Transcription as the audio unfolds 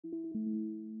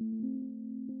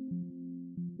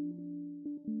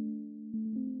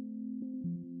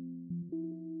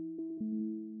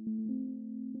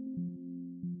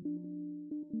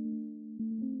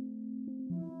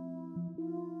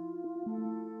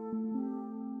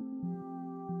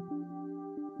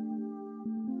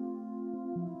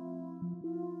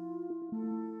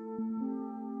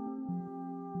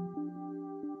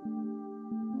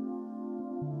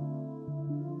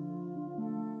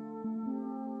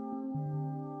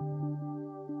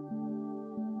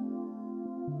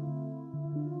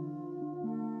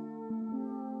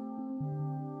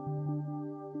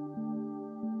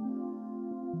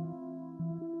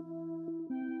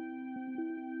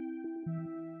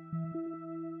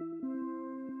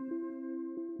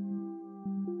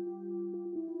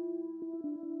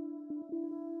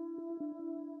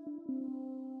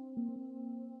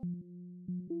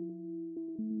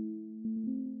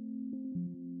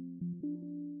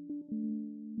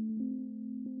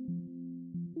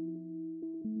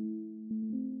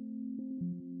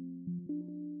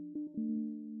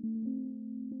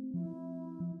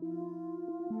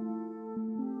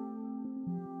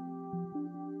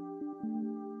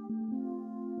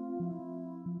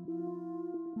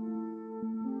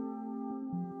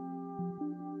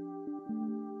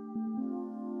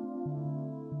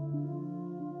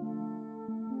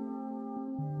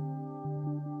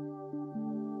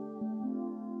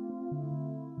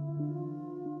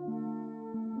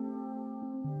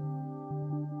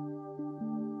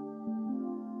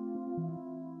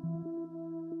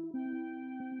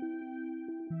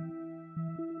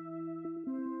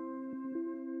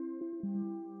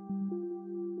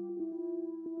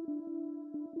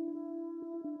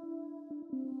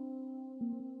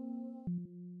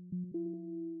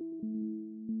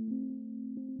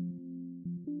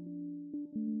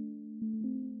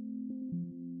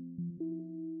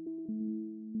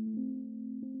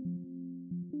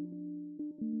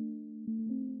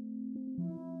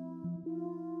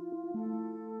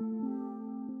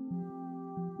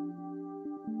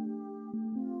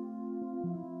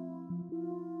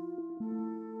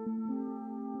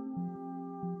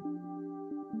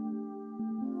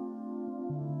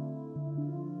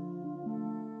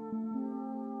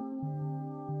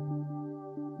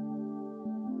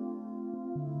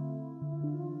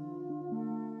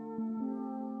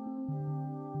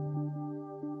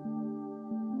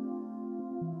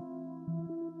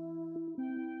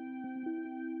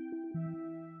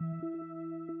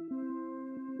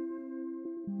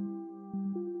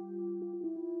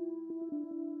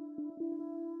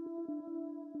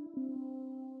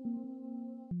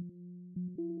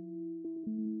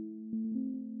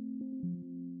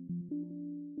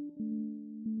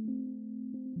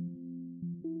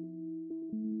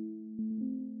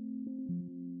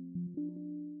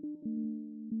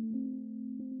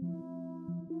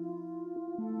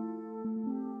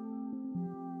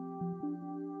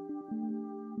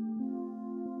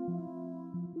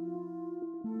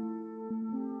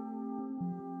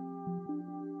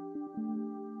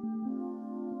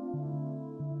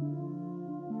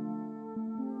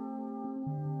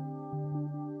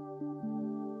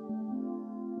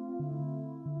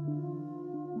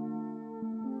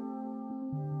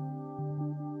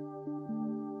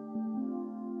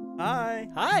Hi.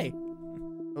 Hi.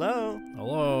 Hello.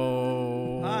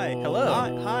 Hello. Hi. Hello. Hi.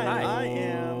 Hi. I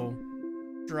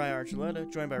am Dry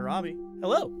Archuleta, joined by Robbie.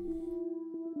 Hello.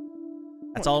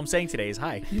 That's all I'm saying today is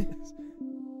hi. What's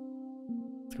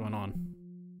going on?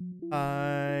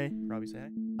 Hi. Robbie, say hi.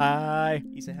 Hi.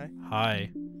 You say hi.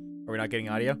 Hi. Are we not getting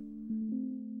audio?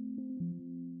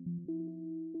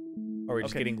 Or are we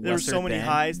just getting There were lesser so many than?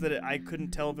 highs that I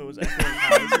couldn't tell if it was echoing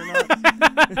highs or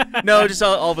not. No, just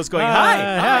all of us going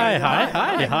hi.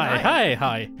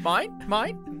 Hi.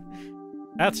 Mine.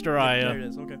 That's There Jiraiya. it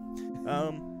is. Okay.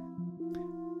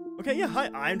 Okay. Yeah. Hi.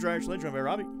 I'm Dry Archuleta, joined by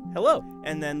Robbie. Hello.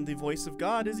 And then the voice of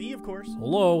God is E, of course.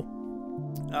 Hello. Do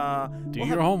we'll your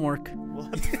have- homework. We'll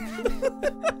have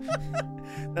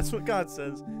That's what God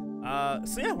says.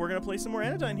 So yeah, we're gonna play some more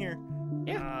Anodyne here.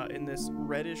 Yeah. In this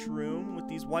reddish room with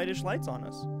these whitish lights on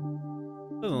us.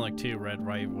 Doesn't look too red,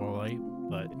 right, white,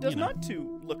 but It does you know. not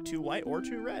look too white or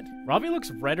too red. Robbie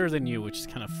looks redder than you, which is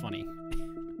kind of funny.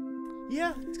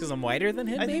 Yeah, It's because I'm whiter than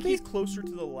him, I think maybe? he's closer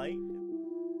to the light.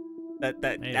 That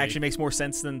Maybe. actually makes more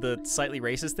sense than the slightly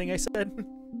racist thing I said.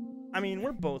 I mean,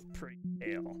 we're both pretty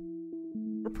pale.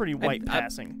 We're pretty white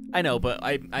passing. I know, but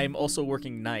I'm also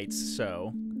working nights,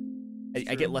 so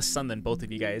I get less sun than both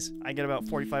of you guys. I get about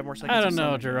 45 more seconds. I don't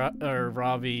of know, sun.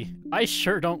 Robbie. I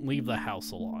sure don't leave the house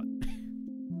a lot.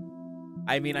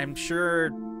 I mean, I'm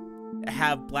sure I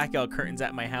have blackout curtains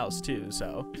at my house too,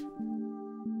 so.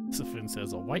 Sifin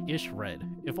says a whitish red.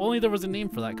 If only there was a name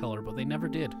for that color, but they never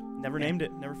did. Never named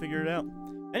it. Never figured it out.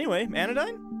 Anyway,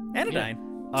 Anodyne? Anodyne.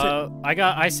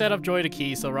 I set up Joy to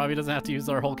key, so Robbie doesn't have to use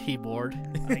our whole keyboard.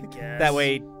 I guess. That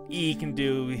way E can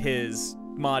do his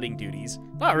modding duties.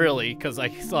 Not really, because I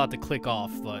still have to click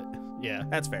off, but yeah.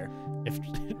 That's fair. If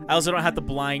I also don't have to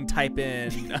blind type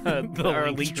in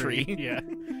our link tree. Yeah.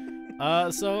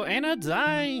 So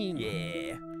Anodyne.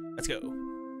 Yeah. Let's go.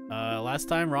 Last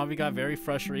time Robbie got very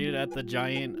frustrated at the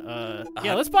giant.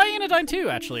 Yeah, let's buy Anodyne too.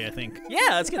 Actually, I think. Yeah,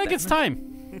 let's get I think that. it's time.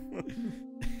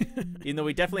 Even though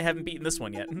we definitely haven't beaten this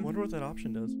one yet. I wonder what that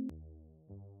option does.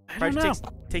 I don't know.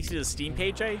 Takes you to the Steam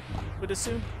page, I would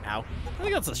assume. Ow. I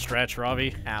think that's a stretch,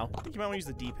 Robbie. Ow. I think you might want to use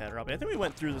the D-pad, Robbie. I think we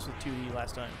went through this with 2D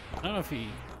last time. I don't know if he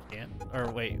can.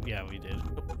 Or wait, yeah, we did.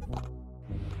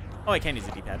 Oh, I can use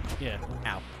the D-pad. Yeah.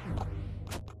 Ow.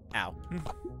 Ow.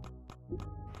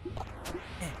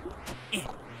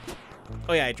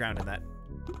 Oh yeah, I drowned in that.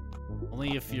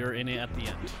 Only if you're in it at the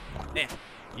end. Eh.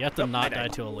 You have to I not died.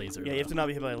 die to a laser. Yeah, you have to not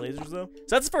be hit by lasers, though. So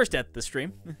that's the first death of the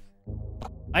stream.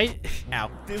 Ow.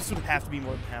 This would have to be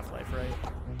more than Half-Life,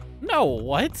 right? No,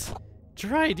 what?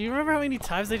 Dry, do you remember how many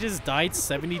times I just died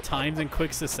 70 times in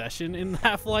quick succession in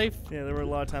Half-Life? Yeah, there were a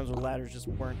lot of times where ladders just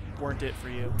weren't it for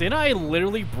you. Didn't I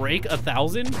literally break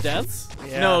 1,000 deaths?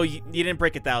 Yeah. No, you didn't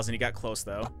break 1,000. You got close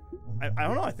though. I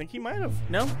don't know. I think he might have.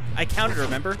 No, I counted.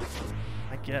 Remember?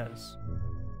 I guess.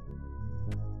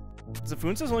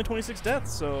 Zafun says only 26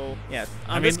 deaths, so... Yeah.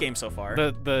 I On this mean, game so far.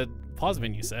 The pause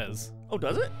menu says. Oh,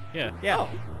 does it? Yeah. Yeah. Oh.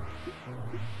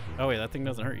 Oh wait, that thing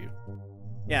doesn't hurt you.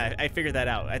 Yeah, I figured that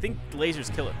out. I think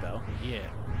lasers kill it though. Yeah.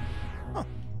 Huh.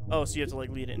 Oh, so you have to, like,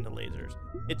 lead it into lasers.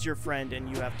 It's your friend, and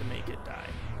you have to make it die.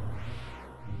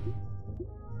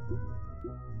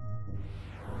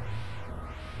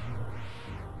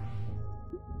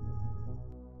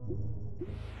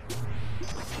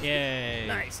 Yay.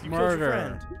 Nice. You Murder. killed your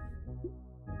friend.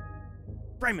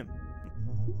 Frame him.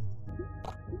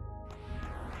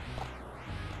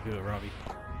 Do it, Robbie.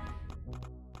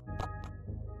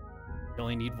 You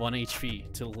only need 1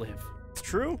 HP to live. It's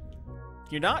true.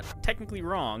 You're not technically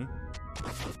wrong.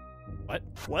 What?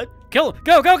 What? Kill him!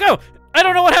 Go, go, go! I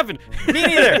don't know what happened. Me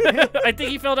neither. I think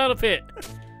he fell down a pit.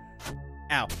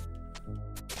 Ow.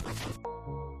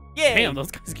 Yay. Damn,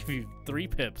 those guys give you 3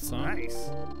 pips, huh? Nice.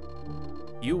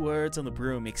 Few words on the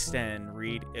broom extend.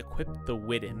 Read, equip the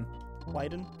Widden.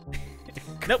 Widen?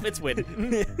 Nope, it's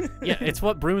Widden. Yeah, it's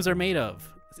what brooms are made of.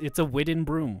 It's a wooden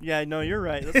broom. Yeah, no, you're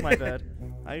right. That's my bad.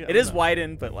 It is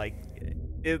widen, but like,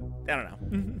 I don't know. I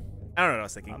don't know what I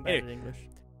was thinking. I'm bad Anyway, at English.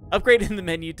 upgrade in the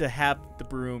menu to have the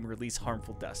broom release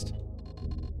harmful dust.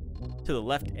 To the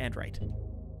left and right.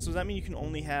 So does that mean you can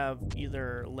only have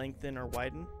either lengthen or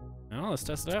widen? Oh, let's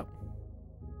test it out.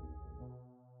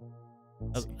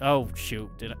 Oh shoot!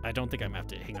 I don't think I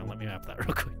mapped it. Hang on, let me map that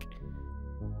real quick.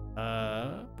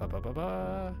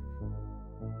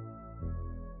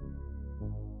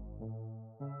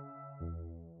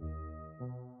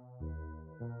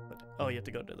 Oh, you have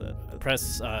to go to the...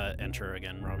 Press enter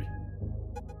again, Robbie.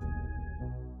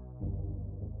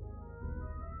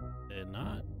 Did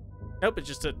not. Nope, it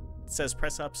just says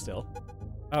press up still.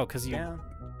 Oh, because you Down,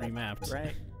 remapped.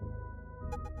 right,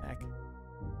 back,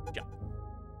 jump.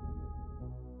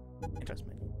 Adjust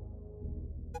menu.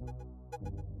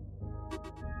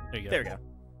 There you go. There we go.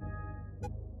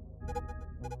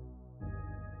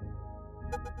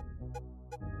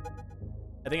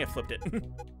 I think I flipped it.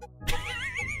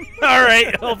 All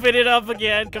right, open it up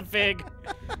again. Config.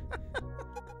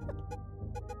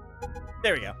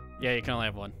 There we go. Yeah, you can only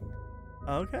have one.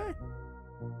 Okay.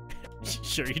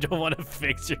 Sure, you don't want to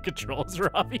fix your controls,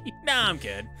 Robbie? Nah, I'm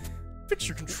good. Fix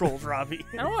your controls, Robbie.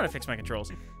 I don't want to fix my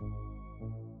controls.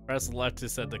 Press left to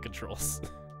set the controls.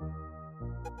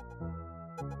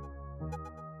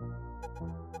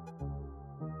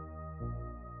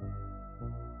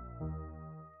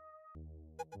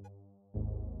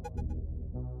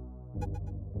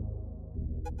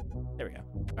 There we go.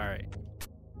 All right.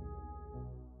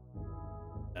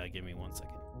 Give me 1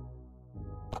 second.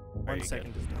 Are 1 you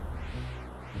second. good?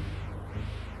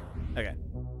 Okay.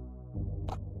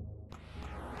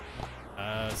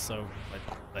 So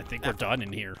I think we're done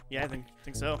in here. Yeah, I think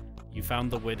so. You found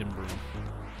the Widden broom.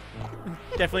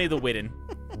 Definitely the Widden.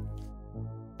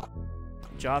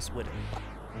 Joss Whedon.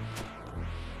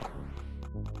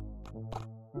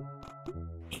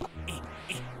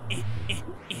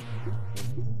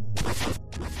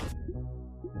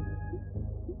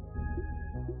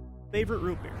 Favorite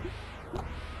root beer?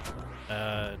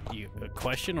 A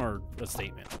question or a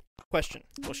statement? Question.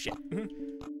 Well, shit.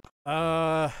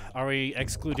 Are we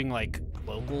excluding like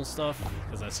local stuff?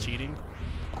 Because that's cheating.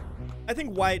 I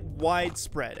think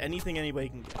widespread. Anything anybody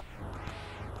can get.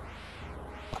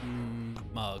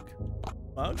 Mug.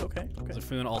 Mug? Okay. Okay.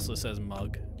 Zafun also says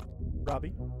mug.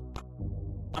 Robbie?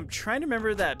 I'm trying to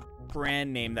remember that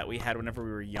brand name that we had whenever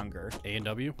we were younger.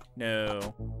 A&W?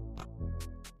 No.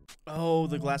 Oh,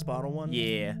 the glass bottle one?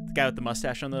 Yeah, the guy with the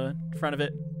mustache on the front of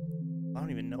it. I don't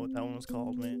even know what that one was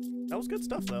called, man. That was good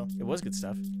stuff, though. It was good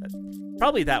stuff.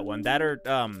 Probably that one. That or,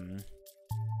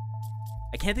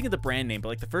 I can't think of the brand name, but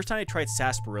like the first time I tried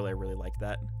sarsaparilla, I really liked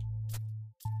that.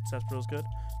 Sarsaparillas good.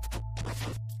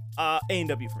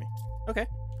 A&W for me. Okay.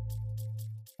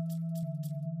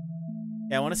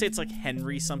 Yeah, I want to say it's like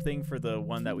Henry something for the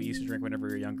one that we used to drink whenever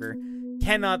we were younger.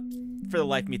 Cannot, for the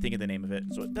life of me, think of the name of it.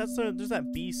 So there's that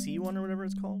BC one or whatever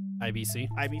it's called. IBC?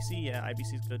 IBC, yeah,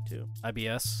 IBC's good too.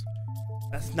 IBS?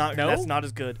 That's not No? That's not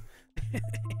as good.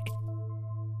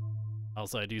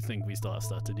 Also, I do think we still have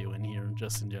stuff to do in here,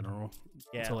 just in general.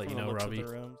 Yeah, To let you from the know, looks of Robbie.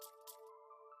 the rooms.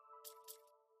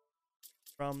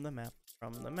 From the map,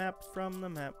 from the map, from the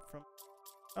map,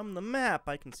 from the map,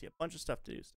 I can see a bunch of stuff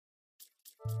to do.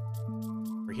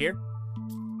 We're here?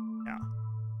 Yeah.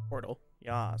 Portal.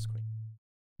 Yas, queen.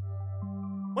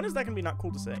 When is that gonna be not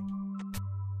cool to say?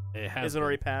 It has Is it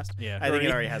already passed? Yeah. I think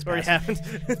it already has Already passed.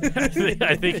 happened.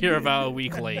 I think you're about a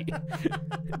week late,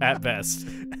 at best.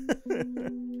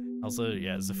 Also,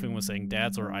 yeah, Zafun was saying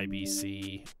dads or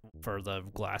IBC for the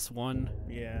glass one.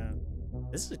 Yeah.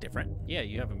 This is different. Yeah,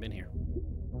 you haven't been here.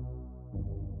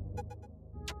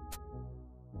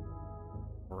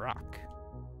 Rock.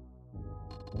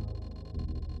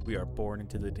 We are born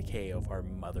into the decay of our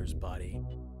mother's body.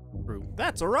 True.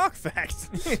 That's a rock fact.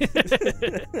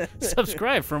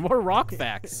 Subscribe for more rock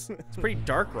facts. It's a pretty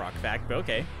dark rock fact, but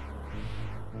okay.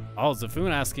 Oh,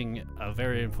 Zafun asking a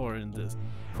very important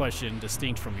question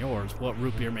distinct from yours. What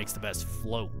root beer makes the best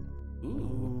float?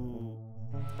 Ooh.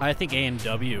 I think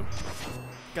A&W.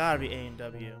 Gotta be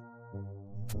A&W.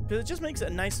 Because it just makes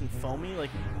it nice and foamy, like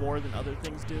more than other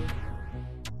things do.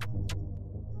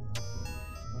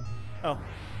 Oh.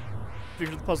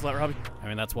 Figured the puzzle out, Robbie. I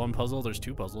mean, that's one puzzle. There's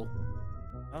two puzzle.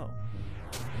 Oh.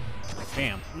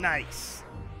 Bam. Nice.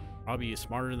 Robbie is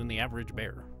smarter than the average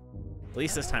bear. At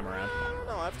least this time around. I don't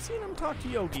know. I've seen him talk to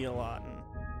Yogi a lot.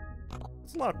 And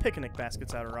there's a lot of picnic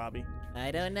baskets out of Robbie.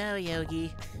 I don't know,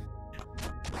 Yogi.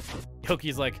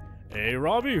 Yogi's like, hey,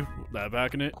 Robbie,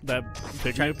 that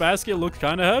picnic basket looks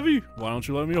kind of heavy. Why don't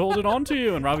you let me hold it on to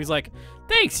you? And Robbie's like,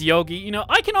 thanks, Yogi. You know,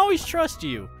 I can always trust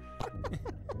you.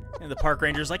 And the park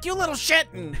ranger's like, you little shit!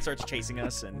 And starts chasing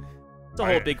us, and it's a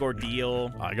whole big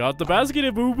ordeal. I got the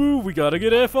basket, boo-boo. We gotta get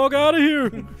the fuck out of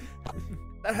here.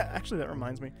 Actually, that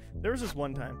reminds me. There was this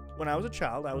one time when I was a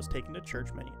child. I was taken to church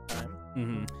many a time.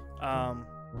 Mm-hmm.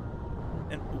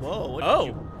 And whoa, what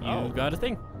did You got a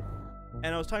thing.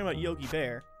 And I was talking about Yogi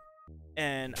Bear,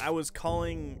 and I was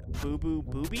calling Boo Boo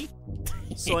Booby.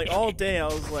 So like all day I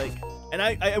was like, and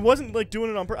I wasn't like doing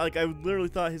it on purpose. Like I literally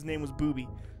thought his name was Booby.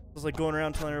 I was like going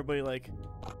around telling everybody like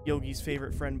Yogi's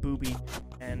favorite friend Booby,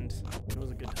 and it was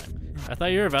a good time. I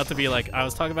thought you were about to be like, I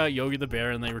was talking about Yogi the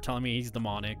Bear, and they were telling me he's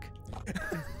demonic.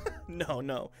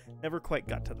 No, never quite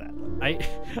got to that level.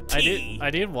 I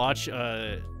did watch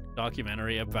a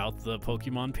documentary about the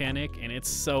Pokemon panic, and it's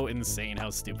so insane how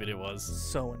stupid it was.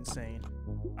 So insane.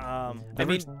 Um, I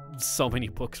mean, so many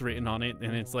books written on it,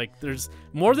 and it's like there's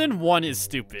more than one is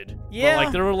stupid. Yeah. But,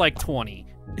 like there were like 20,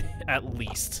 at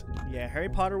least. yeah, Harry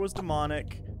Potter was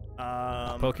demonic.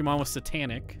 Pokemon was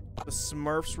satanic. The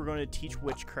Smurfs were going to teach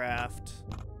witchcraft.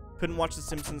 Couldn't watch The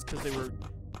Simpsons because they were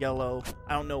yellow.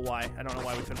 I don't know why. I don't know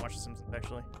why we couldn't watch The Simpsons,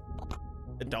 actually.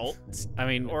 adult I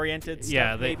mean, oriented stuff,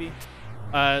 yeah, they, maybe.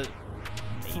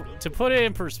 To put it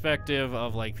in perspective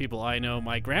of like people I know,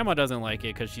 my grandma doesn't like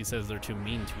it because she says they're too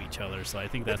mean to each other. So I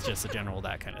think that's just a general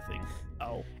that kind of thing.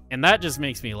 Oh. And that just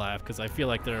makes me laugh because I feel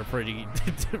like they're a pretty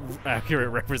accurate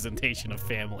representation of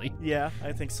family. Yeah,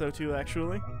 I think so too,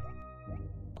 actually.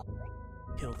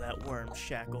 Kill that worm,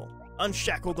 Shackle.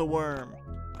 Unshackle the worm.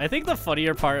 I think the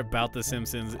funnier part about The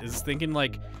Simpsons is thinking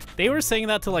like they were saying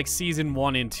that to like season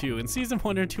 1 and 2, and season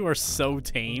 1 and 2 are so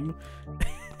tame.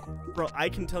 Bro, I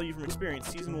can tell you from experience,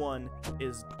 season 1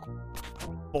 is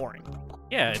boring.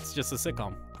 Yeah, it's just a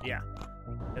sitcom. Yeah,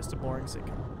 just a boring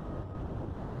sitcom.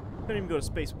 Couldn't even go to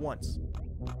space once.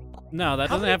 No, that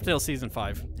How doesn't many- happen till season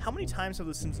 5. How many times have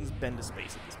the Simpsons been to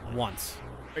space at this point? Once.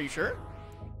 Are you sure?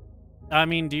 I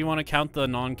mean, do you want to count the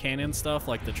non-canon stuff,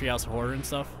 like the Treehouse of Horror and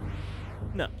stuff?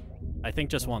 No. I think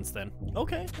just once then.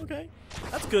 Okay, okay.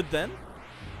 That's good then.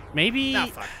 Maybe Nah,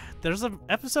 fuck. there's an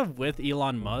episode with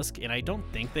Elon Musk, and I don't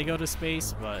think they go to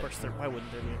space, Of but course, why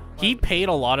wouldn't there be? he paid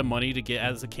a lot of money to get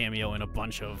as a cameo in a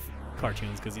bunch of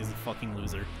cartoons because he's a fucking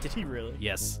loser. Did he really?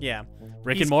 Yes. Yeah.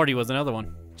 Rick He's- and Morty was another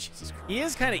one. Jesus Christ. He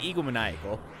is kind of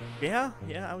egomaniacal. Yeah,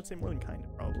 I would say more than kind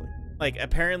of, probably. Like,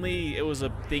 apparently it was a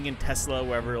thing in Tesla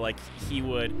wherever, like, he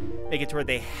would make it to where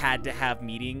they had to have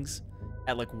meetings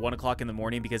at, like, 1 o'clock in the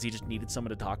morning because he just needed someone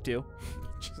to talk to.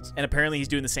 Jesus. And apparently he's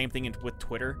doing the same thing with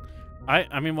Twitter.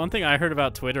 I mean, one thing I heard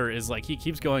about Twitter is like he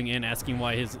keeps going in asking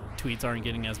why his tweets aren't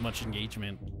getting as much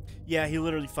engagement. Yeah, he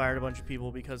literally fired a bunch of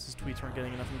people because his tweets weren't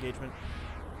getting enough engagement.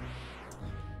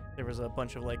 There was a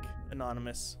bunch of, like,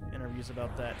 anonymous interviews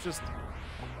about that. Just,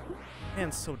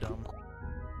 man, so dumb.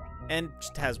 And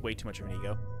just has way too much of an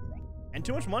ego. And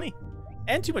too much money.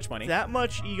 And too much money. That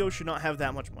much ego should not have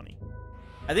that much money.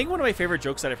 I think one of my favorite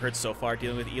jokes that I've heard so far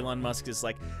dealing with Elon Musk is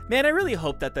like, man, I really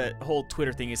hope that the whole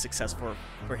Twitter thing is successful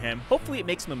for him. Hopefully it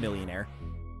makes him a millionaire.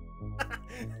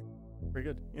 Pretty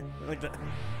good. Yeah, I like that.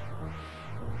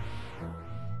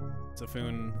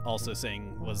 Safun also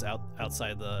saying was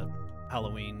outside the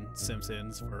Halloween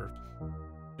Simpsons for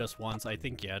just once. I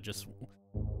think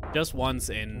just once,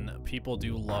 and people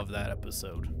do love that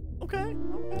episode. Okay.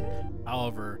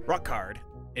 However, Rock hard.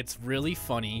 it's really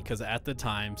funny because at the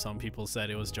time some people said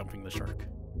it was jumping the shark.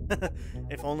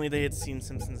 If only they had seen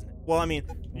Simpsons. Well, I mean,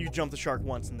 you jumped the shark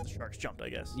once and the shark's jumped, I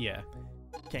guess. Yeah.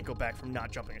 Can't go back from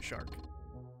not jumping a shark.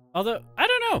 Although I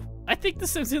don't know, I think the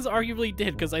Simpsons arguably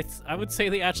did because I would say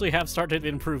they actually have started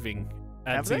improving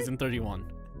at Have they? season 31.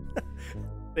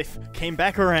 They came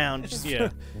back around. Just, Yeah.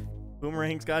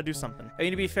 Boomerang's gotta do something. I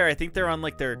mean, to be fair, I think they're on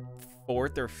like their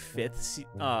 4th or 5th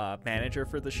manager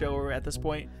for the show at this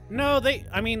point. No,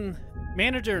 I mean,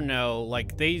 manager, no,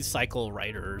 like they cycle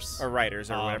writers. Or writers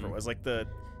or whatever it was. Like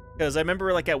because I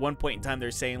remember like at one point in time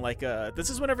they're saying like, this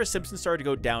is whenever Simpsons started to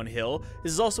go downhill.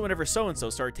 This is also whenever so-and-so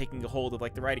started taking a hold of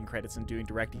like the writing credits and doing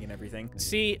directing and everything.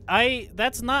 See,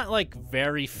 that's not like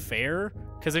very fair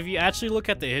because if you actually look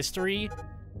at the history,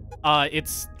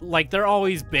 it's like there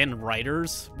always been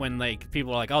writers when like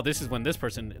people are like, oh, this is when this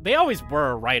person. They always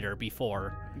were a writer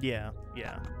before. Yeah.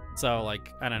 So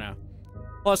like I don't know.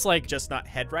 Plus like Just not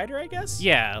head writer, I guess?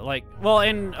 yeah, like well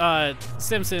in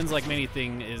Simpsons like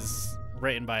anything is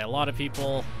written by a lot of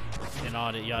people and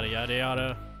yada yada yada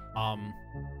yada.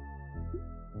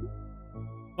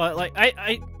 But like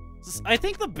I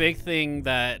think the big thing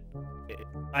that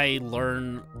I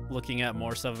learn looking at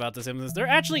more stuff about The Simpsons, there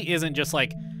actually isn't just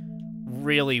like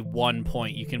really one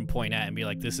point you can point at and be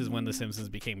like, this is when The Simpsons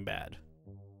became bad.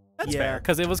 That's Yeah. fair.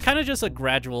 Because it was kind of just a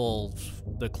gradual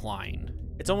decline.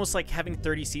 It's almost like having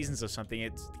 30 seasons of something.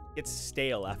 It's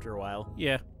stale after a while.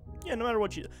 Yeah. Yeah, no matter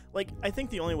what you like, I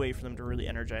think the only way for them to really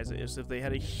energize it is if they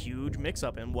had a huge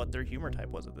mix-up in what their humor type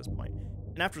was at this point.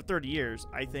 And after 30 years,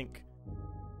 I think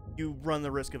you run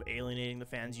the risk of alienating the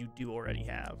fans you do already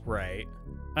have. Right.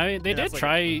 I mean, they And did that's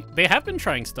try. They have been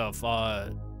trying stuff.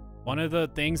 One of the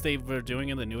things they were doing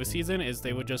in the newest season is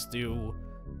they would just do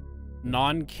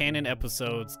non-canon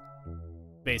episodes,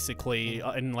 basically,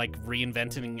 and like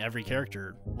reinventing every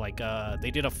character. Like, they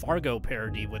did a Fargo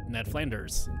parody with Ned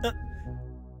Flanders,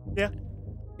 Yeah.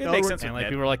 It No, makes we're- sense. and with like Ned.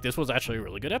 people were like, "This was actually a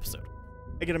really good episode."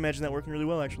 I can imagine that working really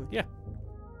well, actually. Yeah.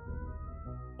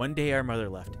 One day our mother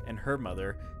left, and her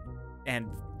mother,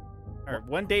 or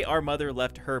one day our mother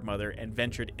left her mother and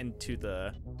ventured into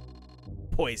the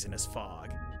poisonous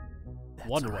fog.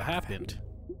 Wonder what happened.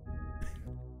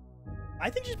 I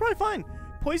think she's probably fine.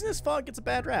 Poisonous fog gets a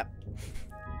bad rap.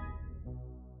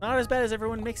 Not as bad as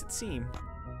everyone makes it seem.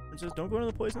 It says, don't go into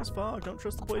the poisonous fog. Don't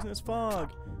trust the poisonous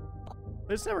fog.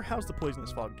 But it's never, how's the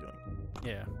poisonous fog doing?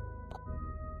 Yeah.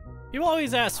 People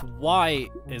always ask why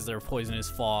is there poisonous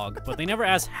fog, but they never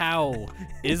ask how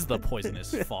is the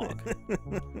poisonous fog.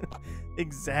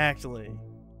 Exactly.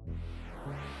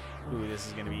 Ooh, this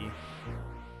is gonna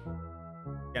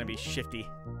be shifty.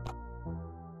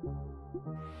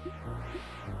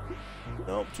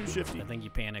 Nope, too shifty. I think you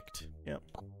panicked. Yep.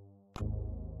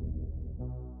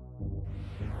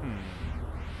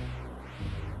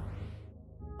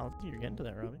 I don't think you're getting to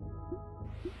that, Robbie.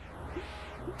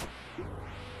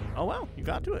 Oh wow, you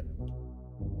got to it.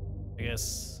 I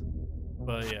guess.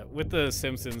 But yeah, with the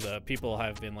Simpsons, people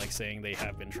have been like saying they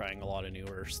have been trying a lot of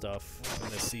newer stuff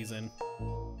this season.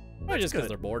 Or just because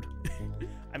they're bored.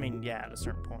 I mean, yeah, at a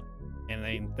certain point.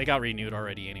 And they got renewed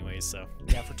already anyways, so.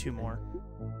 Yeah, for 2 more.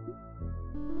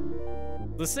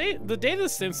 The day the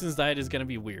Simpsons died is gonna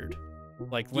be weird.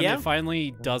 Like when it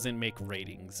finally doesn't make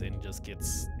ratings and just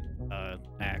gets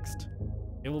axed.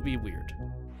 It will be weird.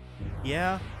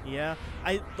 Yeah.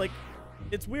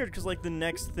 It's weird because like the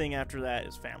next thing after that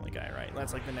is Family Guy, right?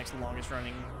 That's like the next longest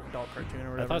running adult cartoon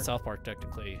or whatever. I thought South Park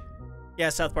technically. Yeah,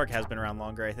 South Park has been around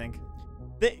longer, I think.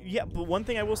 But one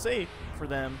thing I will say for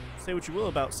them, say what you will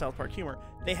about South Park humor,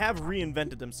 they have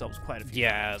reinvented themselves quite a few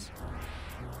times.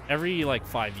 Every like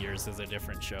 5 years is a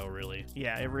different show, really.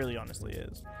 Yeah, it really honestly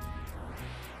is.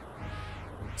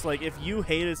 It's like if you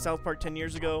hated South Park 10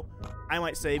 years ago, I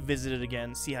might say visit it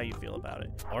again, see how you feel about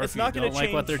it. Or it's if not you going don't to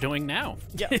change like what they're doing now.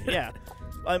 Yeah.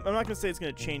 I'm not going to say it's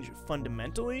going to change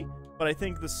fundamentally, but I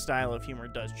think the style of humor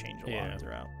does change a lot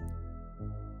throughout.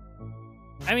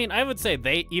 I mean, I would say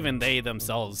they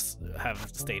themselves have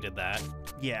stated that.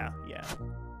 Yeah.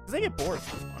 Because they get bored,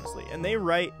 honestly, and they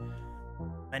write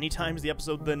many times the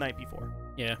episode the night before.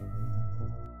 Yeah.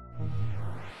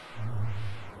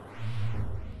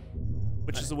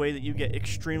 Which is the way that you get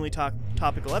extremely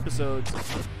topical episodes,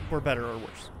 for better or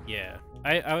worse. Yeah.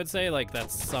 I would say, like,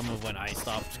 that's some of when I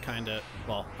stopped kind of...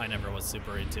 Well, I never was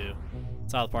super into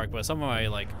South Park, but some of my,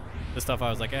 like, the stuff I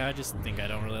was like, I just think I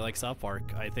don't really like South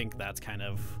Park. I think that's kind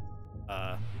of...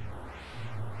 Oh,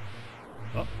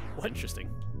 interesting.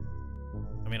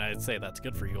 I mean, I'd say that's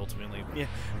good for you, ultimately. Yeah.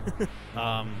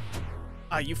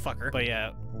 You fucker. But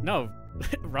yeah, no,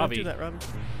 Robbie. Don't do that, Robbie.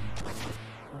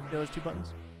 The other 2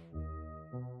 buttons.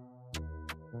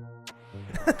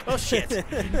 Oh, shit.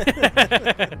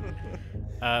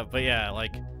 But yeah,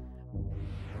 like,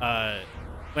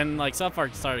 when like South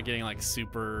Park started getting like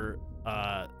super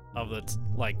of the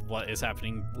like what is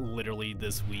happening literally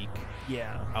this week.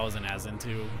 Yeah. I wasn't as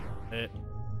into it.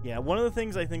 Yeah, one of the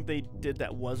things I think they did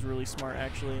that was really smart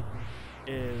actually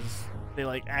is they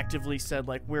like actively said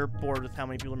like we're bored with how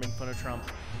many people are making fun of Trump.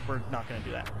 We're not going to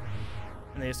do that.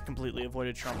 And they just completely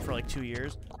avoided Trump for like 2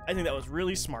 years. I think that was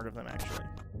really smart of them actually.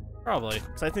 Probably.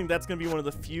 Because I think that's going to be one of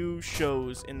the few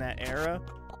shows in that era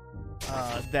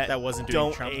that wasn't doing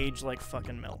don't Trump. age like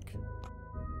fucking milk.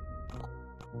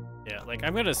 Yeah, like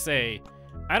I'm gonna say,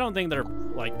 I don't think their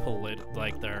like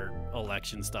their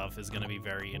election stuff is gonna be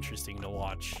very interesting to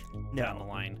watch down the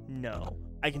line. No,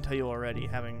 I can tell you already,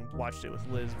 having watched it with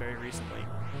Liz very recently,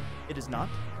 it is not.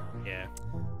 Yeah.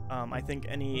 I think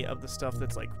any of the stuff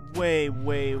that's like way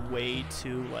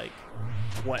too like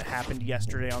what happened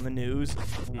yesterday on the news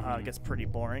gets pretty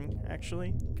boring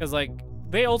actually. Because like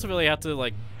they ultimately have to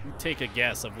like take a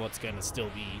guess of what's gonna still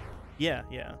be yeah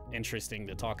interesting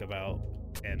to talk about,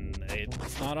 and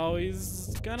it's not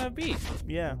always gonna be.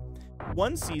 Yeah.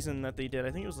 One season that they did,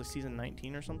 I think it was like season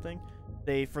 19 or something,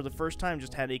 they for the first time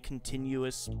just had a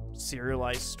continuous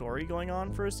serialized story going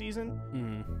on for a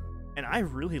season. And I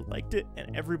really liked it,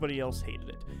 and everybody else hated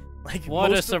it. Like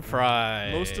what a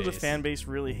surprise! Most of the fan base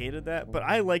really hated that, but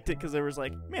I liked it because there was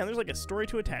like, man, there's like a story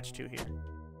to attach to here.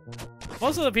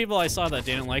 Most of the people I saw that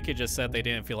didn't like it just said they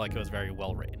didn't feel like it was very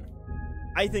well written.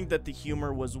 I think that the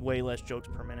humor was way less jokes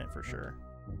per minute for sure.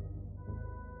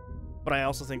 But I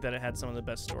also think that it had some of the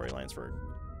best storylines for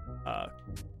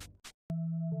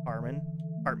Hartman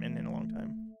in a long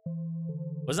time.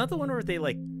 Wasn't that the one where they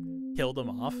like killed him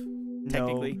off?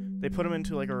 Technically, no, they put him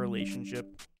into like a relationship.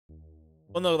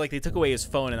 Well, no, like they took away his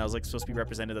phone, and I was like supposed to be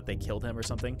represented that they killed him or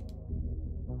something.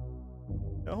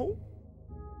 No.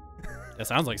 That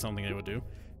sounds like something they would do.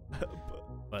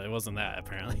 But it wasn't that,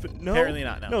 apparently. But no, apparently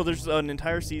not. No, there's an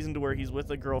entire season to where he's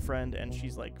with a girlfriend, and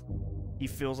she's like, he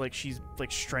feels like she's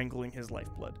like strangling his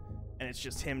lifeblood, and it's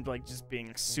just him like just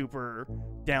being super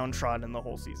downtrodden the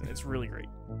whole season. It's really great.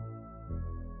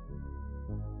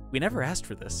 We never asked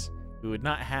for this. we would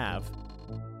not have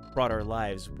brought our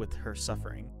lives with her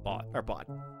suffering. Bot. Our bot.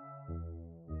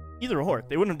 Either or.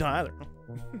 They wouldn't have done either.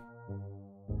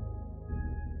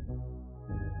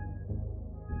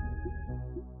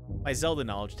 My Zelda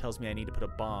knowledge tells me I need to put a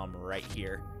bomb right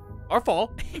here. Our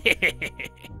fault.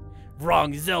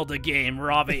 Wrong Zelda game,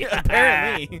 Robbie.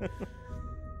 Apparently.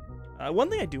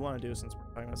 One thing I do want to do, since we're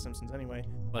talking about Simpsons anyway,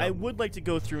 Well, I would like to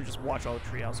go through and just watch all the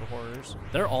Treehouse of Horrors.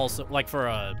 They're also, like, for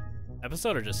a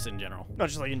episode or just in general? Not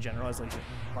just like in general, as like a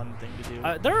fun thing to do.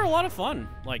 They're a lot of fun.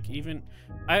 Like, even,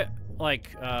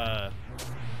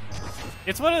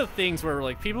 it's one of the things where,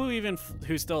 like, people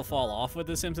who still fall off with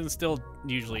The Simpsons still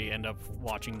usually end up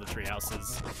watching the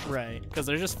Treehouses. Right. Because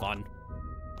they're just fun.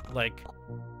 Like,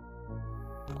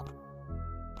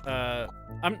 not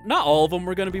all of them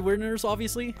were going to be winners,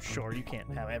 obviously. Sure, you can't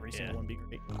have every single one be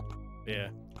great. Yeah.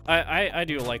 I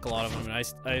do like a lot of them, and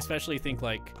I especially think,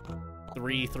 like,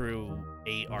 3 through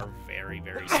 8 are very,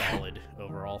 very solid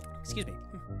overall. Excuse me.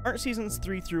 Aren't seasons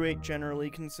 3 through 8 generally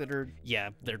considered? Yeah,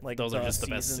 they're Like those are the just the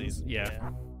best seasons? seasons. Yeah.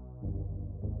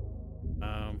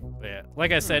 But yeah.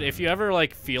 Like I said, if you ever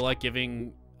like feel like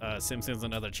giving Simpsons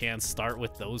another chance, start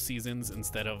with those seasons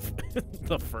instead of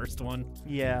the first one.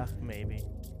 Yeah, maybe.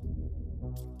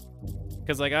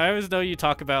 Because like I always know you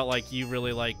talk about like you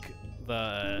really like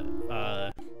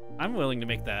the I'm willing to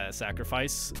make that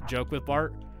sacrifice joke with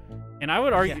Bart, and I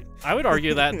would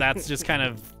argue that that's just kind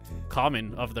of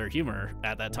common of their humor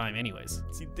at that time, anyways.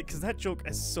 See, because that joke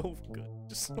is so good,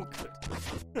 just so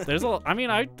good. There's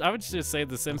I would just say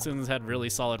the Simpsons had really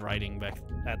solid writing back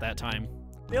at that time.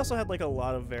 They also had like a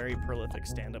lot of very prolific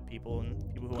stand-up people and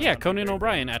people who went Yeah, on to be Conan great.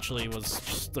 O'Brien actually was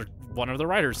just one of the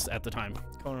writers at the time.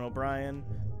 Conan O'Brien.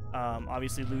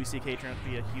 Obviously, Louis C.K. turned out to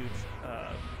be a huge,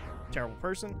 terrible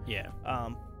person. Yeah.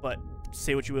 But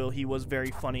say what you will, he was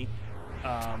very funny.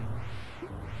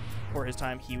 For his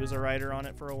time, he was a writer on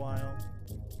it for a while.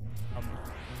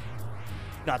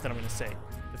 Not that I'm going to say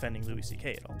defending Louis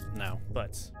C.K. at all, No.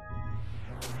 but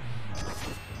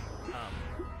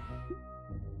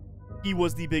he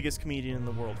was the biggest comedian in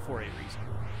the world for a reason.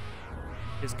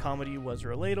 His comedy was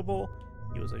relatable.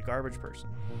 He was a garbage person.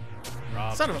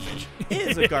 Rob. Son of a bitch.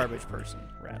 Is a garbage person,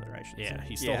 rather, I should Yeah, say.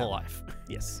 he's still alive.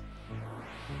 Yes.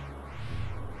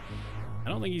 I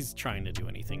don't think he's trying to do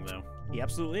anything though. He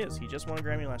absolutely is. He just won a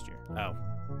Grammy last year. Oh.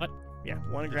 What? Yeah,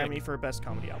 won a Grammy for Best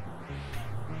Comedy Album.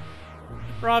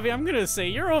 Robbie, I'm gonna say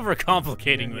you're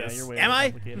overcomplicating Yeah, this. you're way Am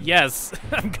I? overcomplicated. Yes,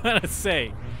 I'm gonna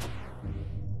say.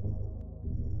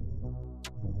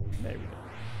 There we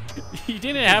go. You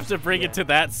didn't have to bring it to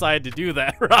that side to do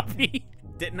that, Robbie.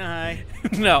 Didn't I?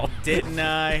 No. Didn't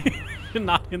I?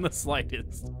 Not in the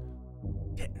slightest.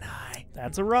 Didn't I?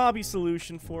 That's a Robbie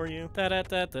solution for you.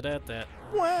 Da-da-da-da-da-da.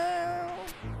 Wow.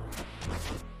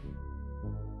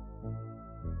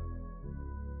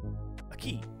 A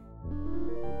key.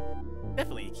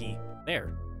 Definitely a key.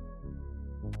 There.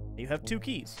 You have 2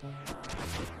 keys.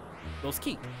 Goes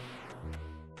key.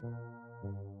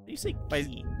 You say By-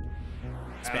 key.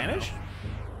 Spanish?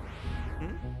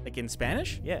 Hmm? Like in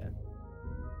Spanish? Yeah.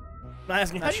 I'm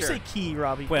asking, how Not do you sure. say key,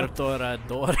 Robbie?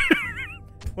 Puertorador.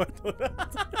 I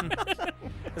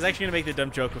was actually gonna make the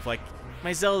dumb joke of like,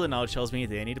 my Zelda knowledge tells me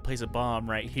that I need to place a bomb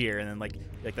right here, and then like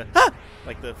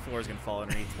the floor's gonna fall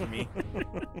underneath for me.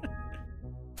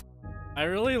 I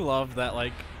really love that,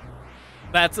 like,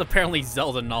 that's apparently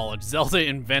Zelda knowledge. Zelda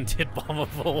invented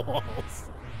bombable walls.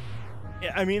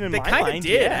 Yeah, I mean, in They my kind of mind,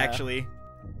 did yeah. actually.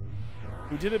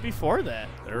 Who did it before that?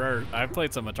 I've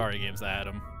played some Atari games that had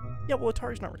them. Yeah, well,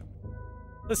 Atari's not real.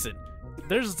 Listen,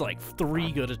 there's like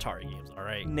 3 good Atari games,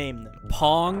 alright? Name them.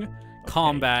 Pong,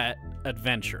 Combat,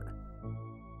 Adventure.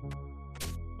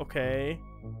 Okay.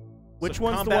 Which So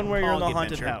one's the Combat one where you're in the Pong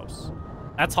haunted Adventure. house?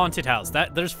 That's Haunted House.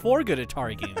 There's 4 good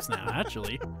Atari games now,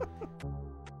 actually.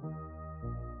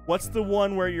 What's the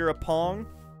one where you're a Pong?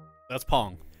 That's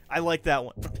Pong. I like that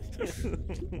one.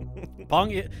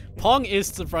 Pong is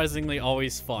surprisingly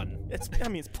always fun. It's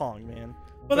Pong, man.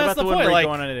 But What that's about the the one point. where Like, you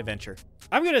go on an adventure?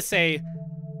 I'm gonna say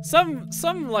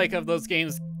some like of those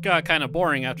games got kind of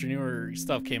boring after newer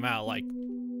stuff came out. Like,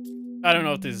 I don't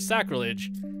know if this is sacrilege.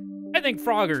 I think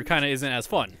Frogger kind of isn't as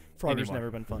fun. Frogger's anymore.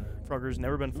 never been fun. Frogger's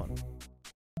never been fun.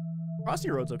 Frosty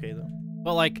Road's okay though.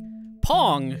 But like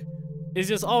Pong is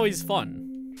just always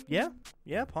fun. Yeah,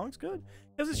 Pong's good.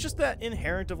 Because it's just that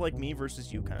inherent of like me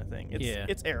versus you kind of thing.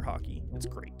 It's air hockey. It's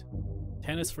great.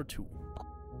 Tennis for 2.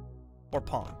 Or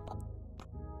Pong.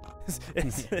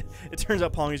 It turns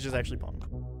out Pong is just actually Pong.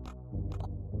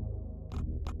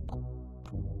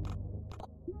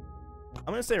 I'm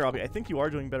gonna say, Robbie, I think you are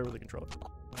doing better with the controller.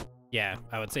 Yeah,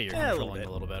 I would say you're Yeah, a little controlling bit.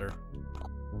 a little better.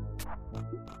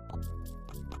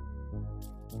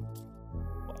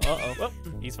 Uh-oh. Well,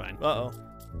 he's fine. Uh-oh.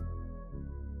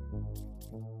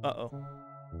 Uh-oh.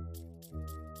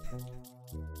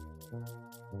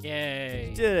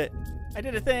 Yay. Did it. I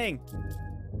did a thing.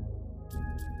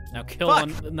 Now kill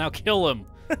him. Now kill him.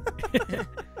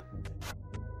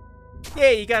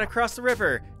 Yay, you gotta cross the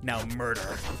river. Now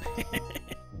murder.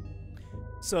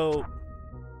 So,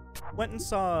 went and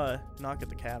saw Knock at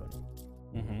the Cabin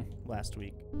last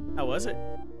week. How was it?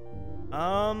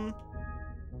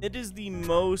 It is the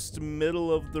most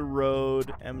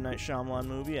middle-of-the-road M. Night Shyamalan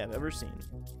movie I've ever seen.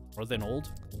 More than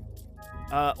old?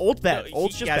 Old bad. No,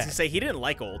 Old's just I was bad. gonna say he didn't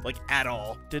like Old, like at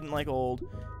all. Didn't like Old.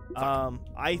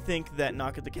 I think that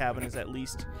Knock at the Cabin is at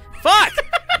least... Fuck!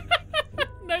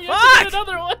 No, you have to get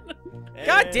another one.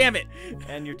 God damn it!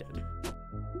 And you're dead.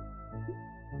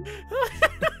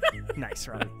 Nice,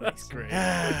 Robbie. That's great.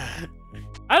 I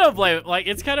don't blame it. Like,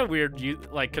 it's kind of weird, you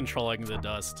like controlling the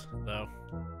dust, though.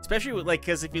 Especially with, like,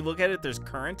 because if you look at it, there's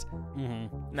current.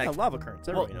 Yeah, lava currents.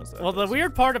 Everybody knows that. Well, the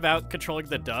weird part about controlling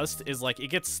the dust is like it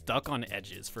gets stuck on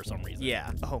edges for some reason.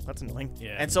 Yeah. Oh, that's annoying.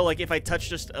 Yeah. And so, like, if I touch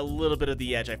just a little bit of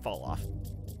the edge, I fall off.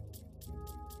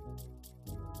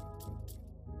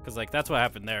 Because like that's what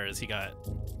happened there is he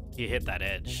hit that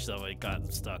edge, so it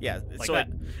got stuck. Yeah. Like so that.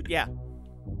 yeah.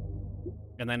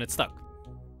 And then it stuck.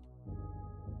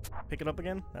 Pick it up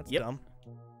again? That's Yep. dumb.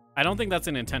 I don't think that's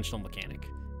an intentional mechanic.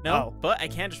 No, Oh. but I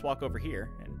can just walk over here,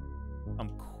 and I'm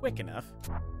quick enough.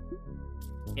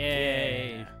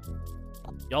 Yay.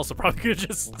 You also probably could have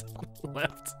just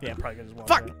left. Yeah, probably gonna just walk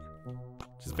Fuck!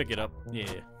 out. Just pick it up. Yeah.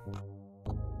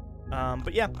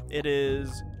 But yeah, it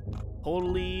is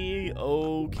totally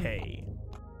okay.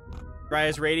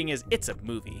 Raya's rating is it's a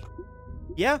movie.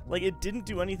 Yeah, like it didn't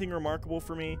do anything remarkable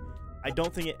for me. I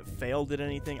don't think it failed at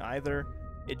anything either.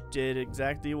 It did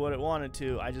exactly what it wanted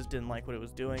to. I just didn't like what it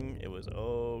was doing. It was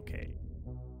okay.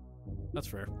 That's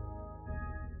fair.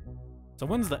 So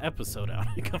when's the episode out?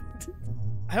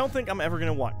 I don't think I'm ever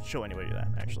gonna show anybody that.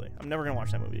 Actually, I'm never gonna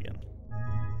watch that movie again.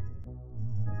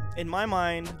 In my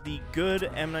mind, the good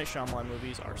M. Night Shyamalan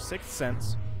movies are Sixth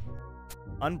Sense,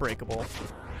 Unbreakable,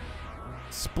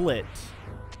 Split.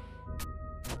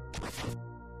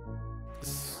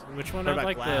 Which one What had about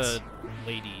like Glass?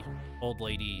 the old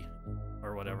lady,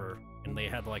 or whatever, and they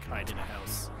had to like hide in a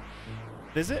house?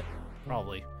 Visit?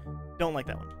 Probably. Don't like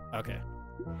that one. Okay.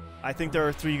 I think there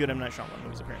are 3 good M. Night Shyamalan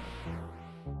movies apparently.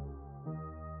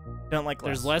 Don't like Glass.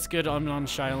 There's less good on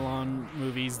Shyamalan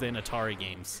movies than Atari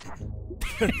games.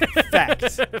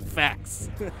 Facts. Facts.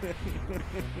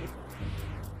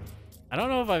 I don't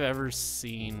know if I've ever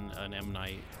seen an M.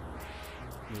 Night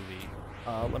movie.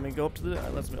 Let me go up to the.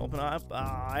 Let me open up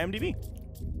IMDb.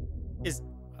 Is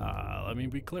Let me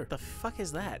be clear. the fuck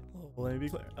is that? Let me be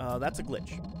clear. That's a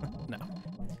glitch. No.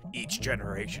 Each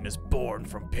generation is born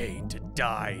from pain to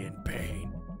die in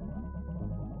pain.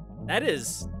 That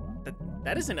is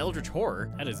an eldritch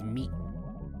horror. That is meat.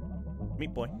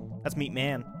 Meat Boy. That's Meat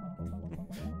Man.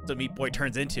 So Meat Boy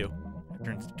turns into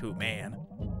a man.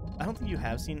 I don't think you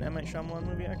have seen an M. Night Shyamalan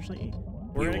movie actually.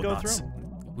 We're gonna go through 'em.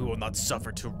 We will not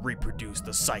suffer to reproduce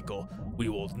the cycle. We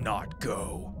will not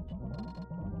go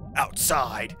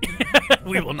outside.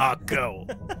 We will not go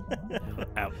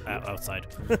outside.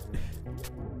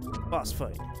 Boss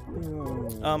fight.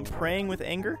 Praying with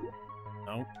Anger.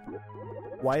 No.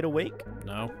 Wide Awake.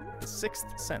 No. The Sixth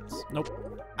Sense. Nope.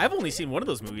 I've only seen one of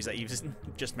those movies that you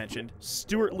just mentioned.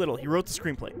 Stuart Little. He wrote the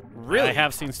screenplay. Really? I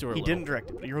have seen Stuart He Little. didn't direct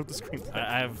it, but he wrote the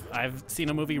screenplay. I've seen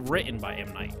a movie written by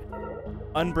M. Night.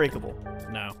 Unbreakable.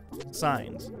 No.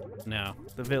 Signs. No.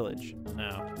 The Village.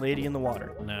 No. Lady in the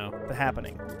Water. No. The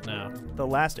Happening. No. The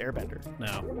Last Airbender.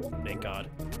 No. Thank God.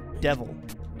 Devil.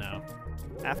 No.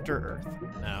 After Earth.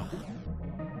 No.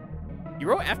 You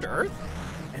wrote After Earth?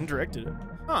 And directed it.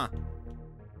 Huh.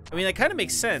 I mean, that kind of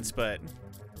makes sense, but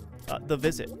The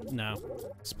Visit. No.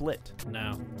 Split.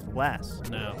 No. Glass.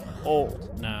 No.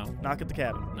 Old. No. Knock at the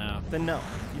Cabin. No. Then no.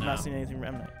 You've No. not seen anything from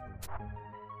M. Night.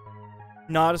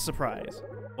 Not a surprise.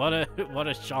 What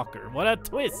a shocker. What a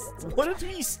twist. What a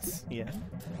twist! Yeah.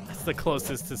 That's the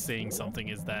closest to saying something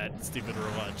is that stupid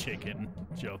robot chicken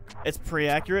joke. It's pretty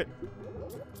accurate.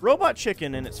 Robot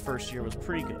Chicken in its first year was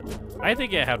pretty good. I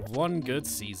think it had one good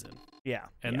season. Yeah.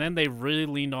 And yeah. then they really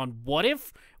leaned on what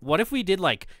if we did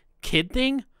like kid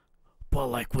thing, but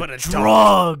like with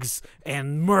drugs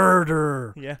and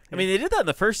murder. Yeah. I mean, they did that in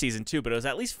the first season too, but it was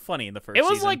at least funny in the first It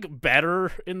was season. like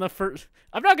better in the first.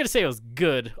 I'm not gonna say it was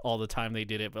good all the time they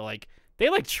did it, but like they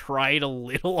like tried a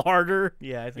little harder.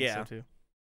 Yeah, I think Yeah. so too.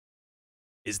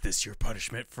 Is this your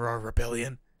punishment for our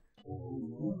rebellion?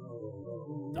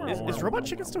 Is Robot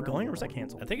Chicken still going, or was that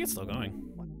canceled? I think it's still going.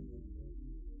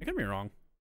 I could be wrong.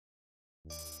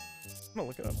 I'm gonna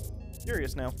look it up.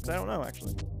 Curious now, because I don't know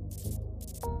actually.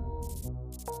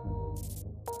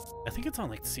 I think it's on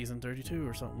like season 32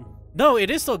 or something. No, it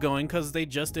is still going because they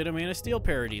just did a Man of Steel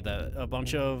parody that a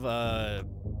bunch of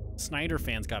Snyder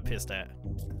fans got pissed at.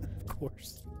 Of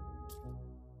course.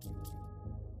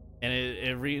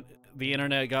 And the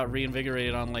internet got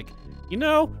reinvigorated on like, you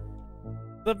know,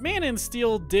 the Man in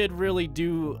Steel did really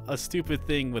do a stupid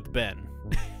thing with Ben.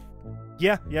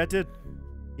 Yeah, it did.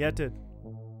 Yeah, it did.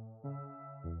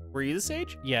 Were you the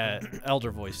sage? Yeah,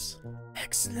 elder voice.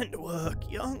 Excellent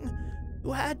work, young.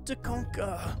 You had to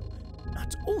conquer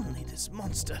not only this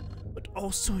monster, but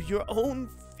also your own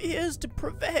fears to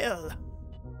prevail.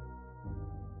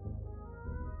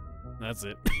 That's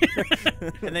it.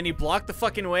 And then you blocked the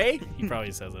fucking way? He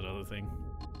probably says that other thing.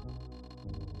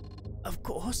 Of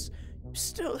course, you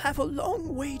still have a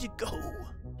long way to go.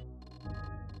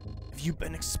 Have you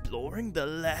been exploring the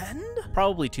land?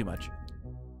 Probably too much.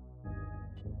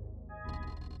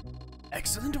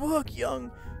 Excellent work,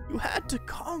 young. You had to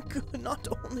conquer not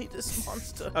only this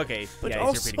monster, Okay, but yeah,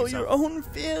 he's repeating also your himself. own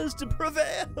fears to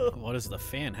prevail. What does the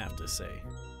fan have to say?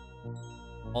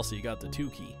 Also, you got the 2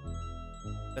 key.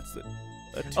 That's the.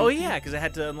 Oh yeah, because I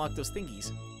had to unlock those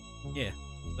thingies. Yeah,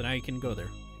 so now you can go there.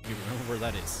 You remember where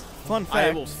that is. Fun I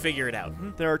fact: will figure it out.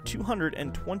 there are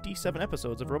 227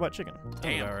 episodes of Robot Chicken.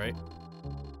 Damn. All right.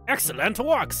 Excellent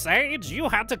work, Sage. You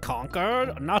had to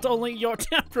conquer not only your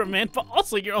temperament, but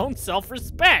also your own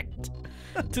self-respect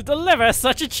to deliver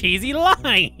such a cheesy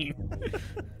line.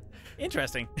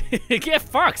 Interesting. Get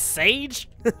fucked, Sage.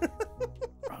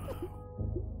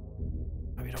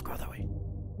 Maybe don't go that way.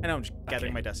 I know, I'm just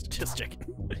gathering Okay. my dust. Just checking.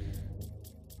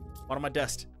 What on my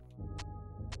dust?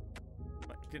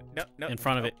 No. In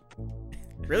front of it.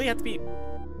 Really have to be...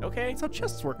 Okay. That's how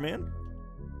chests work, man.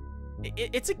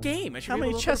 It's a game. I should How be many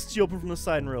able to- chests do you open from the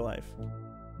side in real life?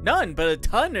 None, but a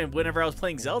ton whenever I was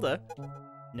playing Zelda.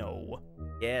 No.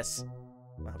 Yes.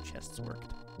 Not how chests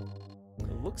worked.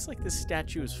 It looks like this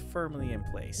statue is firmly in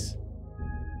place.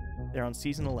 They're on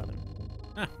season 11.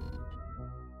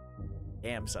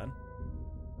 Damn, son.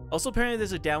 Also, apparently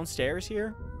there's a downstairs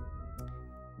here.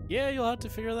 Yeah, you'll have to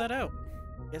figure that out.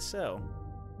 Guess so.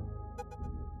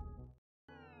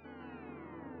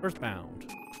 Earthbound.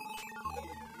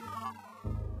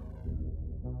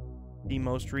 The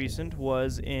most recent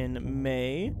was in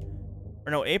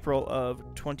April of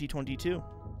 2022.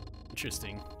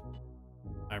 Interesting.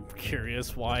 I'm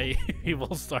curious why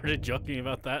people started joking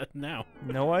about that now.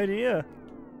 No idea.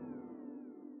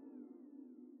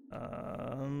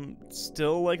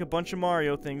 Still like a bunch of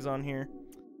Mario things on here.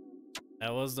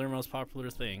 That was their most popular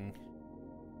thing.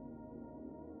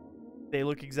 They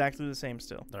look exactly the same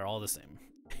still. They're all the same.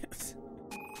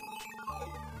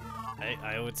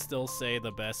 I would still say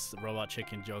the best Robot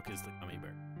Chicken joke is the gummy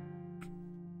bear.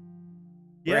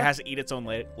 Where it has to eat its own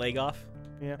leg off.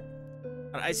 Yeah.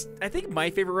 I think my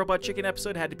favorite Robot Chicken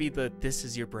episode had to be the "This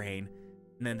is your brain,"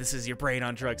 and then "This is your brain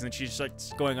on drugs," and then she's just like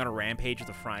going on a rampage with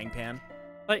a frying pan.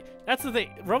 Like, that's the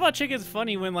thing. Robot Chicken's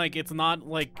funny when, like, it's not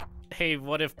like, hey,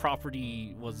 what if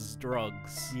property was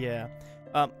drugs? Yeah.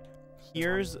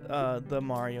 Here's the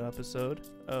Mario episode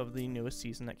of the newest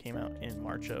season that came out in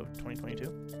March of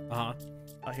 2022. Uh-huh.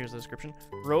 Here's the description.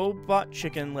 Robot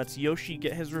Chicken lets Yoshi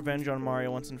get his revenge on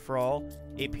Mario once and for all.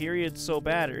 A period so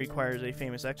bad it requires a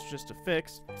famous exorcist to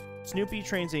fix. Snoopy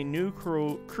trains a new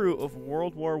crew of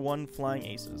World War I flying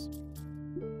aces.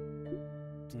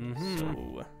 Mm-hmm.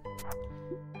 So,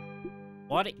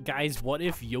 What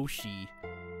if Yoshi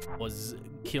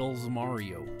kills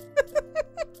Mario?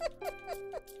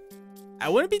 I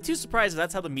wouldn't be too surprised if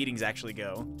that's how the meetings actually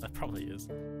go. That probably is.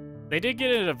 They did get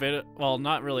in a bit, well,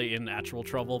 not really in actual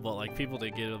trouble, but like people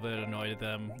did get a bit annoyed at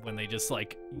them when they just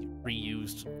like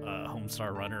reused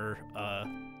Homestar Runner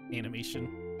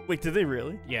animation. wait, did they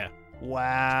really? Yeah,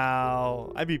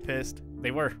 Wow. I'd be pissed.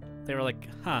 they were like,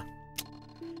 huh.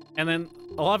 And then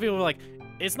a lot of people were like,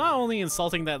 it's not only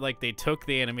insulting that like they took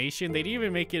the animation, they'd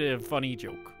even make it a funny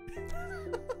joke.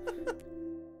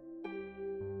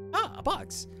 Ah, a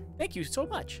box. Thank you so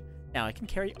much. Now I can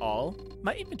carry all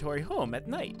my inventory home at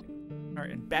night, or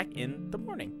back in the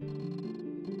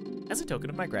morning. As a token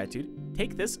of my gratitude,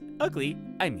 take this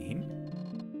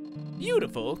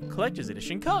beautiful collector's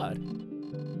edition card.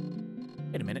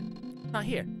 Wait a minute, not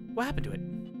here. What happened to it?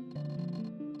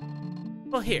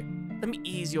 Well, here, let me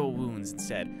ease your wounds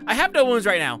instead. I have no wounds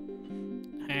right now.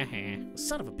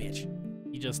 Son of a bitch.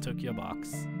 He just took your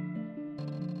box.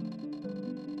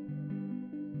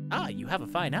 Ah, you have a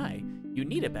fine eye. You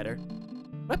need a better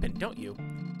weapon, don't you?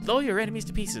 Blow your enemies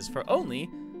to pieces for only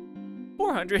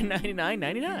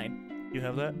 $499.99. You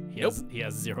have that? He has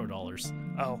 $0.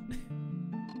 Oh.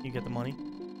 You get the money.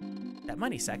 That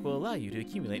money sack will allow you to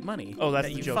accumulate money Oh, that's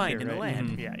that the you joke find here, in the right?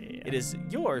 land. Yeah, yeah, yeah. It is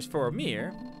yours for a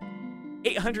mere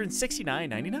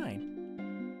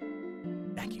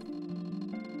 $869.99.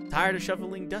 Vacuum. Tired of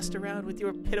shoveling dust around with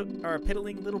your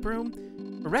piddling little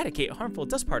broom? Eradicate harmful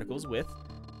dust particles with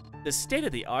the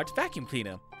state-of-the-art vacuum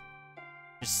cleaner.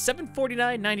 Just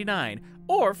 $749.99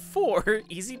 or 4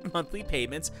 easy monthly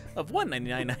payments of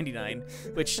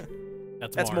 $199.99, which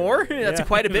that's more. That's Yeah.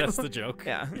 quite a bit. That's the joke.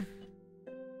 Yeah.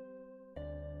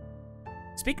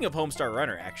 Speaking of Homestar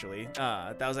Runner, actually,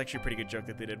 that was actually a pretty good joke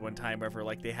that they did one time, where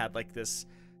like they had like this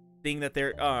thing that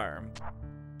they're I'm trying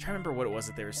to remember what it was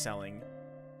that they were selling.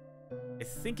 I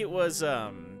think it was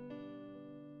I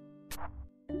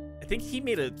think he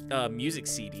made a music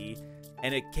CD,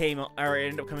 and it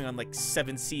ended up coming on like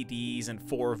 7 CDs and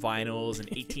 4 vinyls and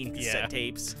 18 cassette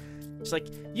tapes. It's like,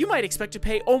 you might expect to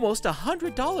pay almost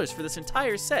 $100 for this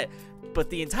entire set, but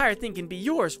the entire thing can be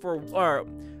yours for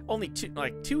only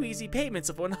 2 easy payments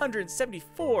of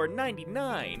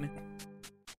 $174.99.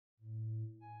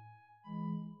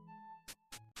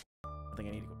 I think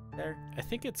I need to go there. I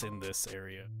think it's in this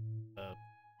area. The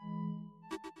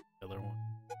other one.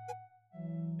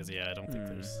 Because yeah, I don't think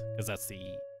there's. Because that's the.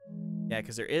 Yeah,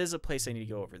 because there is a place I need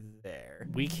to go over there.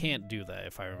 We can't do that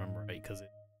if I remember right, because it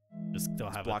just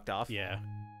don't have Blocked off. Yeah.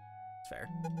 It's fair.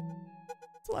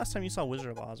 What's the last time you saw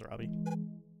Wizard of Oz, Robbie?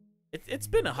 It's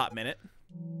been a hot minute.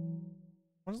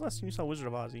 When's the last time you saw Wizard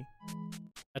of Ozzy?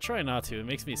 I try not to. It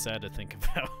makes me sad to think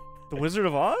about. The Wizard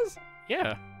of Oz?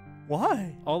 Yeah.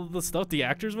 Why? All of the stuff the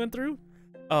actors went through?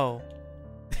 Oh.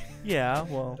 Yeah,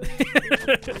 well.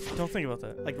 Don't think about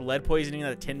that. Like the lead poisoning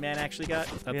that the Tin Man actually got.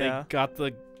 That Yeah. they got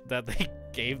that they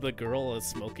gave the girl a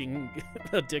smoking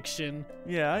addiction.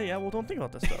 Yeah, well, don't think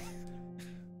about that stuff.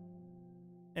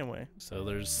 Anyway. So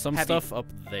there's some Have stuff up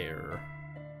there.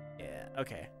 Yeah,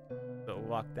 okay. So we'll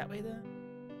walk that way then?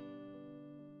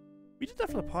 We did that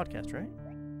for the podcast, right?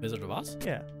 Wizard of Oz?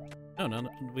 Yeah. No,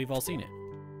 we've all seen it.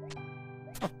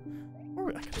 Or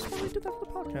I could have sworn we did that for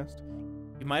the podcast.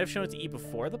 You might have shown it to E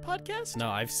before the podcast? No,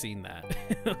 I've seen that.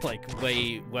 Like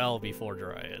well before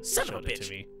Jiraiya Son of a showed it bitch. to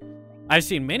me. I've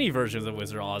seen many versions of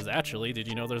Wizard of Oz, actually. Did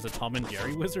you know there's a Tom and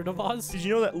Jerry Wizard of Oz? Did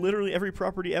you know that literally every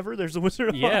property ever, there's a Wizard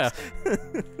of Yeah. Oz?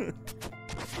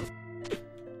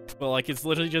 Well, like, it's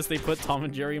literally just they put Tom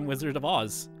and Jerry in Wizard of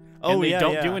Oz. Oh, and they yeah,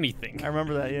 don't yeah. do anything. I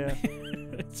remember that, yeah.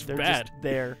 It's They're bad. just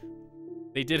there.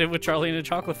 They did it with Charlie and the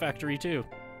Chocolate Factory, too.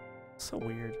 So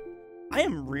weird.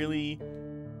 I'm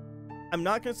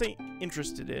not going to say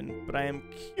interested in, but I am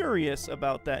curious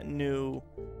about that new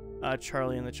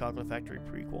Charlie and the Chocolate Factory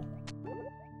prequel.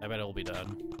 I bet it'll be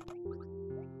done.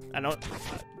 I don't...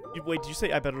 wait, did you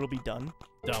say I bet it'll be done?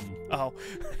 Dumb. Oh.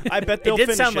 I bet they'll It did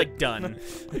finish sound it. like done.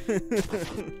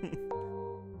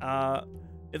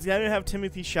 It's going to have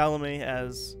Timothy Chalamet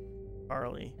as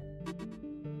Charlie.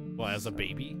 Well, as a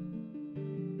baby?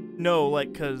 No,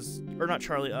 like, or not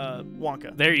Charlie,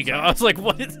 Wonka. There you go. Sorry. I was like,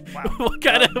 what? Wow. what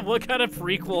kind of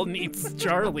prequel needs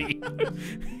Charlie?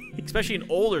 Especially an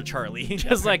older Charlie.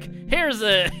 Just like, here's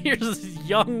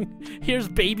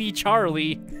baby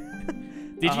Charlie.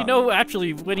 Did you know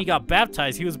actually when he got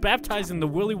baptized, he was baptized in the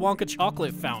Willy Wonka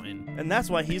chocolate fountain? And that's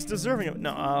why he's deserving of it.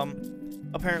 No,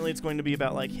 apparently it's going to be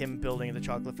about, like, him building the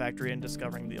chocolate factory and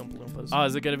discovering the Oompa Loompas. Oh,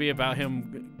 is it going to be about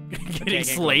him getting can't go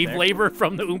slave there. labor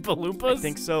from the Oompa Loompas? I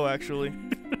think so, actually.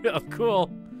 Oh,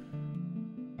 cool.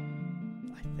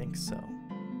 I think so.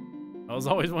 That was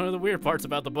always one of the weird parts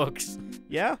about the books.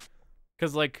 Yeah?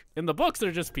 Because, like, in the books,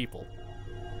 they're just people.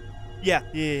 Yeah.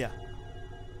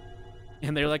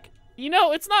 And they're like, you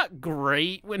know, it's not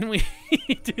great when we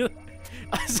do...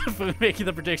 As if we're making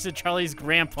the prediction, Charlie's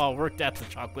grandpa worked at the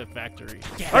chocolate factory.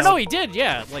 Yes. Or no, he did,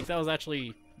 yeah. Like, that was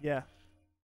actually... Yeah.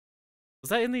 Was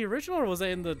that in the original, or was that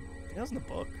in the... That was in the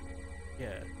book.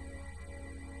 Yeah.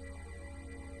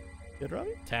 Good,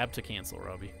 Robbie? Tab to cancel,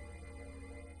 Robbie.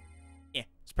 Yeah,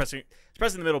 it's pressing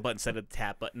the middle button instead of the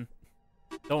tab button.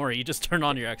 Don't worry, you just turn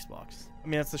on your Xbox. I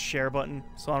mean, that's the share button,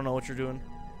 so I don't know what you're doing.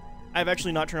 I've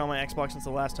actually not turned on my Xbox since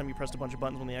the last time you pressed a bunch of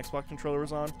buttons when the Xbox controller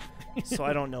was on, so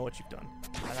I don't know what you've done,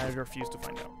 and I refuse to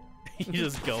find out. You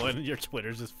just go in, and your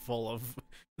Twitter's just full of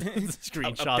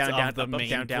screenshots Up, down, of the up, main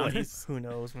down, down. place. Who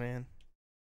knows, man?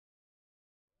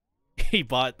 He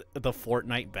bought the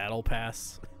Fortnite Battle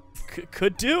Pass.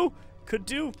 Could do.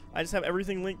 I just have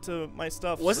everything linked to my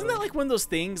stuff. Wasn't so- that like one of those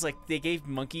things, like they gave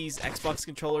monkeys Xbox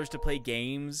controllers to play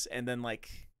games, and then like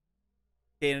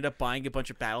they ended up buying a bunch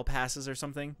of battle passes or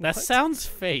something? That What? sounds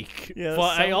fake. Yeah, that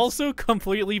but I sounds- also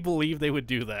completely believe they would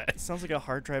do that. It sounds like a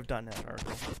harddrive.net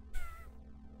article.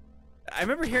 I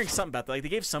remember hearing something about that. Like they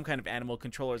gave some kind of animal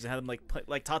controllers and had them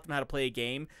like taught them how to play a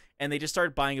game, and they just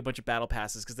started buying a bunch of battle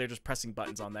passes because they're just pressing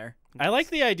buttons on there. I like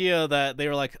the idea that they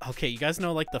were like, okay, you guys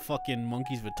know like the fucking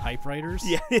monkeys with typewriters?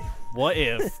 Yeah. What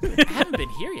if? I haven't been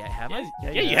here yet, have I?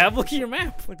 Yeah, you have. Look at your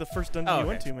map. Like the first dungeon you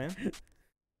went to, man.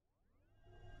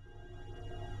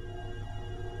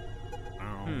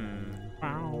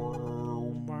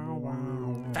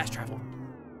 Fast travel.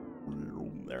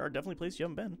 There are definitely places you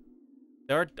haven't been.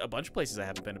 There are a bunch of places I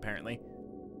haven't been, apparently.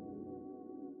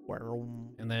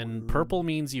 And then purple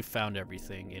means you found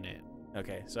everything in it.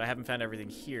 Okay, so I haven't found everything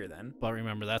here then. But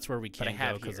remember, that's where we But I can't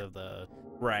have go because here. of the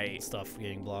Right. stuff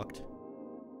getting blocked.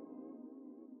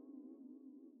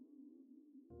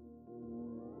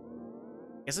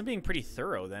 Guess I'm being pretty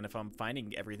thorough then if I'm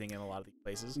finding everything in a lot of these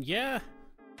places. Yeah.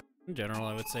 In general,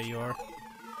 I would say you are.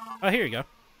 Oh, here you go.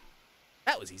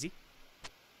 That was easy.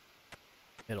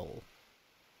 It'll.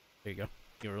 There you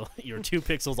go. You were 2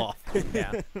 pixels off.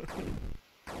 Yeah.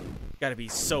 Gotta be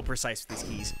so precise with these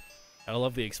keys. I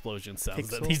love the explosion sounds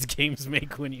that Pixel. these games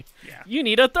make when you. Yeah. You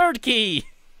need a 3rd key.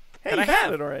 Hey, And you I had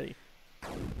have. it already.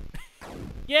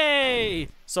 Yay!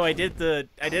 So I did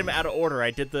them out of order.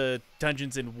 I did the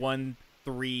dungeons in 1,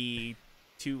 3,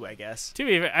 2, I guess. To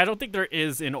be fair, I don't think there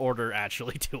is an order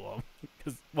actually to them.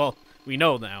 Because, well, we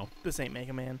know now. This ain't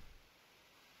Mega Man.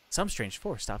 Some strange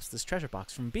force stops this treasure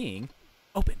box from being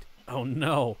opened. Oh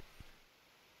no.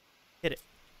 Hit it.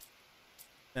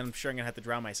 And I'm sure I'm gonna have to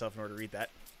drown myself in order to read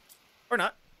that. Or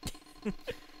not.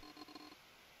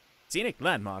 Scenic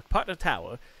landmark, Partner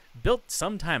Tower, built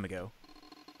some time ago.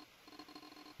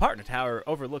 Partner Tower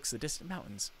overlooks the distant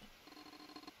mountains.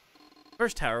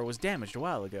 First tower was damaged a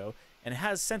while ago and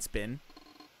has since been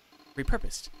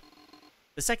repurposed.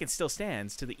 The second still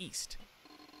stands to the east.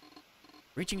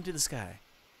 Reaching to the sky.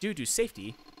 Due to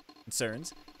safety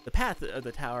concerns, the path of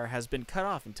the tower has been cut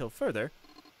off until further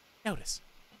notice.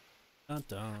 Dun,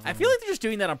 dun. I feel like they're just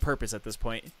doing that on purpose at this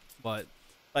point. But,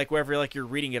 Like wherever like you're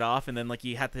reading it off and then like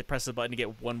you have to press the button to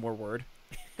get one more word.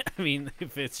 I mean,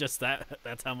 if it's just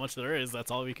that's how much there is.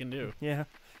 That's all we can do. Yeah.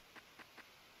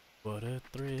 What a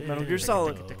thrill. Metal Gear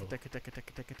Solid.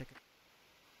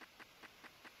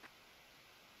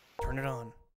 Turn it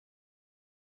on.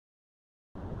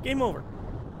 Game over.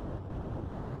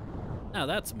 Now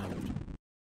that's moved.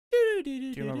 Do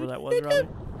you remember where that was, Robbie?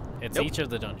 It's Nope. each of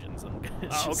the dungeons. I'm gonna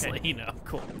just okay. let you know.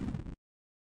 Cool.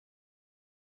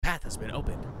 Path has been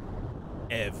opened.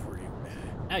 Everywhere.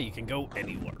 Now you can go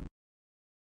anywhere.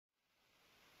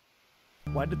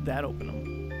 Why did that open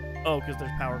them? Oh, because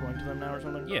there's power going to them now or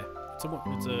something? Yeah, it's a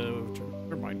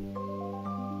turbine.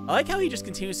 I like how he just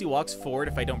continuously walks forward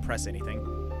if I don't press anything.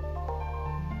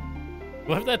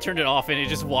 What if that turned it off and it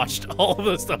just watched all of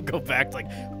the stuff go back? Like,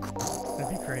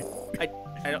 That'd be great.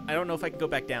 I don't know if I can go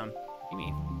back down. what do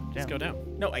you mean? Just Down. go down.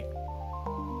 No, I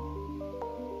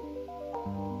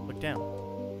Look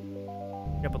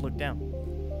down. Yeah, but look down.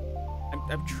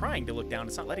 I'm trying to look down.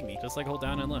 It's not letting me. Just like hold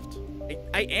down and lift.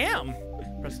 I am.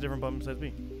 Press a different button besides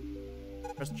B.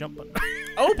 Press the jump button.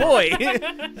 Oh boy.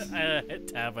 Hit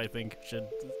tab, I think, should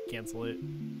cancel it.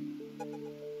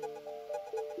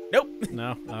 Nope.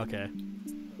 No? Okay.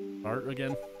 Start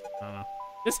again? I don't know.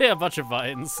 Just hit a bunch of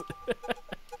buttons.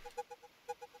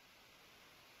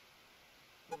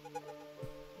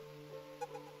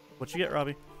 What you get,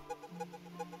 Robbie?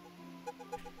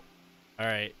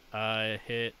 Alright,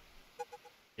 hit...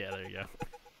 Yeah, there you go.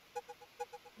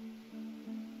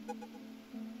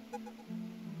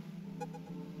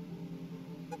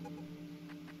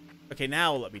 Okay,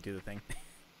 now let me do the thing.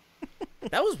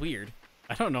 That was weird.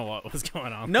 I don't know what was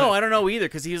going on. No, but I don't know either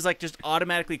because he was like just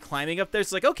automatically climbing up there.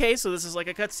 It's like, okay, so this is like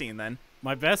a cutscene then.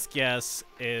 My best guess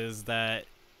is that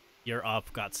your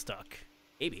up got stuck.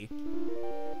 Maybe.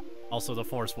 Also, the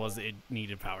force was it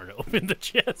needed power to open the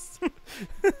chest.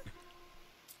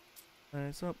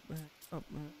 It's up, up,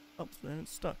 up, and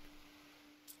it's stuck.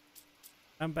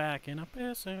 I'm back in a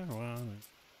pisser.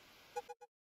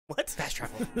 What? Fast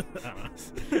travel. I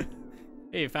don't know.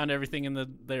 Hey, you found everything in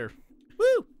there.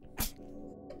 Woo!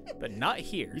 But not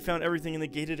here. You found everything in the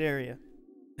gated area.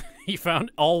 You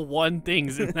found all 1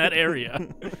 things in that area.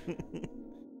 Everything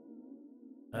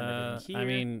I here.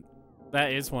 mean,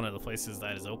 that is one of the places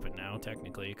that is open now,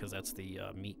 technically, because that's the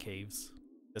meat caves.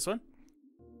 This one?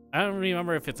 I don't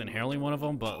remember if it's inherently one of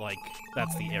them, but like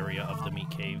that's the area of the meat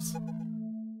caves.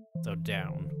 So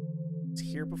down. It's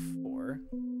here before.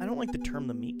 I don't like the term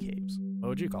the meat caves. What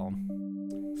would you call them?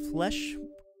 Flesh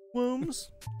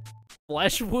wombs?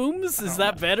 Flesh wombs? Is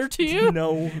that better to you?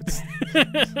 No.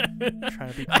 Trying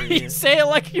to be You creative. say it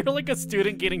like you're like a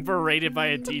student getting berated by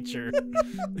a teacher.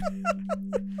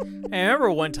 I remember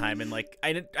one time, and like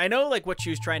I know like what she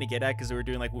was trying to get at, because we were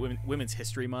doing like Women's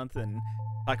History Month and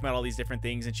talking about all these different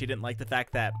things, and she didn't like the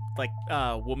fact that like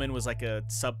woman was like a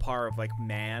subpar of like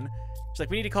man. She's like,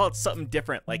 we need to call it something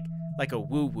different, like a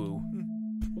woo woo.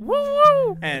 Woo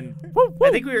woo! And Woo, woo.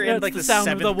 I think we were in That's like the the sound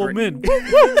of the 7th grade. woman. Woo,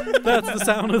 woo. That's the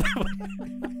sound of the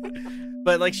woman.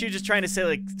 But like she was just trying to say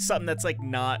like something that's like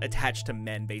not attached to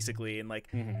men, basically. And like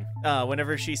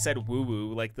whenever she said woo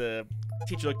woo, like the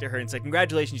teacher looked at her and said,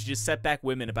 congratulations, you just set back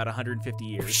women about 150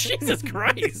 years. Jesus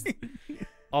Christ.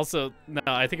 Also, no,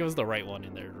 I think it was the right one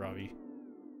in there, Robbie.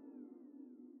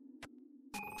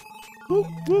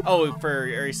 Oh,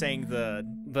 are you saying the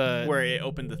where it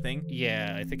opened the thing?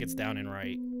 Yeah, I think it's down and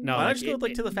right. No, Why like, don't you go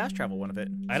like to the fast travel one of it?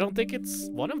 I don't think it's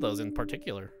one of those in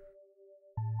particular.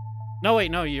 No,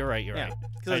 wait, no, you're right. You're right.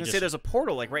 Because I was gonna say there's a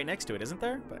portal like right next to it, isn't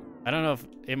there? But I don't know if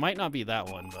it might not be that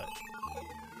one, but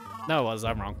no, it was.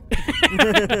 I'm wrong.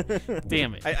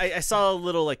 Damn it. I saw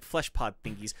little like flesh pod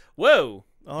thingies. Whoa!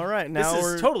 All right, now This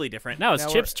we're is totally different. Now it's now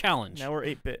Chip's challenge. now we're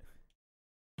 8-bit.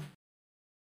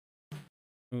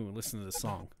 Ooh, listen to this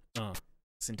song.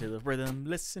 Listen to the rhythm,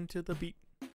 listen to the beat.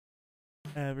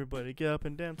 Everybody get up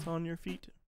and dance on your feet.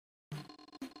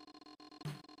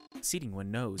 Seating one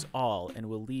knows all and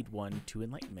will lead one to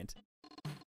enlightenment.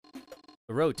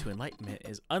 The road to enlightenment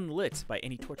is unlit by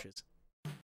any torches.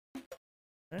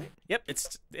 Right? Yep,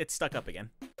 it's stuck up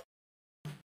again.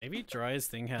 Maybe Dry's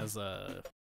thing has a.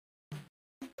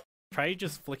 Try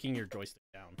just flicking your joystick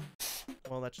down.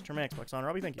 Well, that should turn my Xbox on,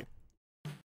 Robbie. Thank you.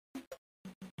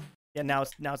 Yeah, now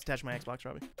it's attached to my Xbox,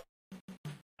 Robbie.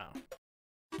 Oh.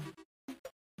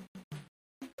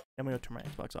 I'm gonna turn my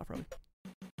Xbox off, Robbie.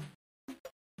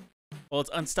 Well, it's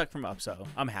unstuck from up, so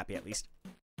I'm happy at least.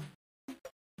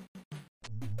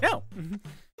 No.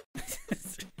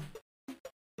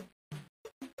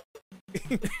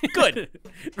 Good.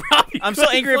 Robbie, I'm so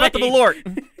angry about the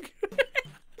Malort.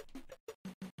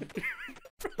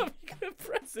 Robbie, quit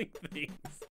pressing things.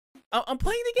 I'm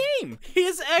playing the game.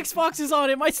 His Xbox is on.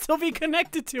 It might still be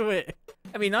connected to it.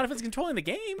 I mean, not if it's controlling the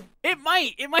game. It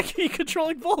might. It might be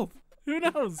controlling both. Who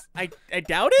knows? I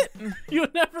doubt it. You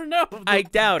never know. I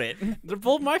doubt it. They're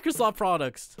both Microsoft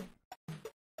products.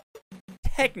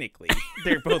 Technically,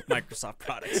 they're both Microsoft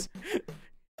products.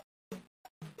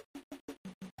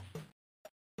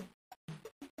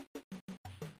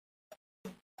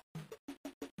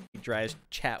 Dry as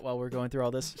chat while we're going through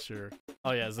all this. Sure.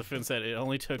 Oh yeah, as the Finn said, it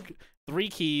only took 3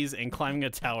 keys and climbing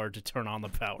a tower to turn on the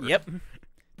power. Yep.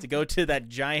 To go to that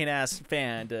giant ass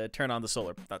fan to turn on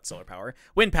the not solar power,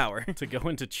 wind power. To go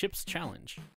into Chip's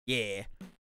challenge. Yeah.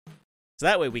 So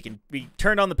that way we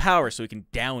turned on the power so we can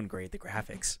downgrade the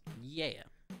graphics. Yeah.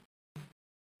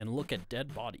 And look at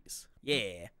dead bodies.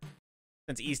 Yeah.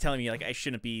 Since E's telling me like I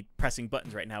shouldn't be pressing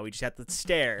buttons right now, we just have to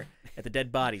stare at the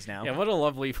dead bodies now. Yeah, what a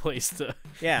lovely place to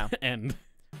end.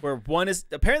 Where one is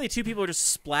apparently 2 people are just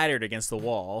splattered against the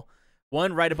wall,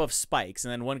 one right above spikes,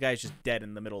 and then one guy's just dead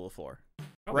in the middle of the floor.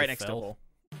 Probably right next to a hole.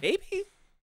 Maybe.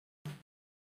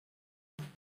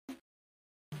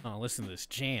 Oh, listen to this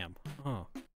jam. Oh.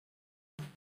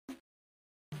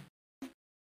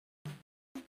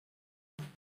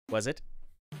 Was it?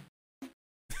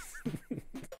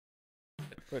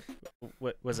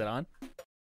 What was it on?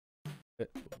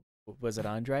 Was it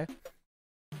on, Dry?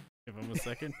 Give him a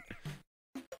second.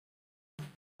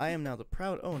 I am now the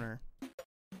proud owner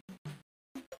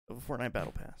of a Fortnite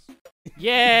Battle Pass.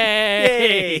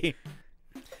 Yay! Yay!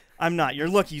 I'm not. You're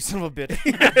lucky, you son of a bitch.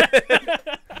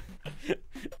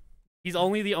 He's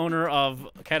only the owner of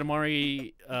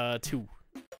Katamari 2.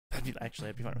 I'd be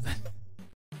fine with that.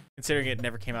 Considering it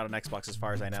never came out on Xbox as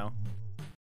far as I know.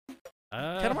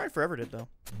 Katamari Forever did, though.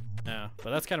 Yeah,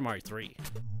 but that's Katamari 3.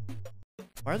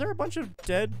 Why are there a bunch of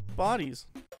dead bodies?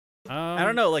 I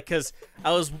don't know, like, because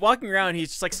I was walking around, he's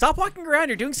just like, stop walking around,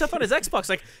 you're doing stuff on his Xbox.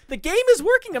 Like, the game is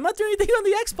working, I'm not doing anything on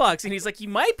the Xbox. And he's like, you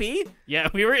might be. Yeah,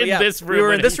 we were in Yeah, this room. We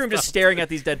were in when this he room just stopped. staring at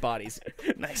these dead bodies.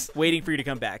 Nice. Waiting for you to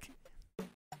come back.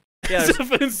 Yeah, there's-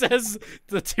 Someone says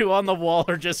the 2 on the wall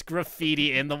are just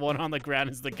graffiti and the one on the ground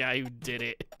is the guy who did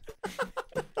it.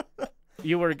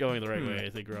 You were going the right way, I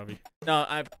think, Robbie. no,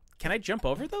 can I jump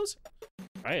over those?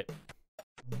 Right.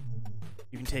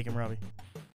 You can take him, Robbie.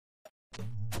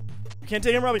 You can't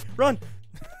take him, Robbie. Run!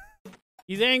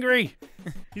 He's angry.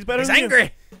 He's better He's than you.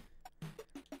 angry!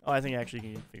 Oh, I think actually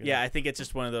you can figure Yeah, it out. I think it's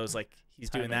just one of those, like, he's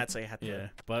doing Timing. that, so you have to... Yeah,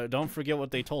 but don't forget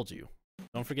what they told you.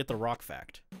 Don't forget the rock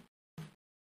fact.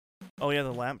 Oh, yeah,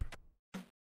 the lamp.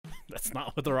 That's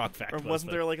not what the rock fact Or was. wasn't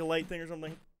but- there like a light thing or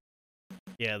something?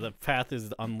 Yeah, the path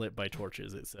is unlit by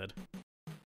torches, it said.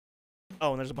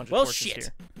 Oh, and there's a bunch of Well, torches shit.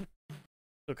 here. So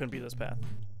it couldn't be this path.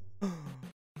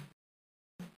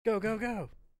 Go, go, go.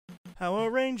 Power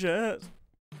Rangers.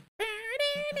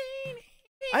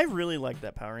 I really like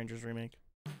that Power Rangers remake.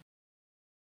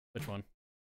 Which one?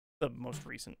 The most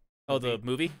recent. Oh, the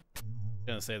movie? I'm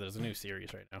gonna say there's a new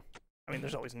series right now. I mean,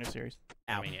 there's always a new series.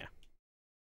 Ow. I mean, yeah.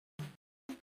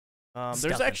 There's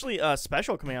Stuffing. actually a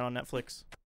special coming out on Netflix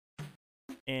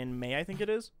in May, I think it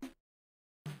is.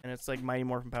 And it's like Mighty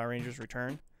Morphin Power Rangers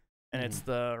Return. And it's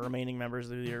the remaining members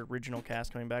of the original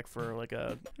cast coming back for like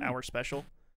a hour special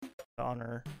to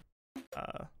honor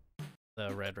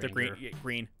The Red The Ranger.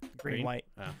 green. Green, White.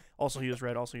 Oh. Also, he was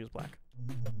red. Also, he was black.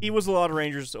 He was a lot of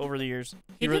Rangers over the years.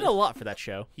 He did a lot for that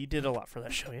show. He did a lot for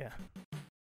that show, yeah.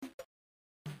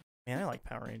 Man, I like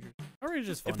Power Rangers. Power Rangers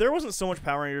is fun. If there wasn't so much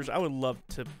Power Rangers, I would love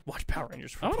to watch Power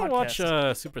Rangers for I a want to watch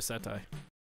podcast. Super Sentai.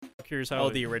 I'm curious how. Oh,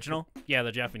 the original? Yeah,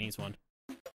 the Japanese one.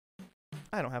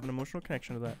 I don't have an emotional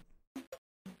connection to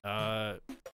that.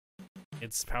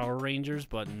 It's Power Rangers,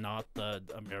 but not the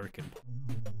American.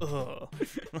 Ugh.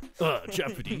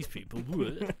 Japanese people.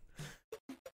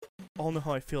 All know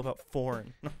how I feel about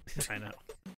foreign. I know.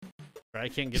 I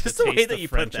can't get Just the the way taste that of you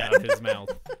put French that. out of his mouth.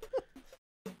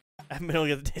 I haven't been able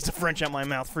to get the taste of French out my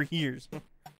mouth for years. You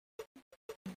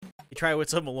try it with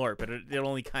some Malort, but it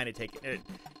only kind of it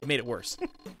made it worse.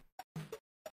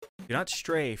 Do not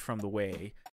stray from the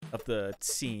way of the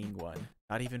seeing one,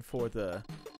 not even for the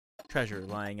treasure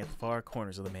lying at the far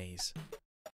corners of the maze.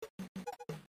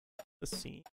 The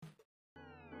scene.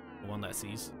 The one that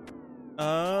sees.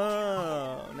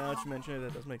 Oh, now that you mention it,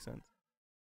 that does make sense.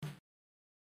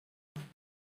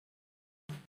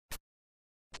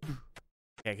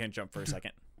 Okay, I can jump for a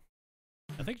second.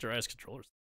 I think Jiraiya's controllers.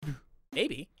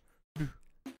 Maybe.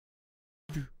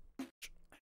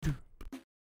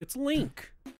 It's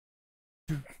Link.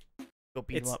 Go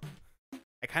beat him It's- up.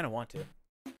 I kind of want to.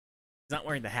 He's not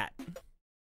wearing the hat.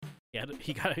 Yeah,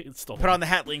 he got it stolen. Put on the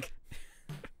hat, Link.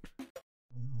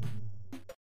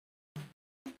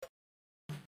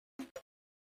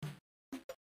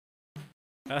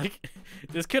 Like,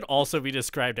 this could also be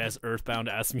described as Earthbound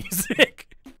ass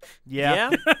music.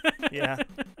 Yeah. Yeah.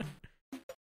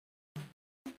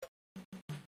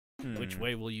 Which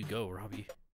way will you go, Robbie?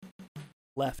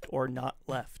 Left or not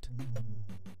left.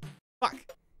 Fuck.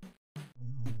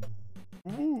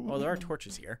 Ooh. Oh, there are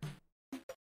torches here.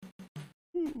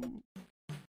 Ooh.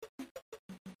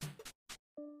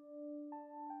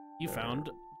 You found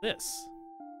this.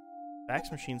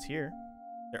 Fax machine's here.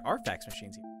 There are fax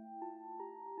machines here.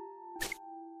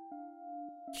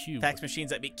 Cube. Fax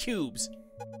machines that make cubes.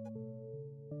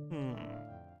 Hmm.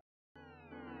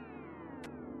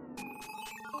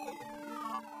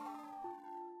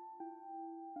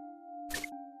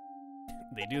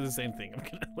 They do the same thing. I'm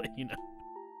gonna let you know.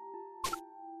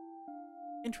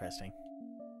 Interesting.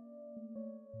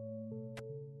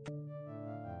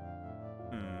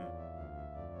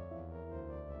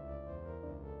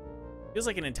 Feels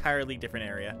like an entirely different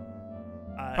area.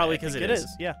 Probably 'cause think it is.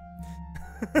 Yeah.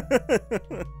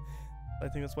 I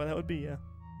think that's why that would be, yeah.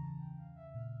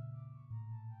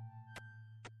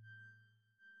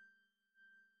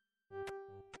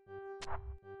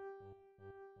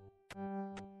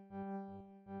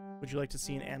 Would you like to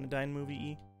see an Anodyne movie,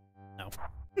 E? No.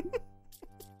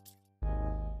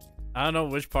 I don't know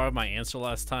which part of my answer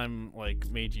last time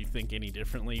made you think any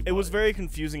differently. It was but, very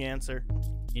confusing answer.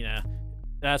 Yeah,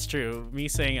 that's true. Me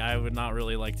saying I would not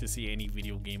really like to see any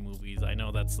video game movies. I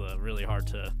know that's really hard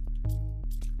to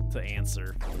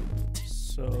answer.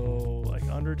 So, like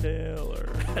Undertale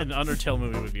or... An Undertale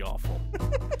movie would be awful.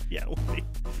 Yeah, it would be.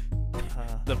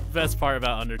 The best part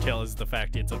about Undertale is the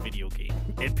fact it's a video game.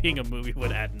 It being a movie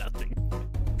would add nothing.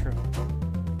 True.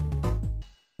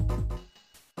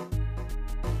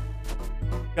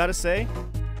 Gotta say,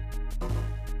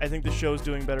 I think the show's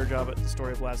doing a better job at the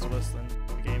story of Last of Us than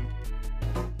the game.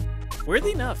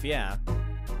 Weirdly enough, yeah.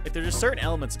 Like, there's just certain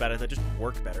elements about it that just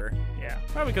work better. Yeah.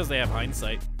 Probably because they have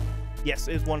hindsight. Yes,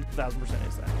 it's 1000%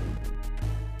 is that.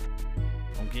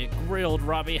 Don't get grilled,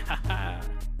 Robbie. Haha.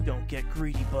 Don't get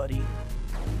greedy, buddy.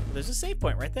 There's a save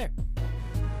point right there.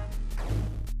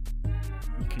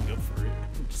 You can go for it.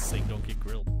 Just saying, don't get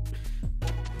grilled.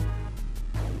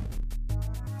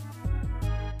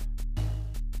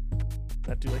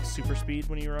 That do like super speed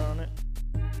when you were on it?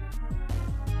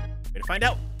 Way to find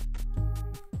out.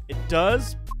 It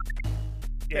does?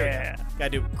 There we go. Yeah. Gotta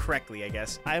do it correctly, I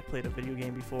guess. I played a video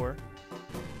game before.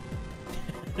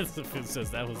 It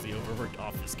says that was the overworked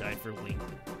office guy for Link.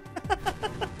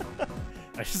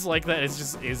 I just like that it's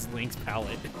just is Link's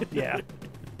palette. Yeah.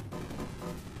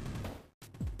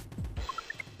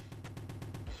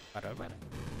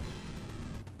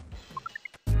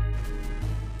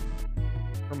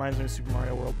 Reminds me of Super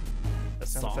Mario World. That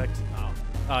sound Song? effect.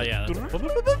 Oh yeah. That's I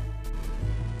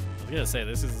was gonna say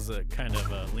this is a kind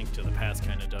of a Link to the Past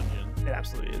kind of dungeon It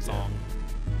absolutely is. song.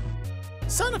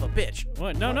 Son of a bitch.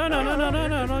 What?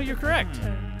 No. You're correct.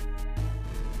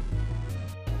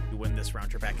 You win this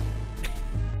round, Trebek.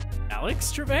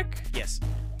 Alex Trebek? Yes.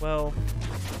 Well,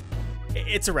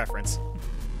 It's a reference.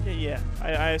 yeah.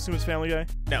 I assume it's Family Guy.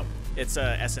 No, it's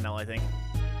SNL, I think.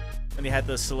 When they had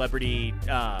the celebrity,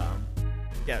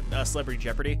 Celebrity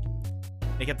Jeopardy.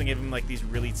 They kept on giving him like these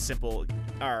really simple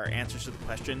answers to the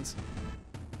questions.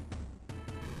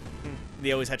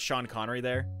 They always had Sean Connery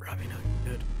there. Robbie, no,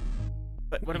 you're good.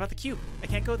 But what about the cube? I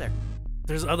can't go there.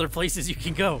 There's other places you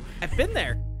can go. I've been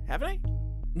there, haven't I?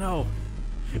 No.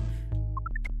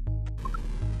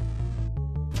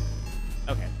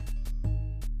 Okay.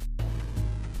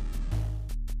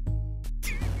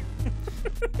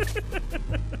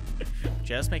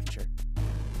 Just making sure.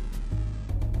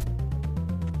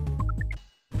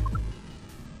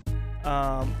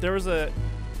 There was a.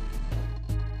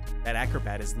 That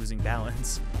acrobat is losing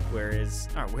balance. Where's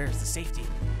the safety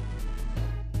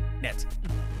net?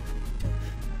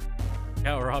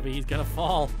 Yeah, Robbie, he's gonna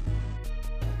fall.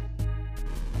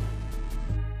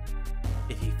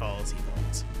 If he falls, he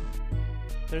falls.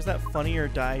 There's that Funny or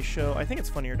Die show. I think it's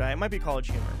Funny or Die. It might be College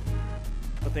Humor.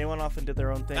 But they went off and did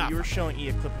their own thing. Ah, You were fuck. showing E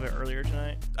a clip of it earlier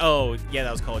tonight. Oh, yeah,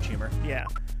 that was College Humor. Yeah.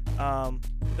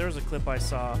 There was a clip I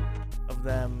saw of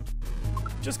them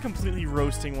just completely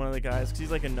roasting one of the guys because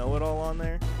he's like a know-it-all on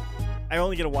there. I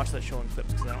only get to watch that show in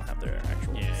clips because I don't have their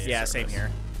actual. Yeah, same service.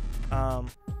 here.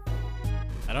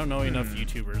 I don't know enough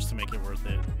YouTubers to make it worth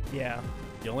it. Yeah.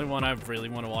 The only one I really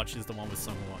want to watch is the one with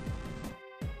someone.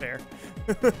 Fair.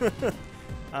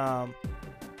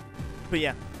 But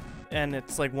yeah, and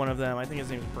it's like one of them. I think his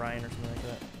name is Brian or something like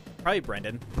that. Probably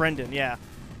Brendan. Brendan, yeah.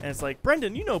 And it's like,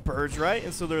 Brendan, you know birds, right?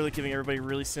 And so they're like giving everybody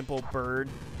really simple bird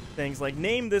things, like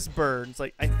name this bird. It's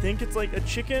like, I think it's like a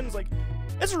chicken. It's like,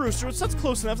 it's a rooster. That's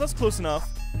close enough. That's close enough.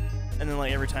 And then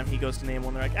like every time he goes to name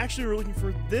one, they're like, actually, we're looking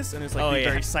for this, and it's like the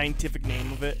very scientific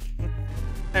name of it.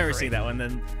 I never seen that one.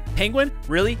 Then penguin?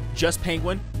 Really? Just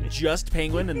penguin? Just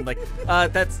penguin? And like,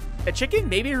 that's a chicken?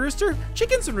 Maybe a rooster?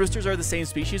 Chickens and roosters are the same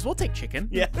species. We'll take chicken.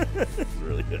 Yeah, it's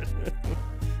really good.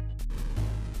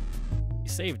 You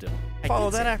saved him. Follow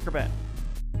that acrobat.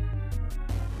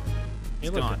 Hey,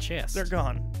 look, a chest. They're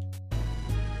gone.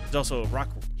 There's also rock.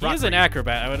 He is an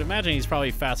acrobat. I would imagine he's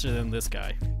probably faster than this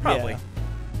guy. Probably. Yeah.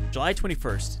 July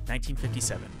 21st,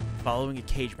 1957. Following a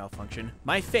cage malfunction,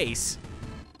 my face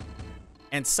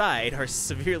and side are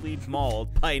severely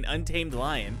mauled by an untamed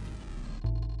lion.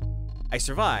 I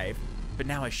survive, but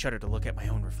now I shudder to look at my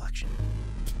own reflection.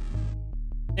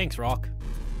 Thanks, Rock.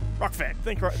 Rock fan.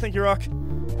 Thank you, Rock.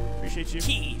 Appreciate you.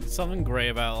 Key. Something great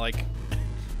about like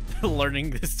learning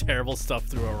this terrible stuff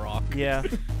through a rock. Yeah.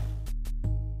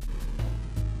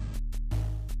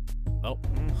 Oh,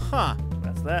 Huh.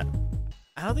 That's that.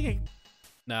 I don't think I...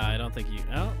 nah, I don't think you.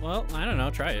 Oh, well, I don't know.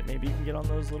 Try it. Maybe you can get on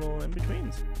those little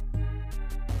in-betweens.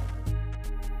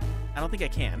 I don't think I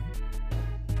can.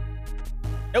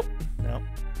 Nope. No.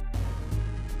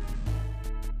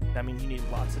 That means you need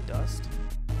lots of dust.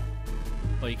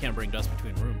 Well, you can't bring dust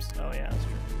between rooms. Oh yeah, that's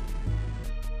true.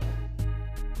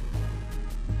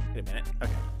 Wait a minute.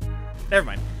 Okay. Never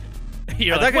mind.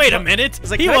 You're I like, thought wait I a could- minute.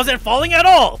 It's like, He can I- wasn't falling at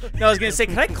all. No, I was gonna say,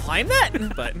 can I climb that?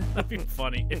 But That'd be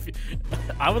funny. If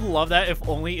I would love that if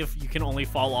you can only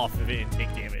fall off of it and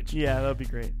take damage. Yeah, that would be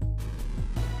great.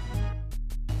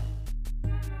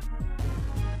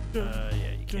 Yeah,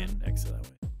 you can't exit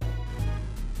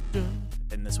that way.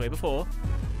 been this way before.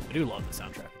 I do love the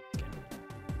soundtrack of this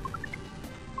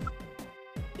game.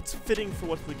 It's fitting for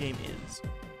what the game is.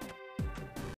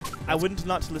 I wouldn't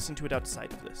not to listen to it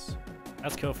outside of this.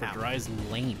 That's code for Ow. Dry's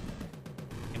lame.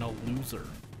 And a loser.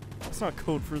 That's not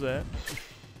code for that.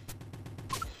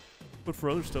 But for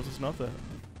other stuff, it's not that.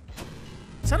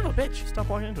 Son of a bitch. Stop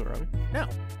walking into it, Robbie. No.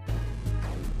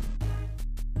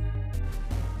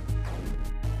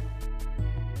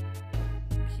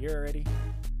 Here already?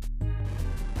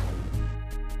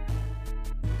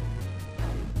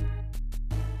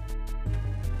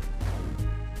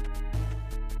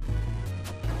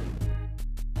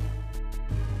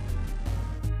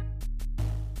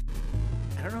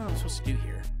 I don't know what I'm supposed to do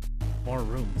here. More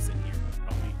rooms in here,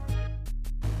 probably.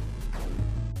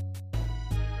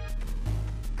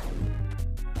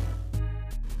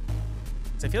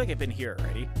 So I feel like I've been here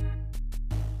already.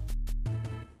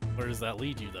 Where does that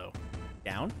lead you, though?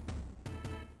 Down?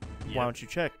 Why don't you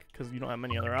check? Because you don't have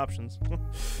many other options.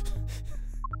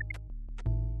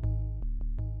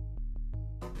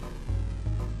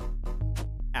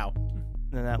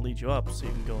 And then that leads you up, so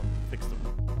you can go and fix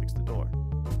the door.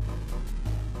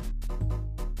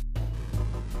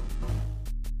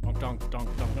 Donk,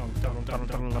 donk, donk, donk, donk, donk,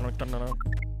 donk, donk, donk.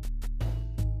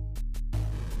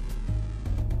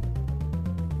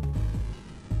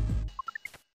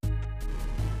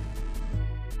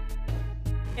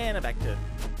 And I'm back to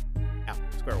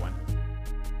square one.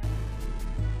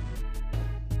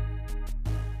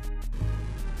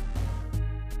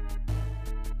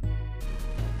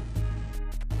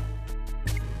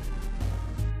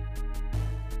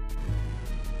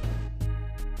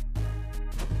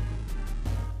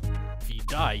 If you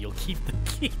die, you'll keep the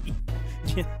key.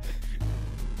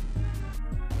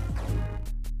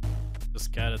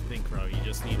 Just gotta think, bro. You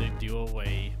just need to do a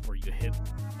way where you hit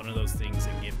one of those things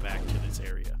and get back to this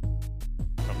area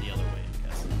from the other way, I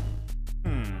guess.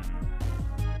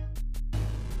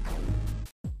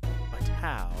 But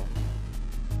how?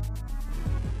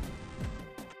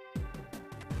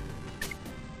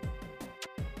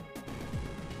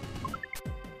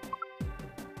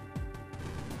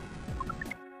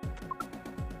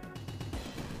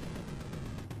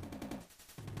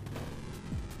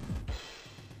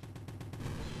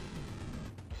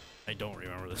 I don't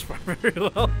remember this part very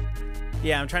well.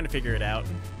 Yeah, I'm trying to figure it out.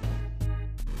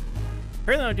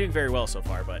 Apparently I'm doing very well so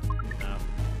far, but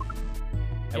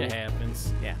It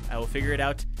happens. yeah, I will figure it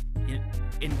out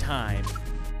in time.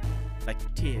 Like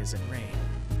tears and rain.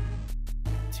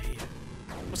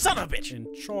 Oh, son of a bitch!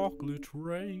 In chocolate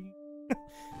rain.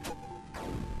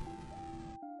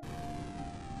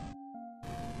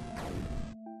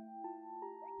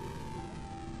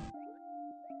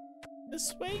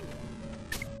 This way?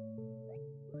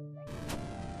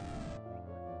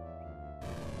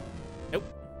 Nope.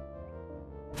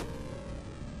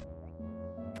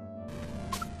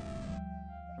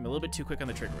 I'm a little bit too quick on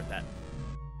the trigger with that.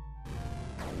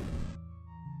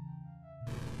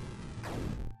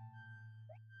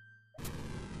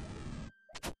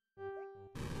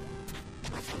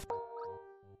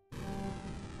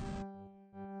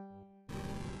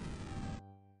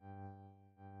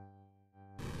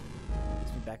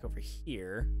 Let's be back over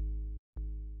here.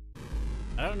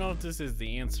 I don't know if this is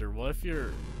the answer. What if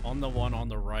you're on the one on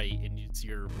the right and it's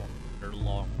your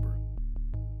long broom?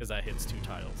 Because that hits 2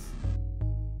 tiles.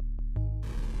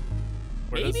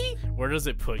 Where does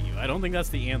it put you? I don't think that's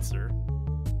the answer.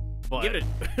 But Give it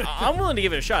I'm willing to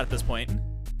give it a shot at this point.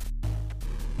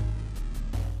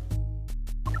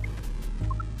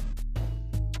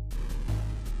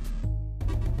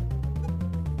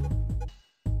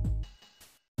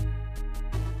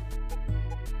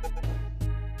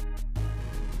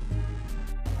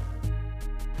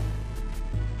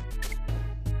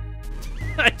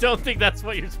 I don't think that's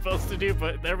what you're supposed to do,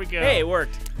 but there we go. Hey, it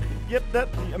worked. Yep,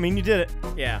 I mean, you did it.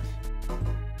 Yeah.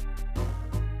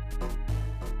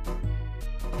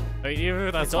 I mean, even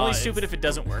if that's It's only not, stupid if it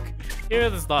doesn't work. Even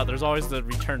if it's not, there's always the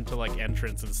return to like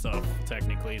entrance and stuff,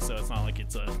 technically, so it's not like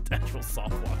it's a actual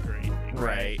soft walk or anything.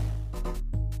 Right.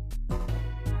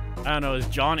 I don't know, is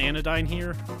John Anodyne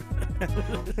here?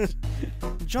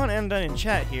 John Anodyne in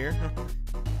chat here.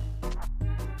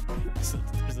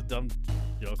 There's a dumb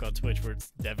joke on Twitch where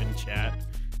it's Devin chat.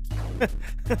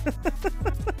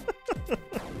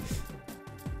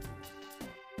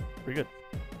 Pretty good.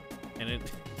 And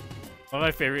one of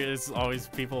my favorite is always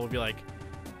people will be like,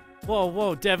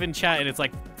 whoa, Devin chat, and it's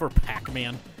like for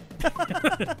Pac-Man.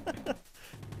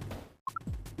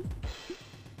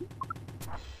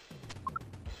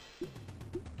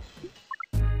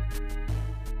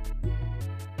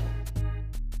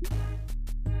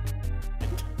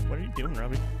 What are you doing,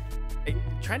 Robbie?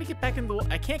 Trying to get back in the...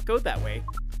 I can't go that way.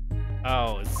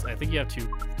 Oh, I think you have two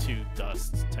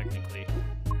dusts, technically.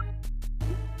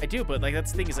 I do, but like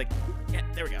that's the thing is like... Yeah,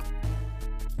 there we go.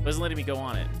 It wasn't letting me go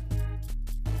on it.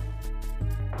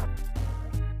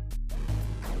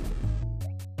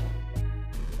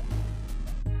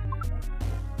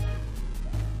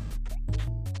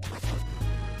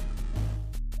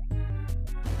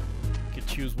 You could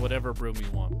choose whatever broom you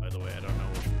want, by the way. I don't know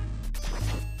which.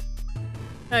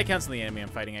 That counts in the enemy I'm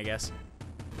fighting, I guess.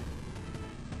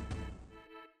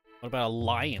 What about a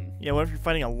lion? Yeah, what if you're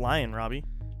fighting a lion, Robbie?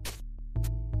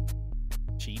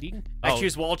 Cheating? I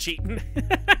choose wall cheating.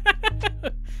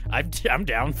 I'm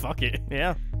down. Fuck it.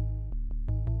 Yeah.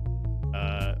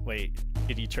 Wait.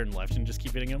 Did you turn left and just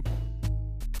keep hitting him?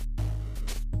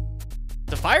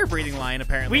 The fire-breathing lion,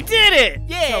 apparently. We did it!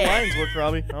 That's how Yeah! lions work,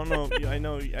 Robbie. I don't know. I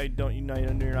know. I don't. You know,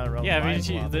 you're not a Yeah, I lion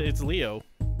mean, lover. it's Leo.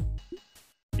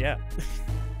 Yeah.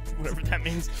 Whatever that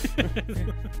means.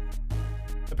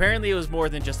 Apparently it was more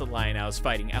than just a lion I was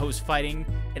fighting. I was fighting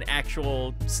an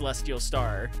actual celestial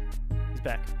star. He's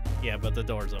back. Yeah, but the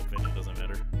door's open. It doesn't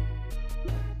matter.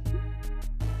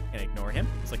 Can ignore him.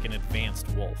 It's like an advanced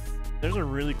wolf. There's a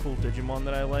really cool Digimon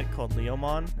that I like called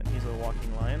Leomon, and he's a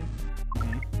walking lion.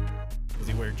 Does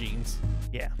he wear jeans?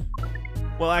 Yeah.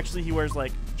 Well, actually, he wears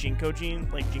like Jinko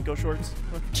shorts.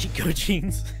 Chico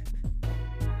jeans.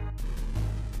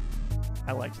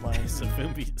 I liked lions. So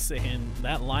Finn be saying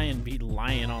that lion be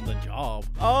lying on the job.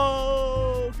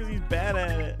 Oh, because he's bad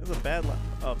at it. It's a bad lion.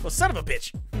 Oh, Well, son of a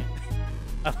bitch.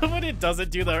 I love when it doesn't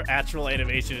do the actual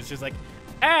animation. It's just like,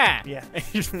 ah! yeah. And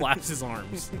he just flaps his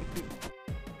arms.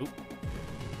 Oop.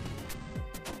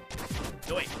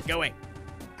 Going.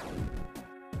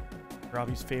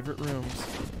 Robbie's favorite rooms.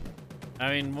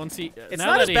 I mean, once he... It's now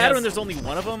not that as he bad has- when there's only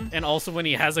one of them. And also when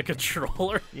he has a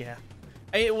controller. Yeah.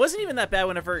 I mean, it wasn't even that bad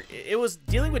whenever it was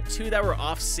dealing with two that were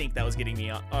off sync that was getting me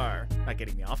off. Or not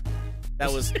getting me off.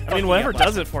 That was. I mean, whatever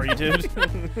does it for you, dude.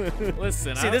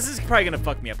 Listen, See, this is probably gonna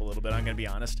fuck me up a little bit. I'm gonna be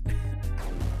honest.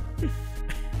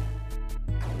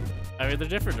 I mean, they're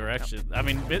different directions. I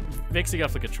mean, mixing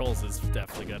up the controls is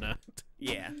definitely gonna...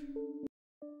 Yeah.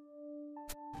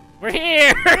 We're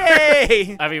here!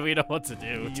 Yay! I mean, we know what to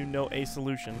do. You know a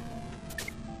solution.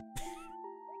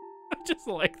 I just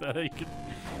like that. You can...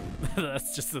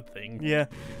 That's just a thing. Yeah.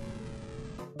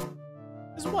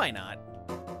 'Cause why not?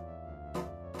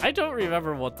 I don't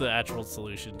remember what the actual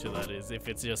solution to that is. If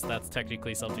it's just that's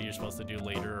technically something you're supposed to do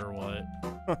later or what.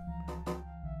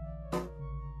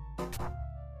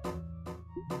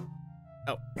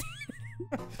 Oh.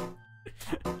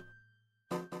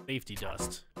 Safety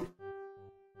dust.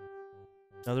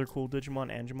 Another cool Digimon,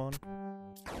 Angemon.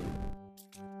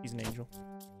 He's an angel.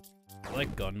 I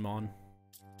like Gunmon.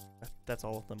 That's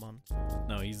all of them on.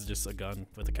 No, he's just a gun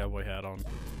with a cowboy hat on.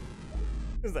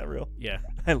 Is that real? Yeah.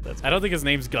 That's I don't think his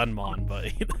name's Gunmon,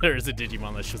 but there is a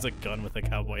Digimon that's just a gun with a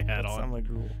cowboy hat on. I'm like,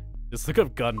 cool. Just look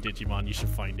up Gun Digimon, you should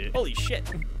find it. Holy shit.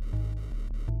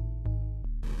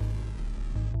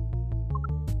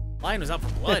 Lion was out for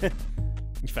blood.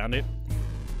 You found it?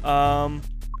 I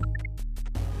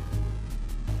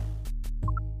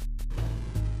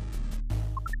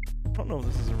don't know if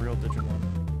this is a real Digimon.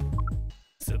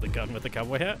 Is it the gun with the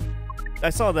cowboy hat? I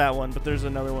saw that one, but there's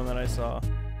another one that I saw.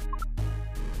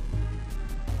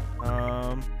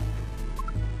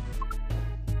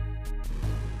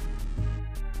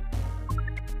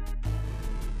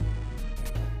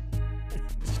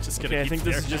 It's just gonna Okay, I keep think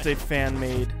this is staring just at a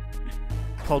fan-made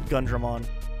called Gundramon. it.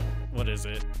 What is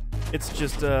it? It's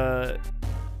just a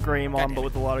Greymon, but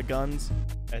with a lot of guns.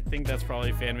 I think that's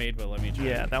probably fan made, but let me try.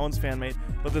 Yeah, that one's fan-made.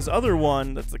 But this other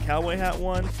one, that's the cowboy hat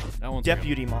one, That one's real.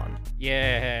 Deputymon.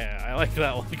 Yeah, I like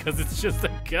that one because it's just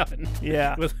a gun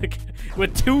Yeah.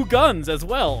 with two guns as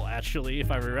well. Actually,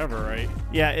 if I remember right.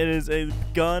 Yeah, it is a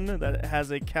gun that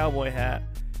has a cowboy hat,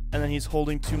 and then he's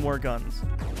holding two more guns.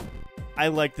 I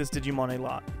like this Digimon a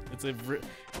lot. It's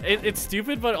it's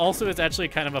stupid, but also it's actually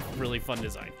kind of a really fun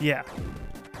design. Yeah.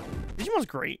 Digimon's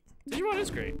great. Digimon is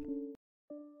great.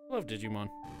 I love Digimon.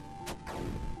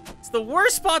 It's the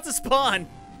worst spot to spawn.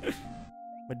 I'm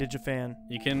a Digifan.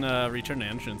 You can return to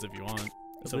entrance if you want,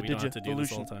 so the we don't have to do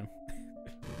this all the time.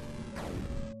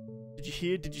 Did you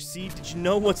hear? Did you see? Did you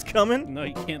know what's coming? No,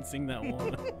 you can't sing that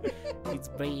one. It's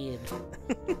bad.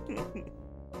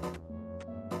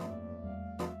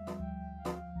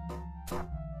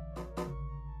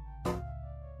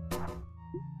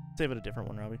 Save it a different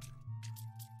one, Robbie.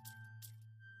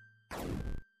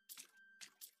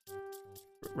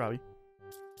 Robbie.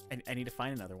 I need to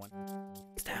find another one.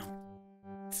 It's down.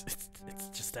 It's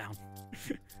just down.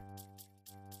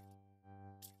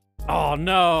 Oh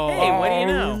no! Hey, what do you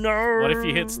know? No. What if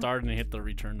you hit start and hit the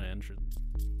return to entrance?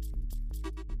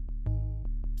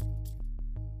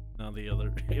 No, the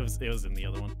other. It was in the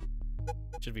other one.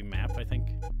 Should be map, I think.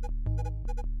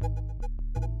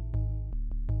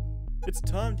 It's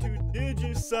time to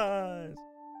digicize.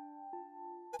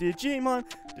 Digimon,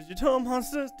 digital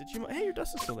monsters, Digimon. Hey, your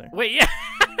dust is still there. Wait, yeah,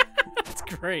 that's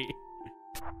great.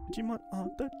 Digimon are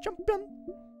the champion.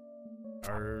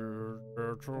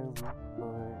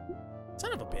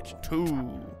 Son of a bitch.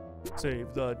 To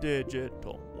save the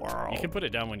digital world. You can put it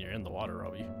down when you're in the water,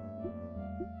 Robbie.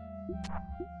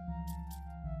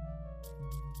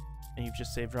 And you've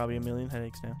just saved Robbie a million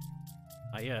headaches now.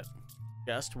 Not yet.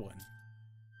 Just one.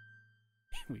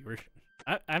 We were.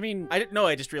 I mean. I didn't know.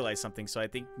 I just realized something, so I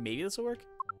think maybe this will work.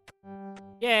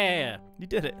 Yeah. You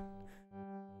did it.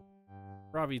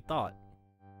 Robbie thought,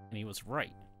 and he was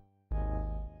right. I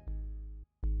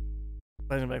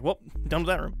was gonna be like, well, done with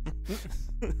that room.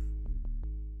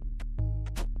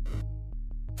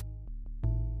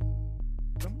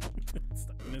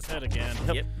 Stuck in his head again.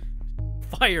 Yep. Yep.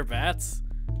 Fire bats.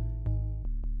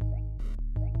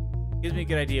 Gives me a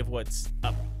good idea of what's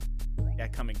up. Yeah,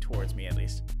 coming towards me at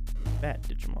least. Bat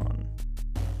Digimon.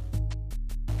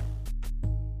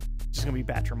 It's just gonna be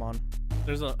Batramon.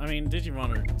 I mean,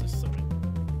 Digimon are just so many.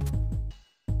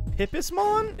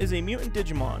 Pippismon is a mutant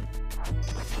Digimon.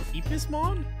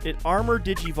 Epismon? It armor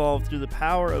digivolved through the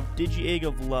power of Digi-Egg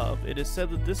of Love. It is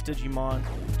said that this Digimon,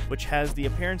 which has the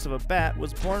appearance of a bat,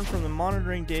 was born from the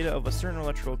monitoring data of a certain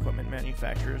electrical equipment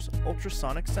manufacturer's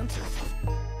ultrasonic sensor.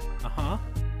 Uh-huh.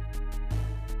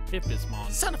 Pippismon.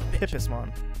 Son of a bitch.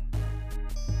 Pippismon.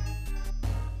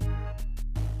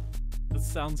 This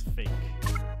sounds fake.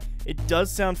 It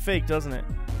does sound fake, doesn't it?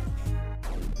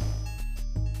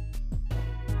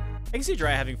 I can see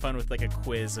Dry having fun with like a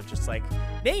quiz of just like,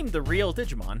 name the real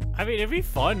Digimon. I mean, it'd be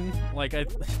fun. Like,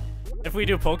 if we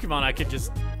do Pokemon, I could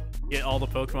just get all the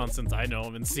Pokemon since I know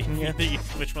them and see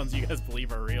which ones you guys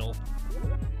believe are real.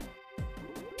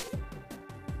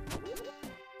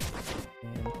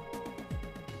 Man.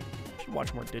 Should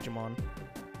watch more Digimon.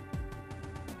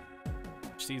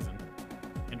 Which season?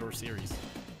 And/or series?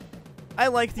 I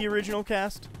like the original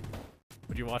cast.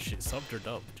 Would you watch it subbed or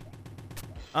dubbed?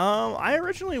 I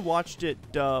originally watched it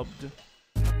dubbed,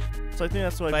 so I think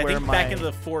that's like But where I think back in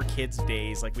the 4Kids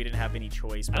days, like we didn't have any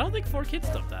choice. I don't think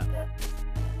 4Kids dubbed that.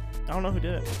 I don't know who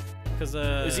did it. Because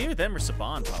It was either them or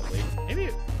Saban, probably. maybe,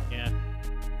 yeah.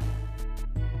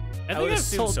 I would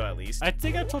assume so, at least. I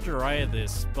think I told Jiraiya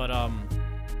this, but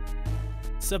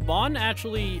Saban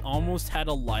actually almost had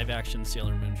a live-action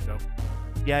Sailor Moon show.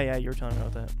 Yeah, you were telling me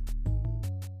about that.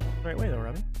 Right way though,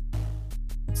 Robbie.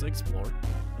 It's explore.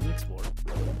 Explore.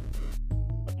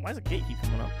 Why does the gate keep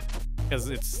coming up? Because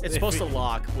it's supposed to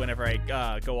lock whenever I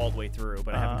go all the way through,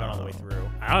 but I haven't gone all the way through.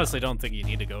 I honestly don't think you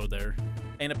need to go there.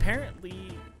 And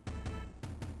apparently,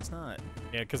 it's not.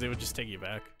 Yeah, because it would just take you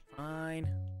back. Fine.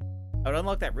 I would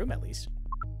unlock that room at least.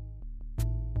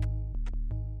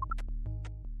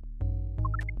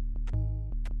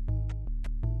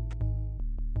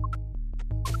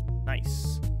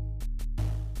 Nice.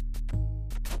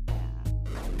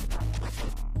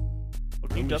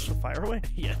 Broom dust the fire away?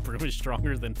 Yeah, broom is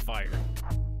stronger than fire.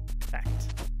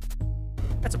 Fact.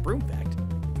 That's a broom fact.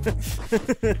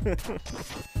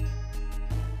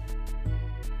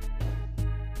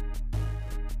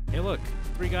 Hey, look,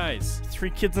 3 guys. 3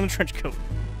 kids in a trench coat.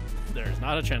 There's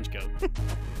not a trench coat.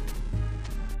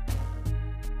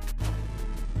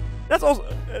 That's also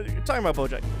talking about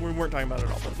BoJack. We weren't talking about it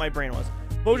at all, but my brain was.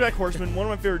 BoJack Horseman. One of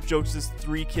my favorite jokes is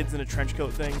 3 kids in a trench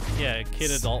coat thing. Yeah,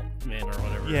 kid, adult, man, or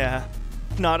whatever. Yeah,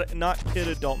 not kid,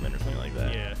 adult man or something like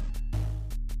that. Yeah.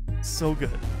 So good.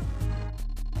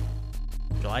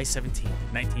 July 17th,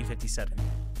 1957.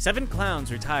 7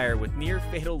 clowns retire with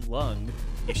near-fatal lung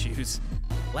issues.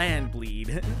 Bland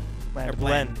bleed. Or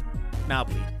blend.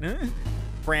 Malbleed.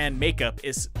 Brand makeup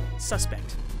is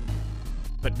suspect.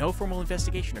 But no formal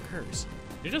investigation occurs.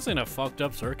 You're just in a fucked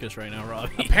up circus right now,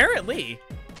 Robbie. Apparently.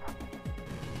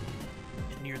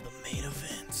 And you're the main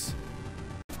event.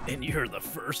 And you're the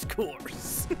first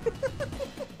course.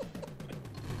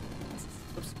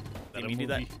 Oops. That Didn't a mean to do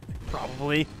that. movie?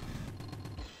 Probably.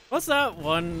 What's that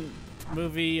one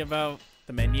movie about?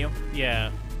 The menu. Yeah.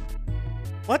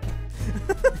 What?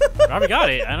 Robbie got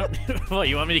it. I don't. What,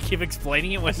 you want me to keep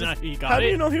explaining it when you got How it? do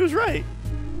you know he was right?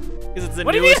 Because it's the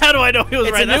What do you mean? How do I know he was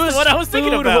It's right? the That's newest what I was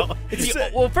thinking food about.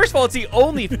 Well, first of all, it's the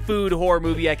only food horror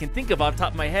movie I can think of off the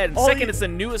top of my head. And All second, you- it's the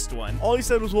newest one. All he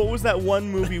said was, "What was that one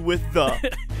movie with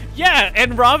the?" Yeah,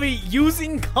 and Robbie,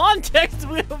 using context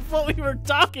with what we were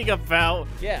talking about,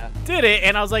 Yeah. did it,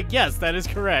 and I was like, yes, that is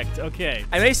correct. Okay.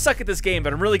 I may suck at this game,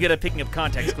 but I'm really good at picking up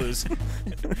context clues.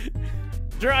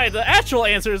 Dry, the actual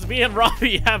answer is me and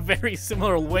Robbie have very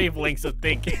similar wavelengths of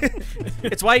thinking.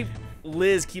 It's why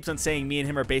Liz keeps on saying me and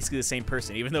him are basically the same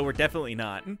person, even though we're definitely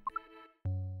not.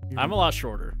 I'm a lot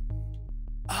shorter.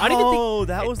 I don't even think- Oh,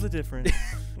 that was the difference.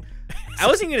 I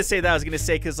wasn't going to say that. I was going to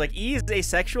say, because like E is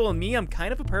asexual and me, I'm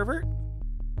kind of a pervert.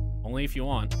 Only if you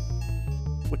want.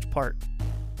 Which part?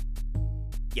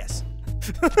 Yes.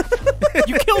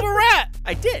 You killed a rat!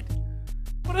 I did.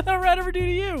 What did that rat ever do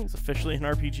to you? It's officially an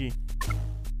RPG.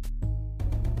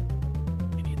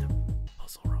 I need the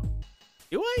puzzle room.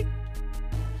 Do I?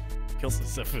 Kills the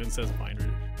stuff and says binder.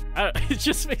 It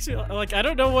just makes me like, I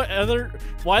don't know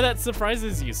why that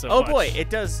surprises you so Oh much. boy,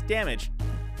 it does damage.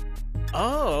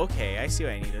 Oh, okay. I see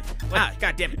what I needed. Ah,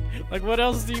 god damn it. Like, what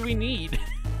else do we need?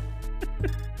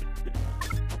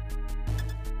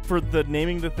 For the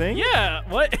naming the thing? Yeah,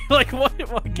 what? Like,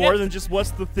 what More than just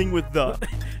what's the thing with the.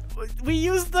 we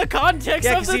used the context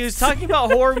Yeah, of because the he was talking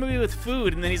about horror movie with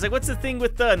food, and then he's like, what's the thing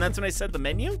with the... And that's when I said the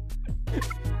menu?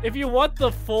 If you want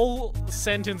the full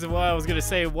sentence of what I was gonna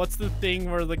say, what's the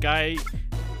thing where the guy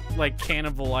like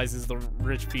cannibalizes the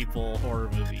rich people horror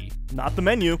movie. Not the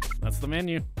menu. That's the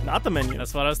menu. Not the menu.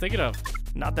 That's what I was thinking of.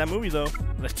 Not that movie though.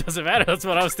 That doesn't matter. That's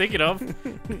what I was thinking of.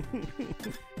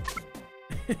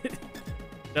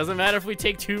 Doesn't matter if we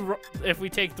take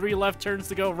three left turns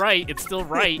to go right. It's still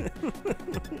right.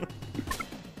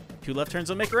 2 left turns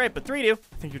will make it right, but 3 do.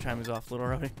 I think your time is off, little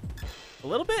Robbie. A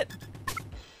little bit.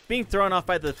 Being thrown off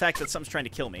by the fact that something's trying to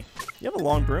kill me. You have a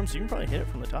long broom, so you can probably hit it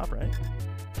from the top, right?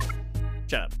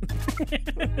 Shut up.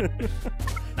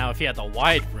 Now, if he had the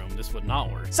wide room, this would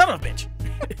not work. Son of a bitch.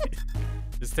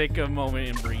 Just take a moment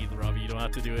and breathe, Robbie. You don't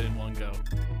have to do it in one go.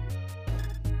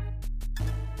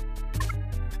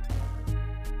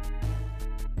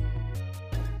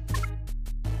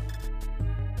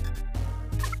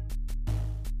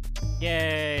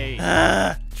 Yay!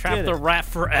 Trap the rat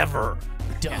forever.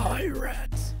 Die,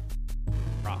 rats.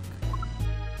 Rock.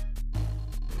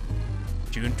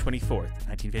 June 24th,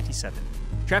 1957.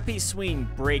 Trapeze swing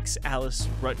breaks Alice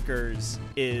Rutgers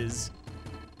is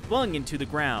flung into the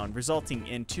ground, resulting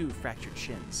in 2 fractured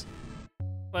shins.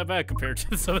 Not bad compared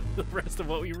to some of the rest of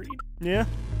what we read. Yeah.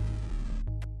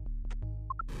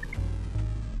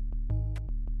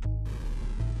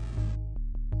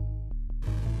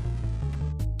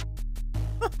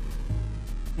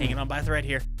 Hanging on by a thread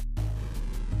here.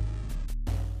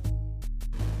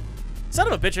 Son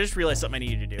of a bitch, I just realized something I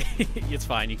needed to do. It's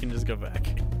fine. You can just go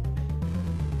back.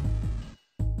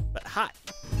 But hot.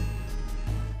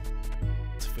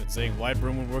 It's saying wide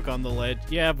broom would work on the ledge.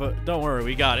 Yeah, but don't worry.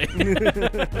 We got it.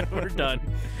 We're done.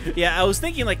 Yeah, I was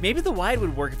thinking, like, maybe the wide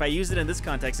would work if I use it in this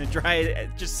context and try it,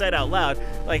 just said out loud.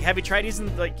 Like, have you tried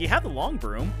using, like, you have the long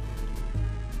broom.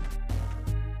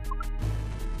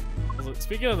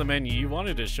 Speaking of the menu, you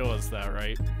wanted to show us that,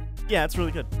 right? Yeah, it's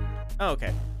really good. Oh,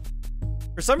 okay.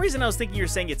 For some reason, I was thinking you were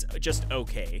saying it's just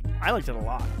okay. I liked it a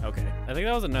lot. Okay. I think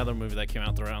that was another movie that came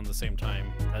out around the same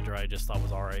time that I just thought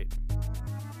was alright.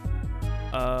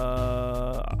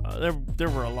 There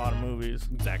were a lot of movies.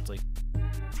 Exactly.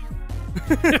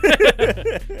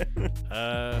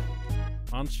 Why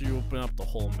don't you open up the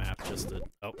whole map just to...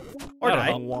 Oh. Or That'll die.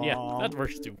 help. Yeah, that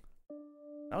works too.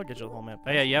 I'll get you the whole map.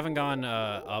 Oh yeah, you haven't gone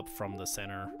up from the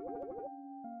center.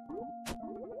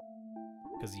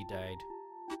 Because he died.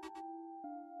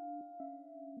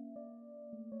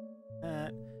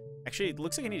 Actually, it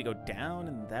looks like I need to go down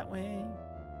and that way.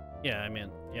 Yeah, I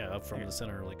mean, yeah, up from the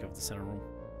center, like of the center room.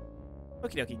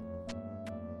 Okie dokie.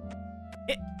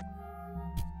 Hit.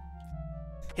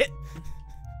 Hit.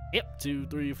 Hip. 2,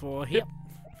 3, 4, hip.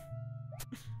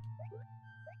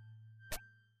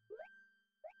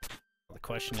 The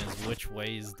question is, which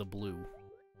way is the blue?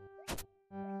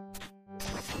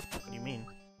 What do you mean?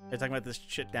 Are you talking about this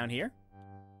shit down here?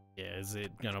 Yeah, is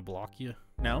it gonna block you?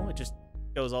 No, it just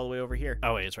goes all the way over here.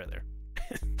 Oh wait, it's right there.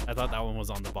 I thought that one was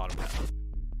on the bottom half.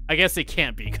 I guess it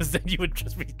can't be, because then you would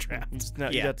just be trapped. No,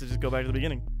 Yeah. You have to just go back to the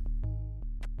beginning.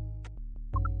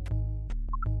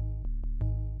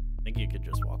 I think you could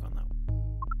just walk on that one.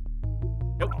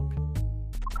 Nope.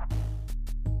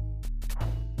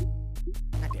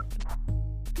 Goddamn.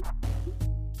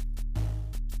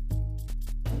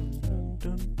 Dun,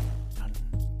 dun.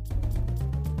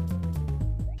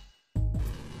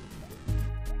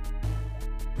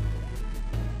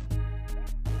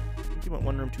 I think you went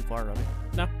one room too far, Robbie.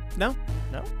 No. No?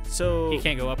 So You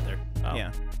can't go up there. Oh.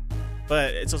 yeah,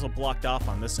 but it's also blocked off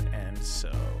on this end,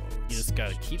 so You just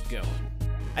gotta keep going.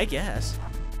 I guess.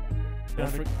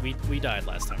 We died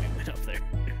last time we went up there.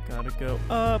 Gotta go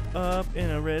up, up, in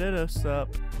a ready to sup.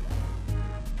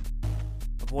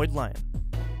 Avoid lion.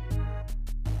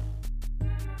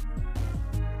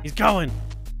 He's going.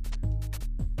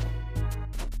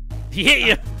 He hit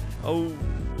you. Oh.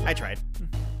 I tried.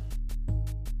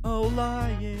 Oh,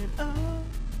 lion. Oh.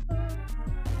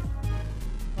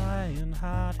 Lion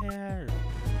hot hair.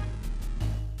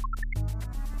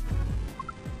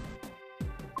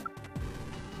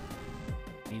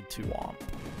 Need to womp.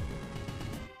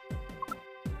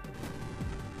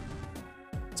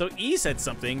 So E said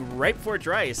something right before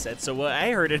Dry said. So what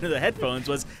I heard into the headphones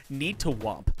was need to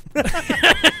womp.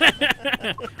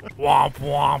 Womp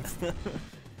womp.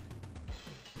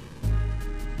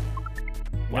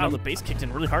 Wow, the bass kicked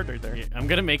in really hard right there. Yeah, I'm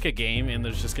gonna make a game and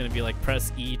there's just gonna be like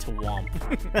press E to womp.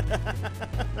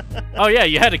 Oh yeah,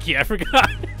 you had a key. I forgot.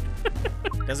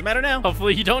 Doesn't matter now.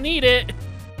 Hopefully you don't need it.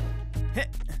 Hit.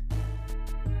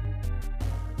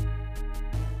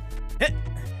 Hit.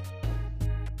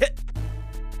 Hit.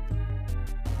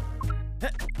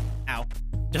 Hit. Ow.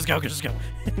 Just go, just go.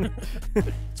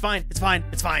 It's fine. It's fine.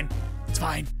 It's fine. It's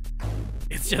fine.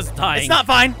 It's just dying. It's not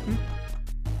fine.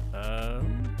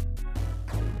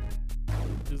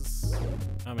 Is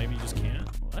Oh, maybe you just can't.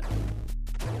 What?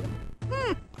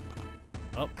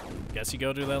 Oh, guess you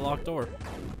go to that locked door.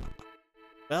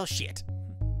 Well, shit.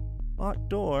 Locked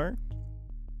door.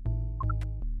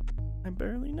 I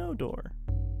barely know door.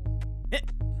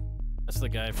 That's the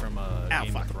guy from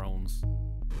Game of Thrones.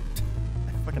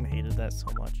 I fucking hated that so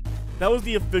much. That was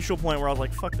the official point where I was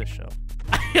like, fuck this show.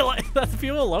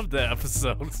 People loved that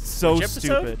episode. So Which episode?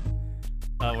 stupid.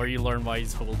 Where you learn why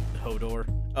he's Hodor.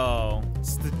 Oh.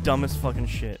 It's the dumbest fucking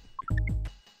shit.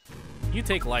 You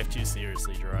take life too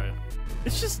seriously, Jiraiya.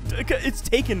 It's just, it's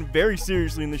taken very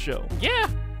seriously in the show. Yeah.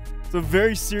 It's a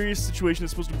very serious situation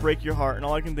that's supposed to break your heart, and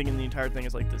all I can think in the entire thing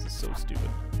is like, this is so stupid.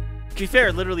 To be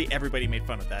fair, literally everybody made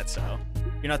fun of that, so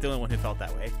you're not the only one who felt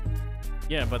that way.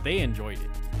 Yeah, but they enjoyed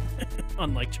it.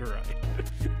 Unlike Jiraiya.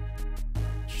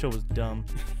 Show was dumb.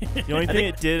 The only thing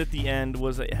it did at the end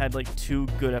was it had like 2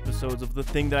 good episodes of the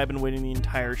thing that I've been waiting the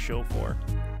entire show for.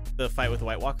 The fight with the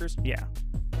White Walkers? Yeah.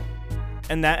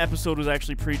 And that episode was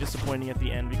actually pretty disappointing at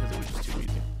the end because it was just too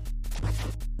easy.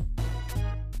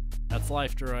 That's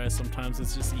life, Jiraiya. Sometimes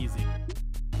it's just easy.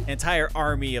 An entire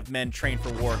army of men trained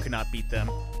for war could not beat them.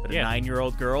 But a Yeah.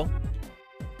 9-year-old girl?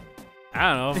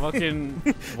 I don't know.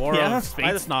 Fucking war Yeah. of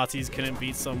space Nazis couldn't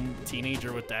beat some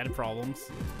teenager with dad problems.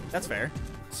 That's fair.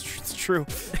 It's true.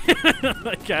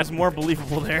 Like, It's more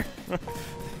believable there.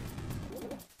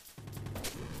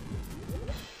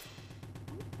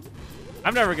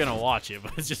 I'm never gonna watch it,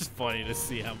 but it's just funny to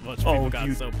see how much people got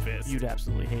so pissed. You'd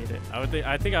absolutely hate it.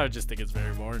 I think I would just think it's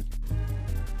very boring.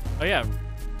 Oh yeah,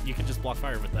 you could just block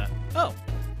fire with that. Oh.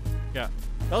 Yeah.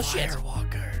 Well, shit.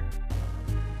 Firewalker.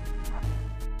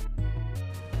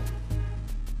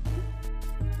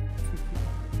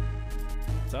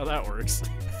 That's how that works.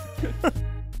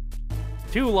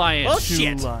 2 lions. Well, 2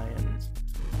 shit. lions.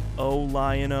 Oh,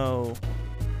 lion-o.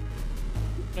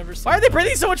 Never seen Why are they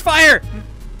breathing so much fire?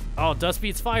 Oh, dust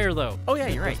beats fire though. Oh, yeah,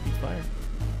 you're right. Dust beats fire.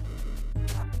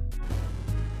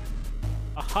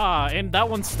 Aha, and that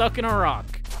one's stuck in a rock.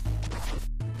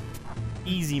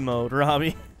 Easy mode,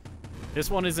 Robbie. This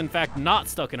one is in fact not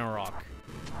stuck in a rock.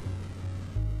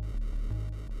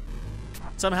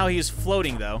 Somehow he's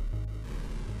floating, though.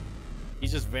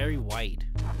 He's just very wide.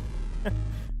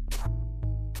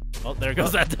 Oh, there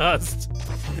goes that dust.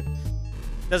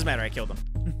 Doesn't matter, I killed him.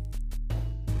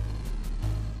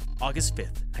 August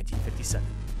 5th, 1957.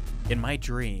 In my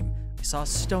dream, I saw a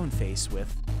stone face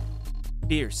with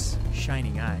fierce,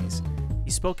 shining eyes.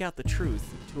 He spoke out the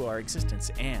truth to our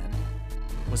existence and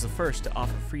was the first to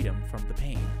offer freedom from the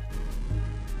pain.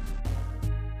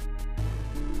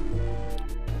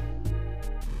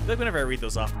 I feel like whenever I read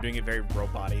those off, I'm doing it very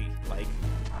robot-y, like.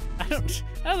 I don't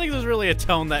think there's really a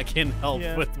tone that can help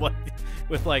Yeah.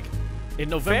 with like, in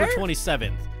November Fair?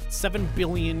 27th, 7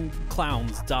 billion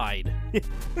clowns died.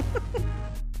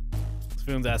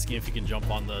 Spoon's asking if you can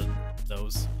jump on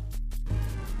those.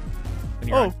 When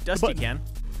you're Oh, on Dusty button. can.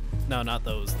 No, not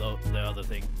those. The other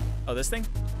thing. Oh, this thing?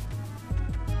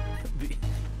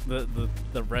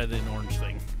 The red and orange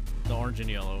thing. The orange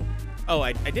and yellow. Oh,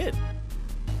 I did.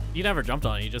 You never jumped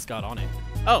on it. You just got on it.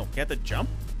 Oh, you have to jump?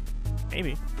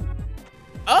 Maybe.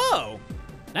 Oh!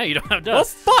 Now you don't have Oh,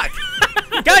 dust. fuck!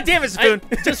 God damn it, Spoon!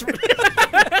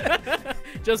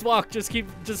 Just walk.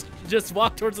 Just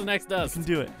walk towards the next You dust. can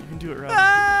do it. You can do it, Robbie.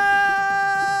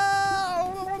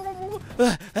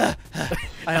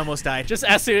 I almost died. Just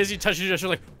as soon as you touch your dust,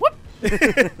 you're like, whoop.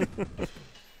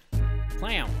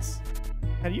 Clowns.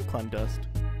 How do you climb dust?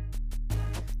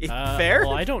 Fair?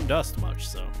 Well, I don't dust much,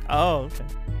 so. Oh, okay.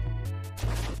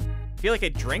 I feel like I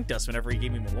drank dust whenever he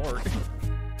gave me Malort.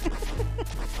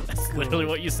 That's literally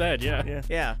what you said, yeah. Yeah.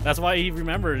 Yeah. That's why he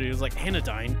remembered. He was like,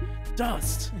 Anodyne,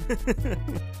 dust.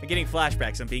 I'm getting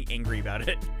flashbacks. I'm being angry about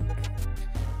it.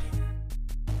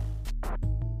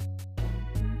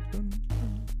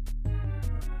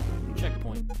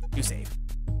 Checkpoint. You save.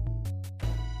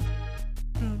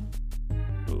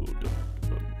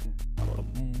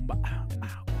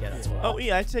 Yeah, that's what. Oh,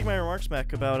 yeah, I have to take my remarks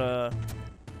back about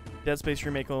Dead Space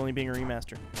Remake only being a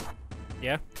remaster.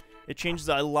 Yeah. It changes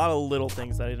a lot of little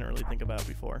things that I didn't really think about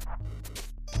before.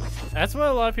 That's what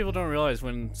a lot of people don't realize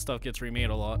when stuff gets remade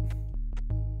a lot.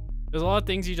 There's a lot of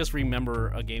things you just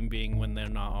remember a game being when they're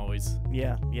not always.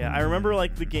 Yeah, yeah. I remember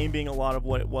like the game being a lot of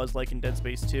what it was like in Dead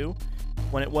Space 2,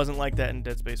 when it wasn't like that in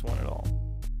Dead Space 1 at all.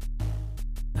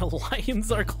 The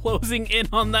lions are closing in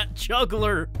on that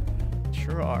juggler.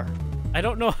 Sure are. I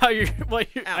don't know how you're. Ow,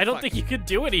 I don't fuck. think you could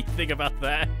do anything about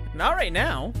that. Not right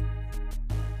now.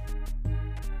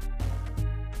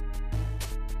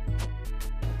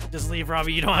 Just leave,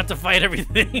 Robbie. You don't have to fight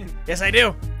everything. Yes, I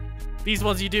do. These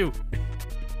ones you do.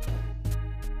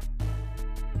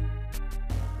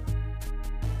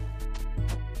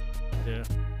 Yeah.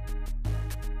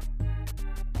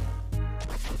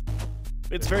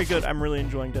 It's very good. I'm really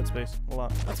enjoying Dead Space a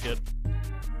lot. That's good.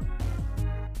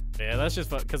 Yeah, that's just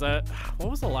fun. Cause what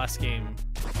was the last game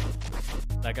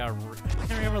that got? I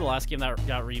can't remember the last game that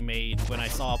got remade. When I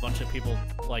saw a bunch of people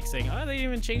like saying, "Oh, they didn't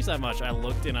even change that much." I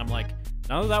looked and I'm like,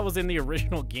 none of that was in the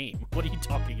original game. What are you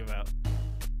talking about?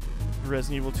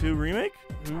 Resident Evil 2 remake?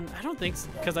 I don't think so,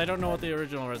 because I don't know what the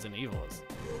original Resident Evil is.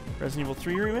 Resident Evil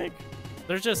 3 remake?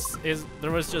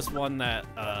 There was just one that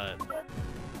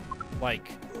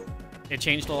like it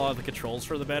changed a lot of the controls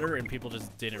for the better, and people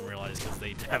just didn't realize because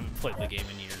they haven't played the game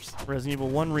in years. Resident Evil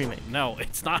 1 remake? No,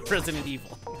 it's not Resident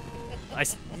Evil.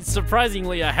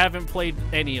 Surprisingly, I haven't played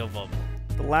any of them.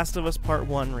 The Last of Us Part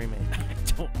 1 remake. I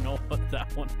don't know what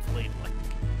that one played like.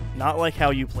 Not like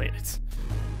how you played it.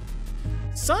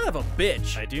 Son of a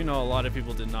bitch. I do know a lot of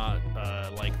people did not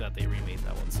like that they remade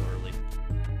that one so early.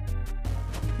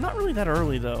 Not really that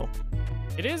early, though.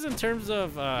 It is in terms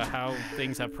of how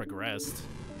things have progressed.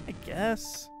 I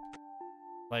guess.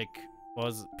 Like,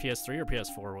 was PS3 or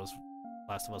PS4 was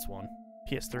Last of Us 1?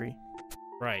 PS3.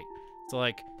 Right. So,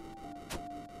 like,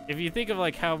 if you think of,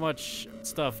 like, how much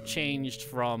stuff changed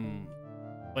from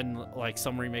when, like,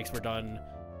 some remakes were done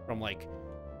from, like,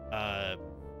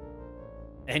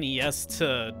 NES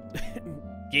to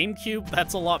GameCube,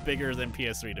 that's a lot bigger than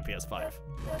PS3 to PS5.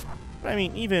 But I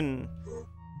mean, even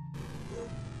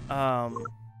PS1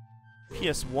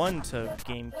 to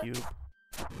GameCube.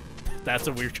 That's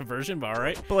a weird conversion, but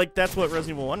alright. But like, that's what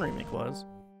Resident Evil 1 remake was.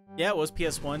 Yeah, it was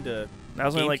PS1 to That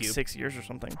was only like GameCube. 6 years or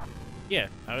something. Yeah,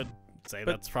 I would say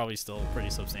But that's probably still pretty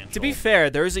substantial. To be fair,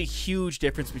 there's a huge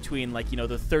difference between, like, you know,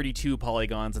 the 32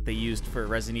 polygons that they used for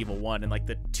Resident Evil 1 and, like,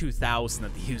 the 2000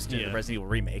 that they used in the Resident Evil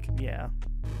remake. Yeah.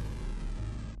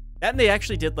 And they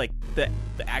actually did, like, the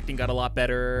acting got a lot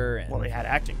better. And, Well, they had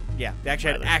acting. yeah, they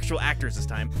actually had actual actors this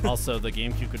time. Also, the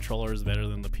GameCube controller is better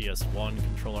than the PS1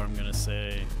 controller, I'm gonna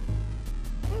say.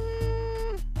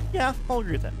 Yeah, I'll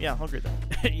agree with that. Yeah, I'll agree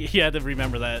with that. You had to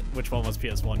remember that, which one was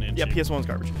PS1 and Yeah, two. PS1's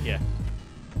garbage. Yeah.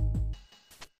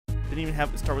 Didn't even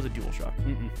have it start with a DualShock.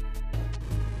 Mm-mm.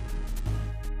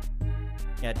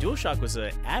 Yeah, DualShock was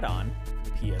an add-on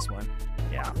for PS1.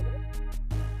 Yeah.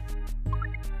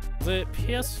 Was it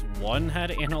PS1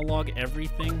 had analog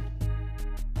everything?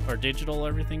 Or digital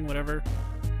everything, whatever?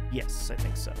 Yes, I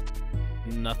think so.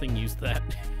 Nothing used that.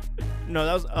 No,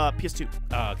 that was PS2.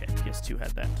 Oh, okay. PS2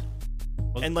 had that.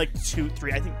 Was- And like 2 or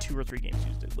 3 games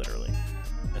used it, literally.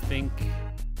 I think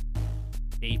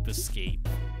Ape Escape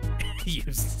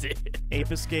used it.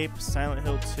 Ape Escape, Silent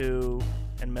Hill 2,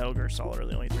 and Metal Gear Solid are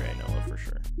the only 3 I know of for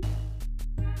sure.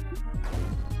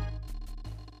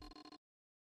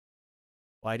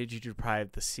 Why did you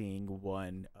deprive the seeing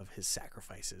one of his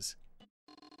sacrifices?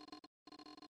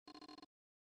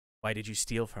 Why did you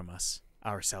steal from us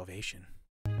our salvation?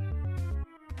 Is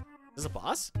this a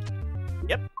boss?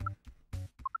 Yep.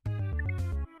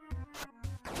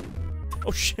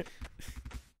 Oh shit.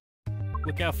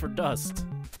 Look out for dust.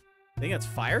 I think that's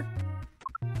fire.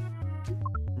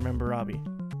 Remember, Robbie.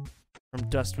 From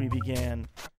dust we began.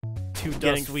 To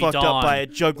Getting dust we fucked dawn. up by a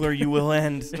juggler you will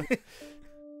end.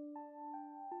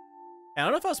 I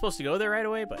don't know if I was supposed to go there right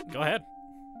away, but Go ahead.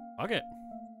 Fuck it.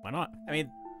 Why not? I mean,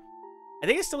 I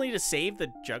think I still need to save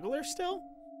the juggler still.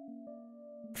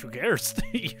 Who cares?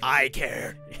 I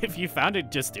care. If you found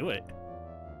it, just do it.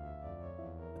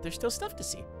 But there's still stuff to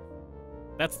see.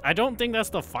 I don't think that's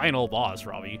the final boss,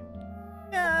 Robbie.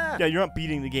 Yeah. Yeah, you're not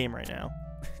beating the game right now.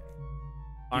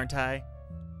 Aren't I?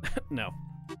 No.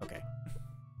 Okay.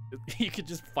 You could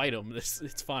just fight him.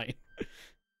 It's fine.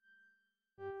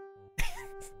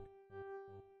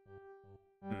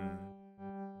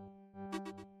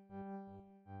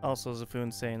 Also,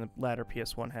 Zafoon saying the latter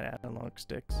PS1 had analog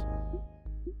sticks.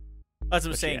 That's what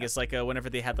I'm But saying. yeah. It's like whenever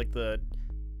they had like the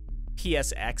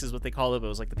PSX is what they call it, but it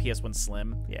was like the PS1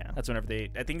 Slim. Yeah. That's whenever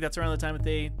I think that's around the time that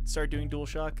they started doing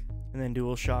DualShock. And then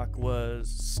DualShock was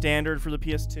standard for the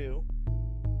PS2.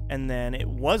 And then it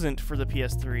wasn't for the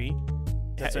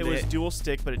PS3. That's It what was they- dual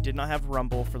stick, but it did not have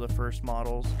rumble for the first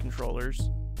models controllers.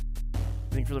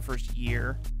 I think for the first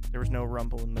year, there was no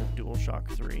rumble in the DualShock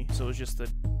 3. So it was just the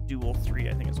Dual 3,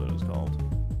 I think is what it was called.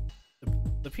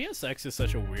 The PSX is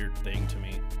such a weird thing to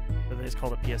me. But they just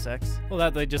called it PSX. Well,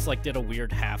 that they just like did a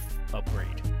weird half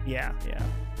upgrade. Yeah, yeah.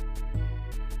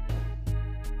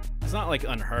 It's not like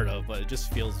unheard of, but it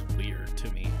just feels weird to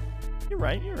me. You're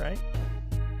right, you're right.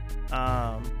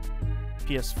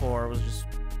 PS4 was just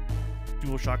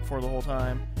DualShock 4 the whole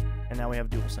time, and now we have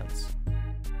DualSense.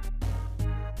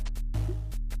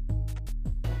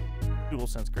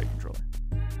 DualSense, great controller.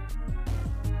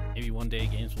 Maybe one day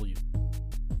games will use.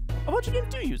 A bunch of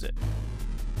games do use it.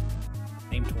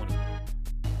 Name 20.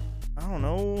 I don't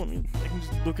know. I mean, I can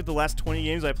just look at the last 20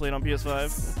 games I played on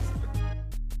PS5.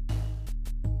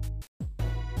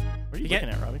 What are you looking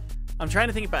at, Robbie? I'm trying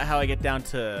to think about how I get down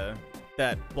to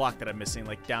that block that I'm missing,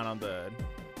 like down on the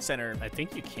center. I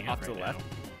think you can Off to right the now. left.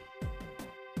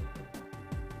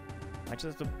 I just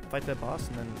have to fight that boss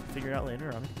and then figure it out later,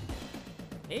 Robbie.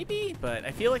 Maybe, but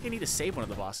I feel like I need to save one of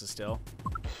the bosses still.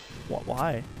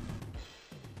 Why?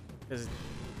 Because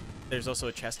there's also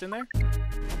a chest in there.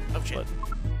 Oh shit! What?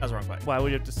 That was the wrong button. Why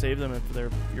would you have to save them if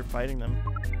you're fighting them?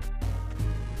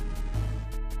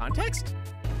 Context?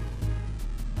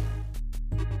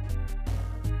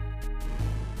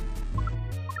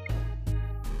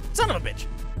 Son of a bitch!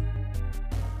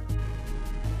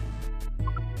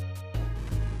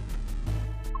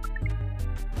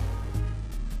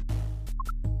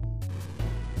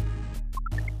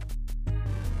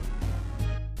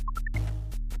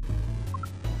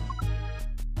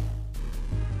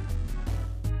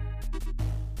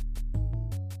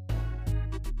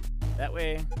 That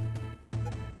way.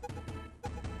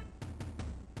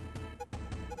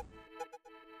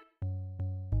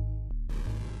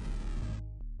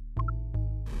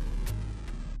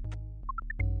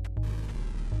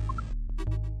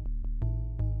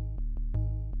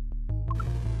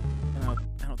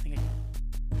 I don't think I.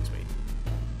 Just wait.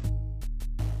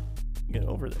 Get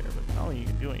over there, but I don't think you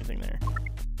can do anything there.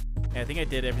 Yeah, I think I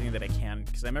did everything that I can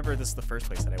because I remember this is the first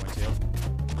place that I went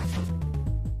to.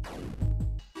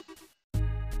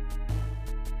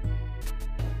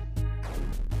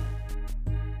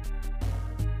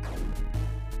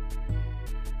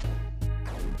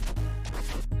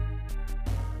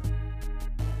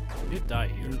 You did die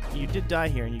here. You did die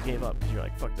here and you gave up because you're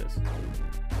like, fuck this.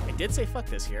 I did say fuck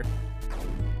this here.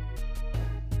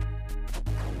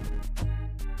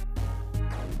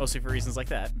 Mostly for reasons like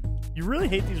that. You really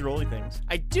hate these rolly things.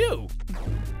 I do!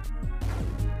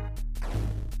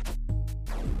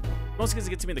 Mostly because it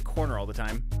gets me in the corner all the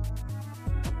time.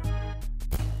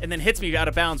 And then hits me out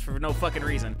of bounds for no fucking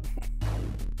reason.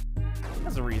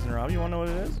 That's a reason, Rob. You want to know what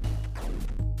it is?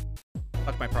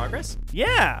 Fuck my progress?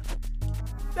 Yeah!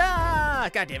 Ah!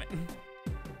 God damn it.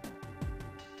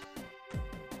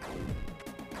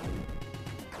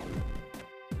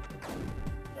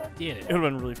 Did It it. would have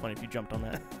been really funny if you jumped on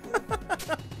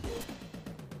that.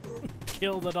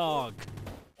 Kill the dog.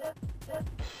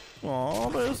 Aw,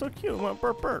 but it was so cute. It went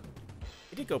burp burp.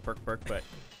 It did go perk perk, but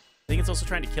I think it's also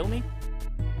trying to kill me.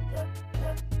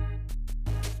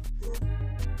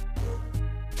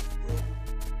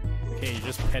 Okay, you're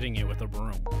just petting it with a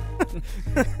broom.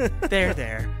 There,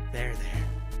 there. There, there.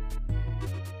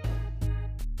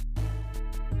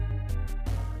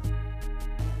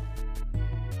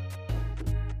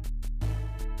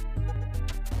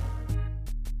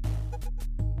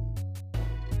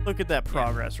 Look at that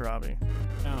progress, Robbie.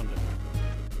 Found it.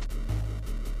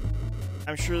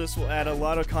 I'm sure this will add a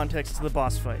lot of context to the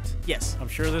boss fight. Yes, I'm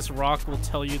sure this rock will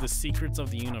tell you the secrets of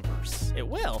the universe. it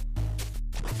will.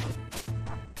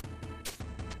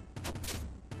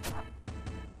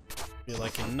 Be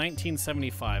like in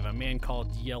 1975, a man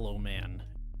called Yellow Man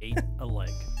ate a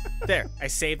leg. There, I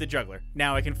saved the juggler.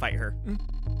 Now I can fight her.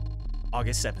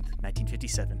 August 7th,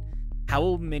 1957.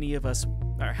 How many of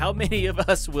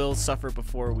us will suffer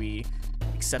before we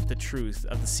accept the truth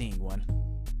of the Seeing One?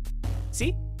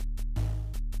 See?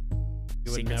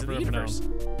 You would Secrets of never the have universe.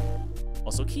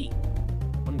 Also key.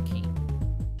 One key.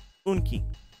 Unki.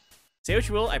 Say what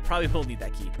you will, I probably will need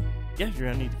that key. Yeah,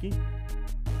 you're gonna need the key.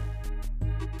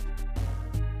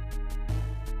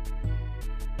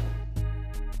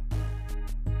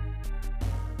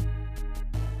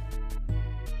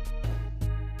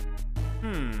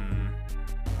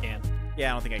 Can. Yeah,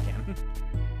 I don't think I can.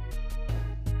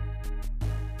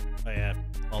 Oh yeah.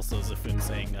 Also, Zafin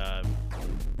saying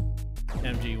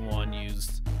MG1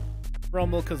 used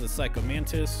Rumble because of Psycho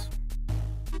Mantis.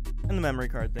 And the memory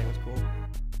card thing was cool.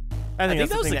 I think think that's that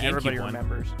the was thing the that everybody GameCube one.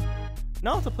 remembers.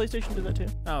 No, the PlayStation did that too.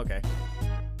 Oh, okay.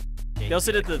 They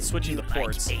also did the switching the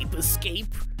ports. Ape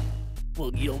escape?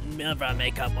 Well, you'll never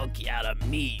make a monkey out of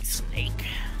me, Snake.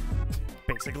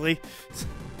 Basically.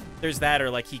 There's that, or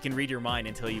like he can read your mind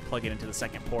until you plug it into the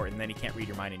second port, and then he can't read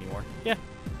your mind anymore. Yeah.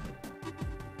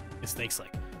 The Snake's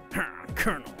like,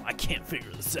 Colonel, I can't figure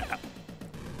this out.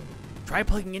 Try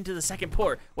plugging into the second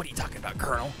port. What are you talking about,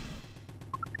 Colonel?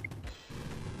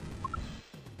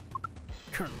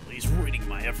 Colonel, he's reading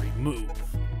my every move.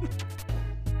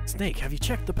 Snake, have you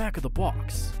checked the back of the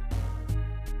box?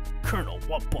 Colonel,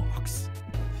 what box?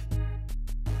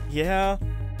 Yeah.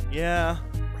 Yeah.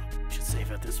 Should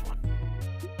save at this one.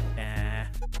 Nah.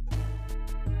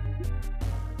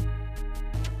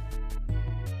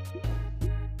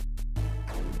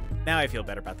 Now I feel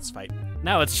better about this fight.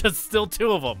 Now it's just still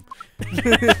 2 of them.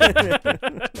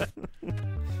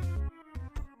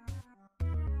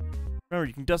 Remember,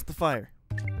 you can dust the fire.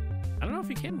 I don't know if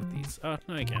you can with these. Oh,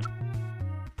 no, you can.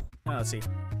 Let's see.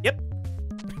 Yep.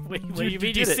 Wait, what do Dude, you mean you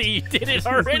you did it. see you did it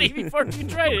already before you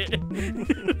tried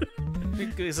it?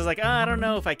 Because I was like, oh, I don't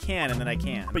know if I can, and then I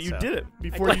can. But you so. did it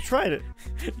before you tried it.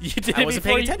 You did I it wasn't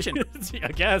before paying you- attention.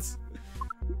 I guess.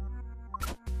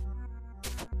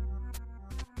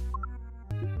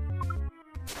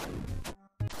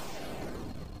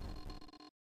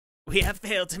 We have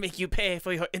failed to make you pay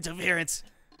for your interference.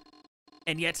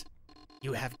 And yet,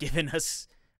 you have given us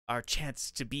our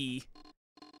chance to be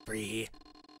free.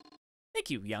 Thank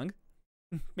you, young.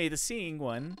 May the seeing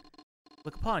one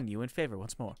look upon you in favor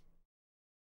once more.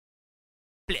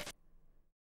 Blech.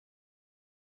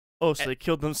 Oh, so they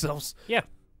killed themselves. Yeah.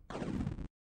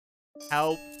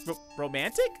 How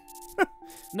romantic?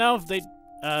 No, they.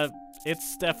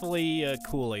 It's definitely a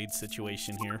Kool-Aid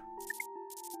situation here.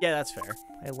 Yeah, that's fair.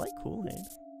 I like Kool-Aid.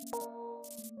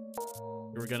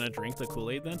 You were gonna drink the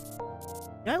Kool-Aid then?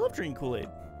 Yeah, I love drinking Kool-Aid.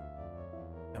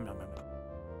 Nom, nom, nom,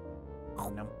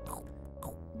 nom. Nom.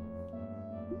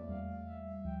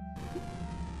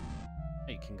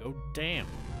 You can go damn.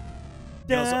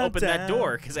 You also Down, open that down.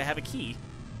 door because I have a key.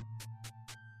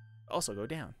 Also go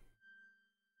down.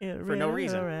 For no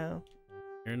reason. Around.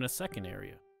 You're in a second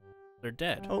area. They're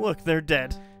dead. Oh, look, they're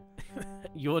dead.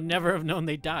 You would never have known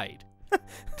they died.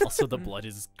 Also, the blood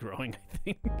is growing, I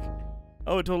think.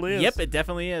 Oh, it totally is. Yep, it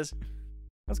definitely is.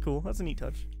 That's cool. That's a neat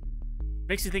touch.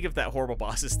 Makes you think of that horrible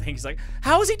bosses thing. He's like,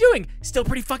 how is he doing? Still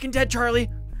pretty fucking dead, Charlie.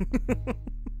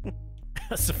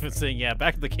 So I'm saying, yeah,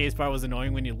 back of the case part was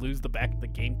annoying when you lose the back of the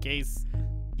game case.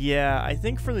 Yeah, I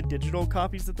think for the digital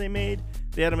copies that they made,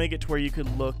 they had to make it to where you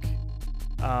could look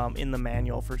in the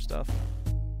manual for stuff.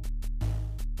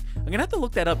 I'm gonna have to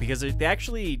look that up because they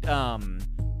actually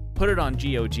put it on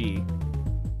GOG.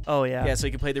 Oh, yeah. Yeah, so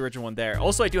you can play the original one there.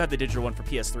 Also, I do have the digital one for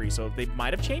PS3, so they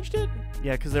might have changed it.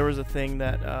 Yeah, because there was a thing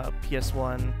that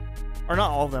PS1, or not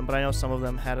all of them, but I know some of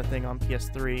them had a thing on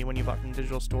PS3 when you bought from the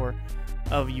digital store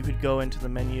of you could go into the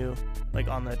menu, like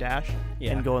on the dash,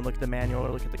 Yeah. and go and look at the manual or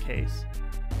look at the case.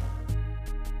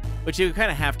 But you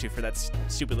kind of have to for that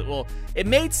stupid... Well, it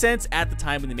made sense at the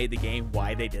time when they made the game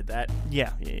why they did that.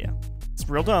 Yeah. It's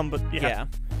real dumb, but yeah. Yeah.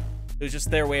 It was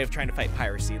just their way of trying to fight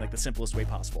piracy, like the simplest way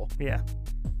possible. Yeah.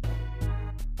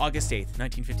 August 8th,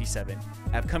 1957. I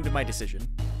have come to my decision.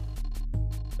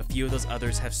 A few of those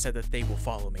others have said that they will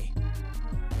follow me.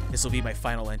 This will be my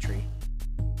final entry.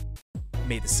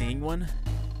 May the Seeing One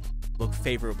look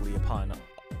favorably upon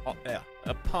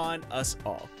us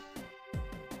all.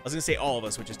 I was gonna say all of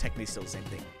us, which is technically still the same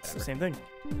thing. It's the same thing.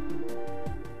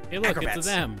 Hey, look, Acrobats. it's a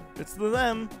them. It's the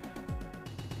them.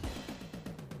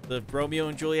 The Romeo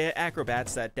and Juliet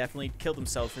acrobats that definitely killed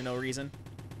themselves for no reason.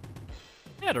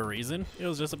 They had a reason. It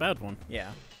was just a bad one.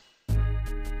 Yeah.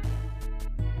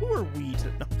 Who are we to...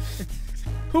 No.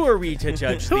 Who are we to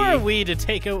judge Who are we to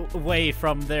take away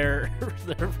from their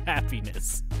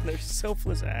happiness? Their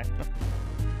selfless act.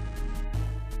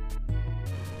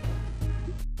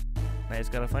 I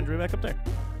just gotta find your way back up there.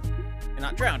 And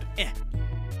not drowned. Eh.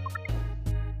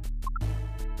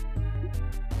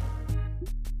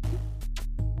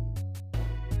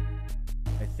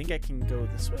 I think I can go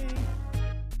this way.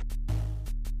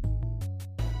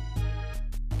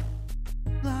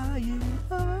 Flying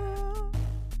up.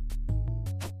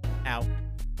 Ow.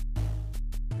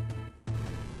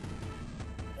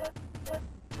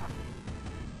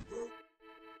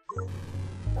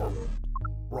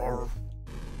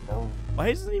 Why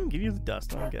does it even give you the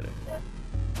dust? I don't get it.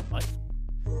 What?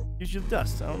 Gives you the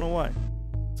dust. I don't know why.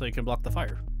 So you can block the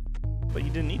fire. But you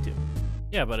didn't need to.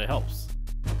 Yeah, but it helps.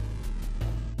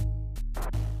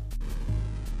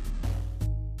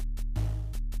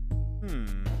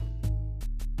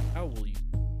 How will you?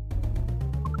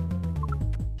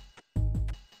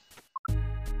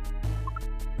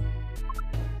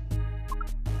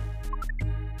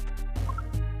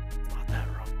 Not that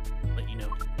wrong. Let you know.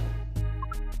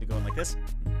 You going like this?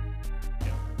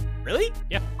 Yeah. Really?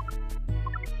 Yeah.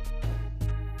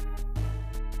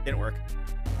 Didn't work.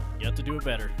 You have to do it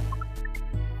better.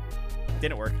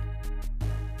 Didn't work.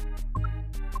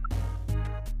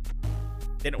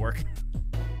 Didn't work.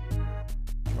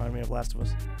 Reminded me of Last of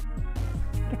Us.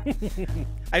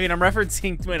 I mean, I'm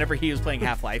referencing whenever he was playing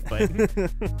Half-Life, but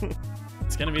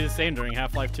It's gonna be the same during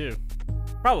Half-Life 2.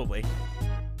 probably.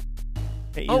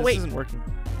 Hey, Oh, this wait. isn't working.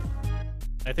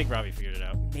 I think Robbie figured it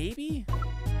out. Maybe?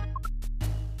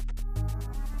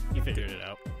 He figured it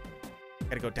out.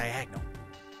 Gotta go diagonal.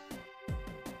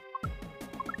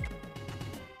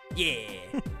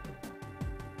 Yeah.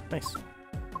 Nice.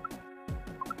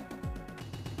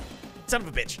 Son of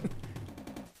a bitch.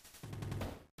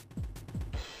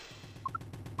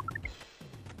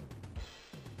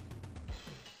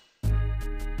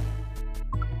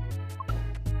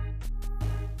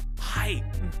 Hi.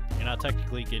 You're not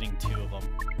technically getting 2 of them.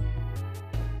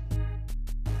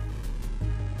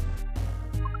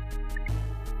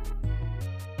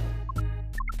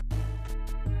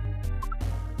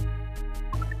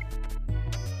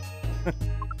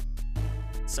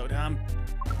 So dumb.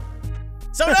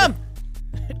 So dumb!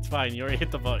 It's fine. You already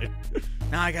hit the button.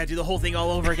 Now I gotta do the whole thing all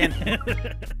over again.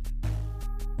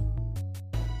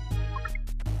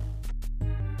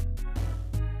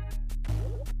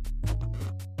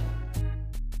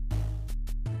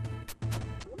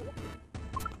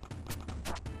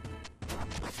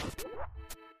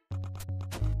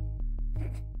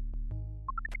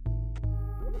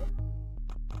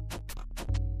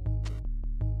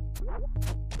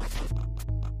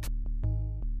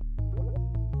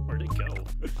 Where'd it go?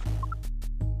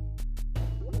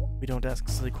 We don't ask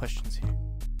silly questions here.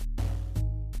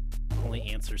 Only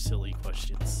answer silly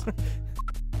questions.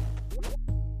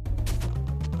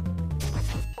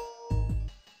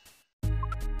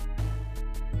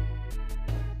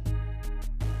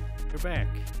 You're back.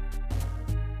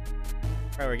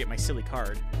 Try where I get my silly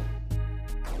card.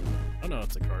 Oh no,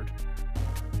 it's a card.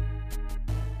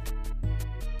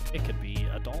 It could be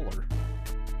 $1.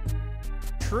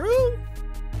 True?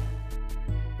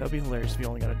 That'd be hilarious if you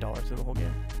only got $1 through the whole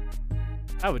game.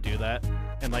 I would do that.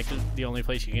 And like the only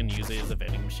place you can use it is a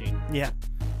vending machine. Yeah.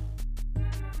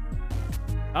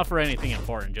 Not for anything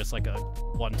important, just like a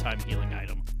one-time healing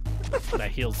item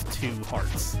that heals 2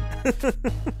 hearts.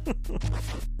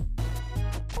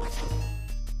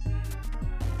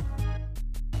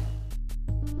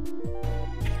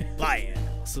 Lion.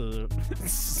 So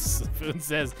Spoon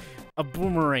says a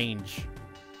boomerang.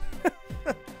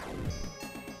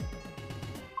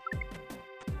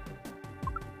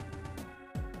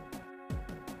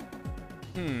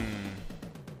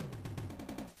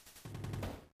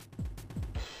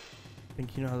 I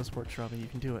think you know how this works, Robbie. You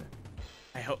can do it.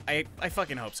 I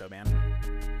fucking hope so, man.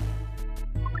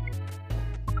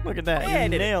 Look at that. Hey, I You're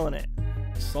did it. nailing it.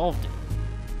 Solved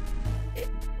it.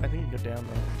 I think you can go down,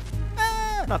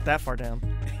 though. Not that far down.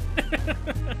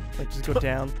 Like, just go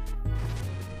down.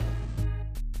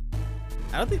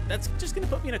 I don't think that's just gonna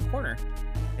put me in a corner.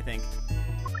 I think.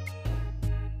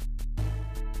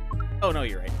 Oh no,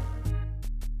 you're right.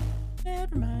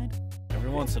 Never mind. Every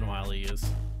once in a while he is.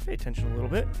 Pay attention a little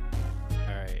bit.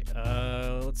 Alright,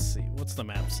 let's see. What's the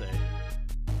map say?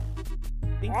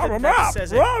 I think I'm the a map map.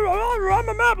 says it. I'm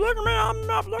a map. Look at me. I'm a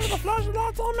map. Look at the flashing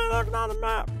lights on me. Look at the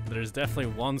map. There's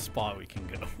definitely one spot we can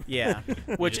go. Yeah,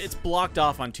 which Just- it's blocked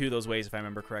off on 2 of those ways if I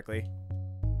remember correctly.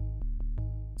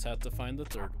 Just have to find the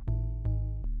 3rd.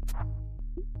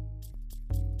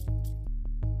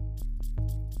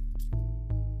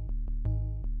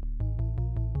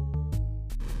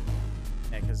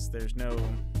 Yeah, because there's no.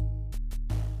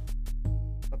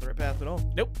 Not the right path at all.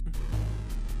 Nope.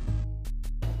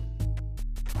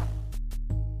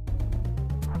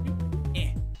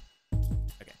 Eh.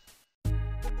 Okay.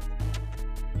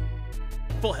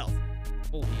 Full health.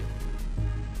 Full heal.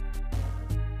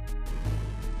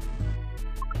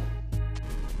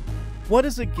 What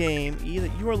is a game, E,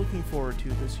 that you are looking forward to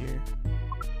this year?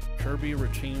 Kirby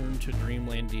Return to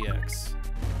Dreamland DX.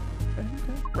 Okay.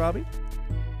 Robbie?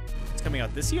 It's coming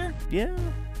out this year? Yeah.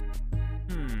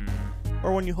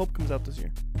 Or one you hope comes out this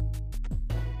year.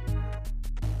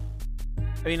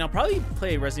 I mean, I'll probably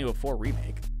play Resident Evil 4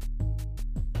 Remake.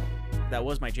 That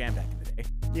was my jam back in the day.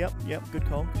 Yep. Good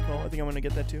call. I think I'm going to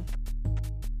get that too.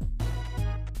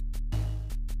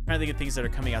 Trying to think of things that are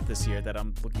coming out this year that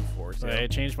I'm looking forward to. I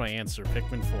changed my answer.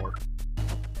 Pikmin 4.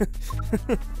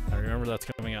 I remember that's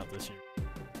coming out this year.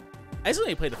 I just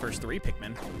only played the first 3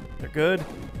 Pikmin. They're good.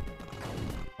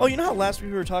 Oh, you know how last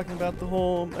week we were talking about the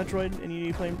whole Metroid and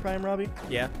you playing Prime, Robbie?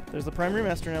 Yeah. There's the Prime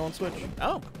Remaster now on Switch.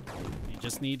 Oh. You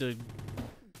just need to...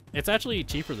 It's actually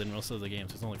cheaper than most of the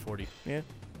games. It's only 40. Yeah.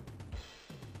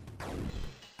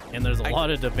 And there's a lot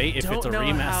of debate if it's a Don't know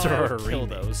remaster how I or a would kill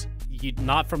remake. those.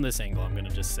 Not from this angle, I'm going to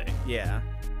just say. Yeah.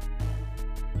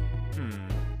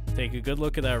 Take a good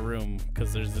look at that room,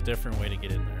 because there's a different way to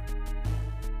get in there.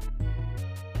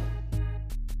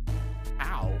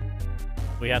 Ow.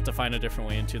 We have to find a different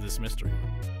way into this mystery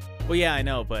room. Well, yeah, I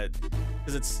know, but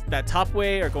because it's that top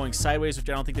way or going sideways, which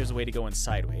I don't think there's a way to go in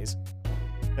sideways.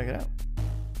 Check it out.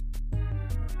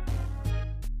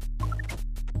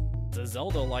 The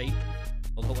Zelda light.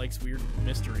 Zelda likes weird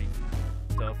mystery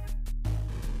stuff.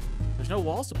 There's no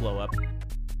walls to blow up.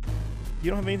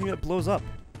 You don't have anything that blows up.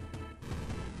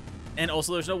 And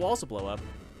also, there's no walls to blow up.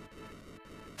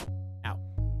 Ow.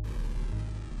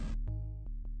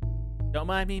 Don't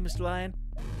mind me, Mr. Lion.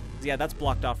 Yeah, that's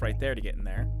blocked off right there to get in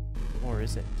there. Or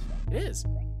is it? It is.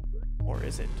 Or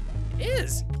is it? It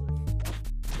is.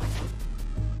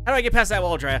 How do I get past that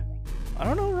wall, Drea? I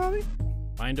don't know, Robbie.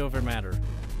 Mind over matter.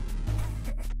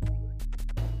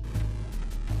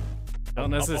 Don't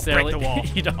necessarily. I'll break the wall.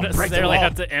 You don't I'll break the necessarily wall.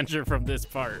 have to enter from this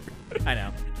part. I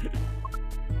know.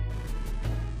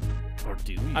 Or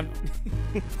do you? I'm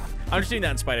just doing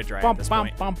that in spite of Drea at Bump, this bump,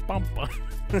 point. bump, bump, bump.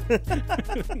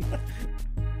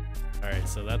 All right,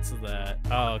 so that's that.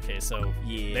 Oh, okay. So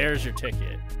Yeah. there's your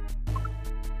ticket.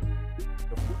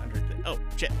 Go from under the- Oh,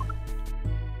 shit.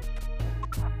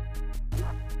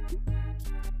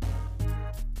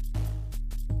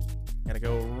 Gotta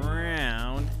go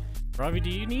around. Robbie, do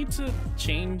you need to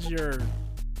change your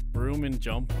broom and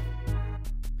jump?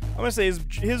 I'm gonna say his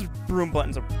broom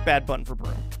button's a bad button for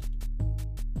broom.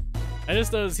 I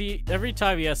just noticed every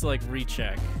time he has to like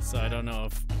recheck, so I don't know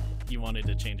if he wanted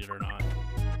to change it or not.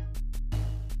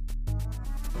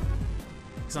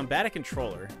 Because I'm bad at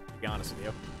controller, to be honest with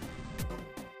you.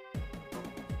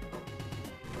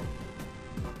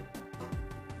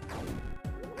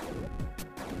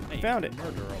 Hey, Found it.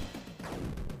 Murder him.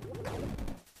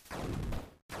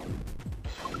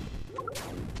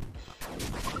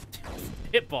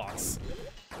 Hitbox.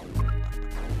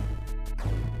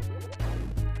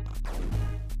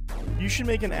 You should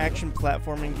make an action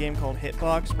platforming game called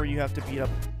Hitbox where you have to beat up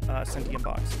sentient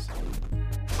boxes.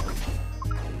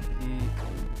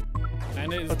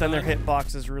 And But then their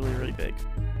hitbox is really, really big.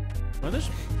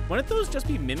 Wouldn't those just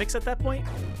be mimics at that point?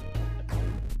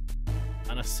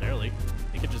 Not necessarily.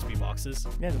 They could just be boxes.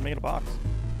 Yeah, just make it a box.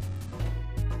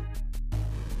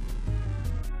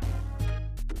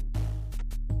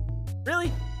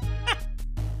 Really?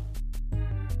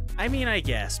 I mean, I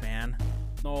guess, man.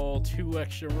 No, 2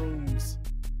 extra rooms.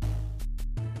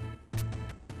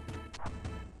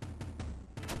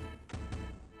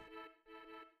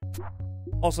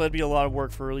 Also, that'd be a lot of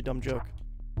work for a really dumb joke.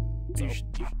 So- You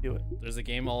should do it. There's a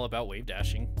game all about wave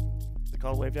dashing. Is it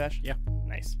called Wave Dash? Yeah.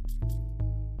 Nice.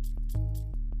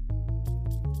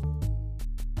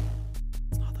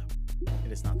 It's not that.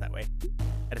 It is not that way. I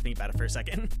had to think about it for a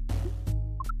second.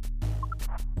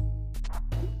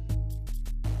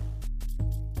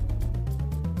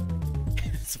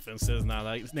 Spoon says, nah,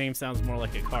 that his name sounds more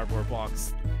like a cardboard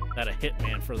box that a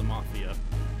hitman for the mafia.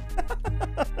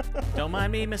 Don't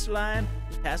mind me, Mr. Lion.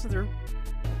 Just passing through.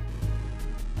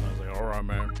 I was like, all right,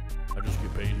 man. I just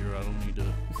get paid here. I don't need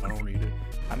it.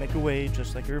 I make a wage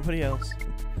just like everybody else.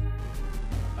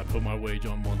 I put my wage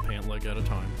on one pant leg at a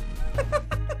time.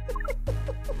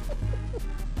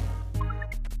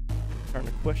 Starting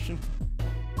to question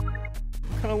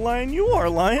what kind of lion you are,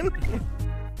 lion.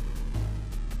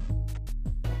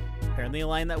 Apparently a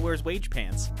lion that wears wage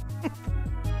pants.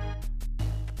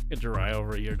 A Jirai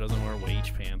over here doesn't wear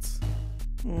wage pants.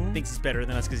 Thinks he's better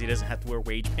than us because he doesn't have to wear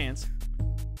wage pants.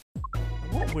 I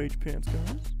want wage pants,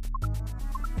 guys.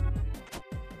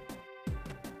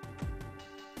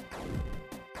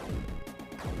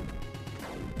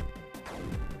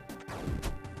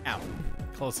 Ow.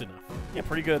 Close enough. Yeah,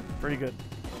 pretty good. Pretty good.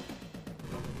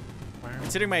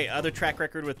 Considering my other track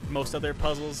record with most other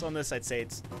puzzles on this, I'd say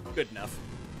it's good enough.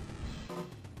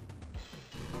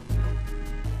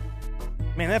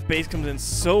 Man, that bass comes in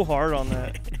so hard on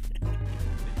that.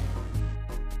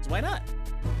 So why not?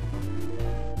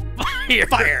 Fire!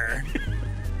 Fire!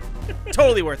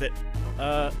 Totally worth it.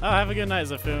 Have a good night,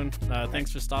 Zafoon.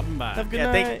 Thanks for stopping by. Have a good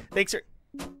Yeah, night. thanks for...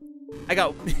 I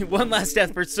got one last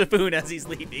death for Spoon as he's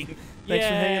leaving. Thanks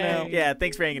for hanging Yay. out. Yeah,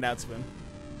 thanks for hanging out, Spoon.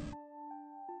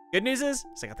 Good news is,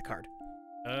 I got the card.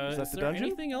 Is that the there dungeon?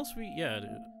 anything else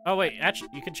Oh, wait. Actually,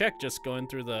 you can check just going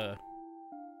through the...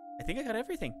 I think I got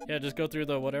everything. Yeah, just go through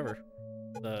the whatever.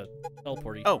 The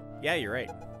teleporty. Oh, yeah, you're right.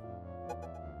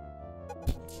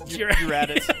 You're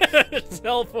at it.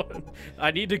 Teleport.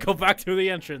 I need to go back through the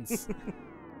entrance.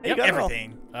 Hey, you got it all.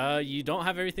 Everything. You don't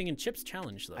have everything in Chip's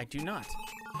challenge, though. I do not.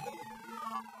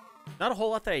 Not a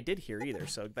whole lot that I did here either,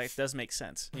 so that does make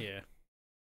sense. Yeah.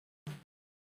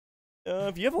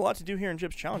 If you have a lot to do here in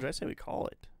Chip's Challenge, I say we call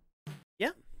it.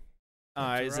 Yeah.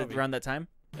 to Is it Robbie. around that time?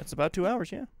 It's about 2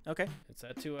 hours, yeah. Okay. It's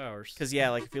at 2 hours. Because, yeah,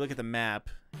 like, if you look at the map,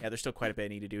 yeah, there's still quite a bit I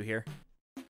need to do here.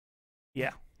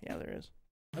 Yeah, there is.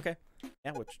 Okay.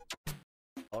 Yeah, which...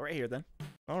 All right here, then.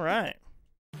 All right.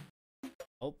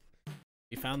 Oh,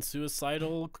 you found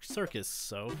Suicidal Circus,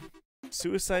 so...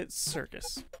 Suicide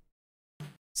Circus.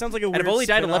 Sounds like a And weird I've only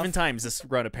died spin-off. 11 times this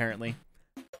run, apparently.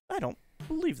 I don't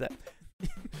believe that.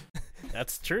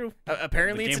 That's true.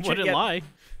 Apparently The it's game a wouldn't yeah, lie.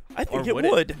 I think Or it would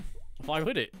it? would. Why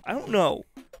would it? I don't know.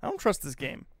 I don't trust this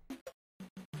game.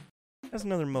 That's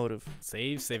another motive.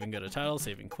 Save and go to title,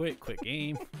 save and quit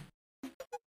game.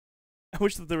 I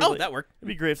wish that there was. Oh, that worked. It'd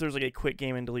be great if there was like a quit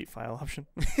game and delete file option.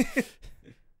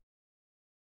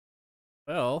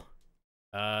 Well,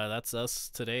 that's us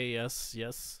today. Yes.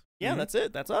 Yeah, that's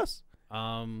it. That's us.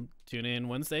 Tune in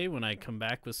Wednesday when I come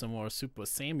back with some more Super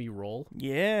Sammy roll.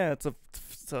 Yeah, it's a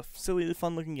silly,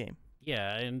 fun looking game.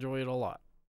 Yeah, I enjoy it a lot.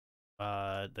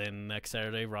 Then next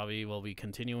Saturday, Robbie will be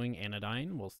continuing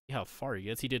Anodyne. We'll see how far he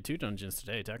gets. He did 2 dungeons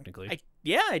today, technically.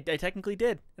 I technically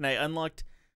did, and I unlocked.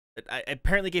 I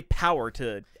apparently gave power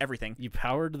to everything. You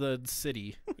powered the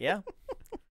city. Yeah.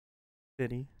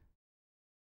 City.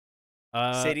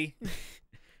 City.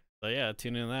 So yeah,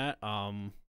 tune in to that.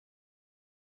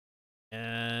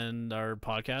 And our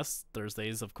podcast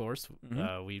Thursdays, of course.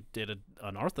 We did an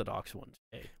unorthodox one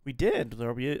today. We did.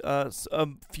 There'll be a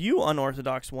few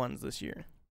unorthodox ones this year.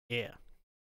 Yeah.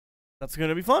 That's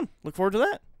gonna be fun. Look forward to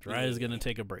that. Dry is gonna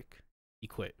take a break. He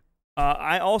quit.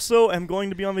 I also am going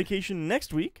to be on vacation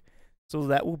next week, so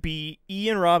that will be E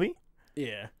and Robbie.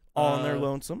 Yeah. All on their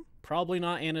lonesome. Probably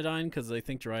not Anodyne, because I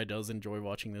think Dry does enjoy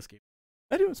watching this game.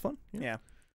 I do. It's fun. Yeah.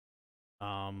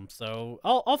 So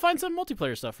I'll find some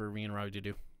multiplayer stuff for me and Robbie to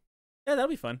do. Yeah, that'll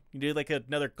be fun. You do like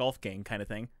another golf game kind of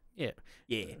thing. Yeah.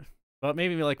 Yeah. But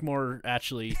maybe like more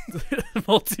actually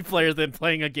multiplayer than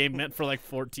playing a game meant for like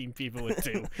 14 people with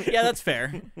 2. Yeah, that's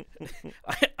fair.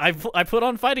 I put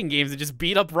on fighting games and just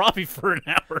beat up Robbie for an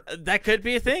hour. That could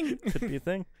be a thing. Could be a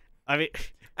thing. I mean,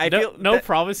 I feel no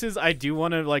promises. I do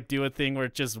want to like do a thing where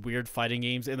it's just weird fighting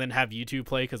games and then have you 2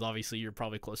 play, because obviously you're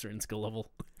probably closer in skill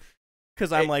level.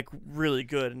 Because I'm like really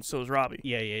good, and so is Robbie.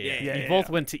 Yeah. Yeah, You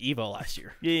both went to Evo last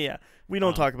year. Yeah. We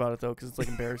don't talk about it though, because it's like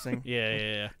embarrassing.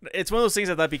 Yeah. It's one of those things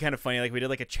that that'd be kind of funny. Like we did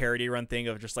like a charity run thing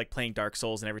of just like playing Dark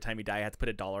Souls, and every time you die, you have to put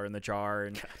 $1 in the jar,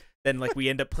 and then like we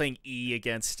end up playing E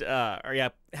against,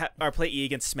 or play E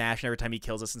against Smash, and every time he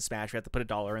kills us in Smash, we have to put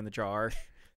 $1 in the jar.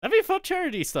 That'd be fun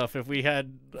charity stuff if we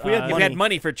had. If we had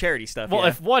money for charity stuff. Well,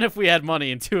 yeah. if we had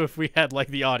money, and 2, if we had like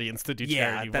the audience to do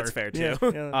charity that's work. fair too.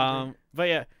 Yeah, But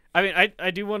yeah, I mean,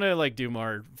 I do want to like do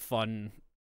more fun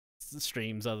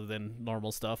streams other than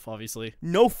normal stuff. Obviously,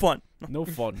 no fun. no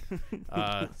fun.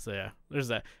 So yeah, there's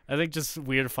that. I think just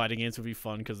weird fighting games would be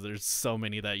fun because there's so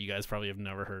many that you guys probably have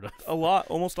never heard of. A lot,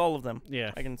 almost all of them.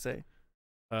 Yeah, I can say.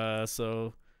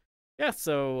 So that's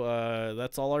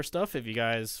all our stuff. If you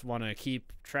guys want to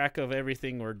keep track of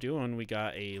everything we're doing, we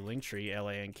got a link tree,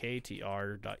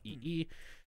 linktr.ee/LOIP,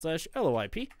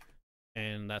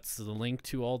 and that's the link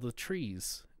to all the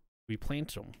trees. We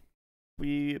plant them.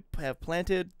 We have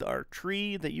planted our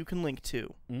tree that you can link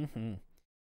to. Mm-hmm.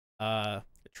 A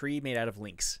tree made out of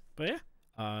links. But yeah,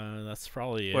 that's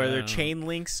probably it. Whether they're chain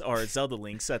links or Zelda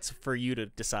links, that's for you to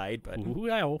decide. But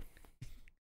wow.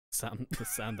 The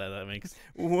sound that makes.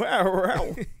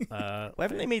 Wow. Why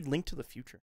haven't they made Link to the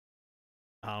Future?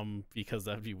 Because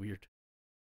that'd be weird.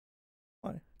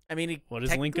 Why? I mean, what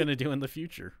is Link gonna do in the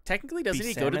future? Technically, doesn't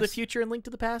he go to the future and Link to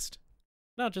the past?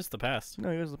 Not just the past. No,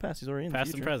 he goes to the past. He's already in the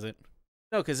past future. and present.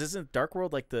 No, because isn't Dark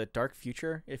World like the dark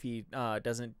future if he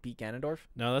doesn't beat Ganondorf?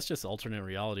 No, that's just alternate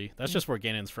reality. That's just where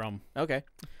Ganon's from. Okay.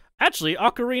 Actually,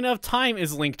 Ocarina of Time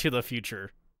is Link to the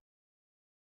Future.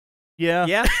 Yeah.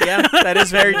 Yeah, that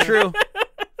is very true.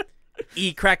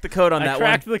 E cracked the code on that one.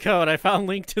 I cracked the code. I found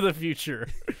Link to the Future.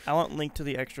 I want Link to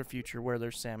the extra future where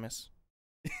there's Samus.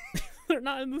 They're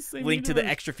not in the same Link to the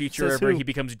universe. extra future where he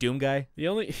becomes Doom Guy. The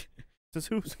only Says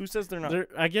who says they're not?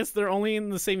 I guess they're only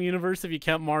in the same universe if you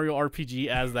count Mario RPG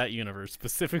as that universe,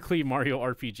 specifically Mario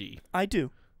RPG. I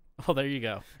do. Oh, there you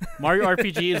go. Mario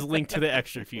RPG is linked to the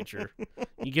extra future.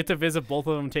 You get to visit both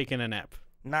of them taking a nap.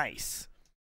 Nice.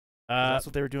 That's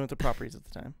what they were doing with the properties at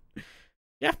the time.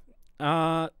 Yeah.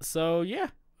 So yeah.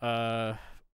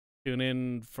 Tune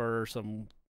in for some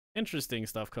interesting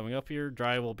stuff coming up here.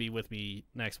 Dry will be with me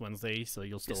next Wednesday, so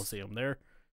you'll still see him there.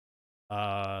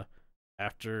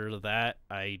 After that,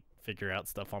 I figure out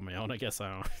stuff on my own. I guess I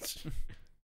don't know. We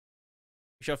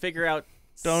shall figure out.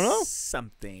 Don't know.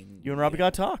 Something. You and Robbie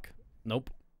got to talk.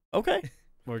 Nope. Okay.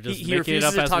 We're just He making it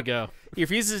up refuses to as we go. He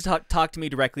refuses to talk to me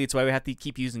directly. It's why we have to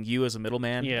keep using you as a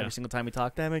middleman Yeah. every single time we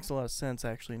talk. That makes a lot of sense,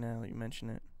 actually, now that you mention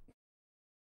it.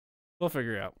 We'll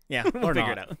figure it out. Yeah, we'll Or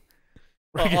figure not. it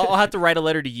out. I'll have to write a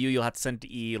letter to you. You'll have to send it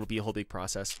to E. It'll be a whole big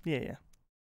process. Yeah.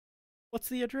 What's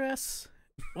the address?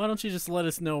 Why don't you just let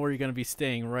us know where you're going to be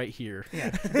staying right here? Yeah.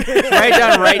 Write it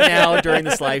down right now during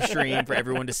this live stream for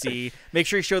everyone to see. Make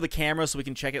sure you show the camera so we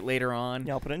can check it later on.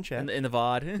 Yeah, I'll put it in chat. In the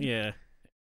VOD.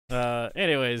 Yeah.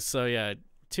 Anyways, so yeah,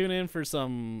 tune in for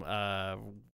some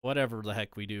whatever the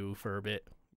heck we do for a bit.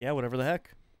 Yeah, whatever the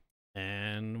heck.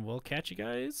 And we'll catch you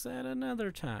guys at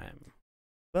another time.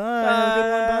 Bye. Have a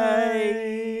good one.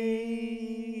 Bye.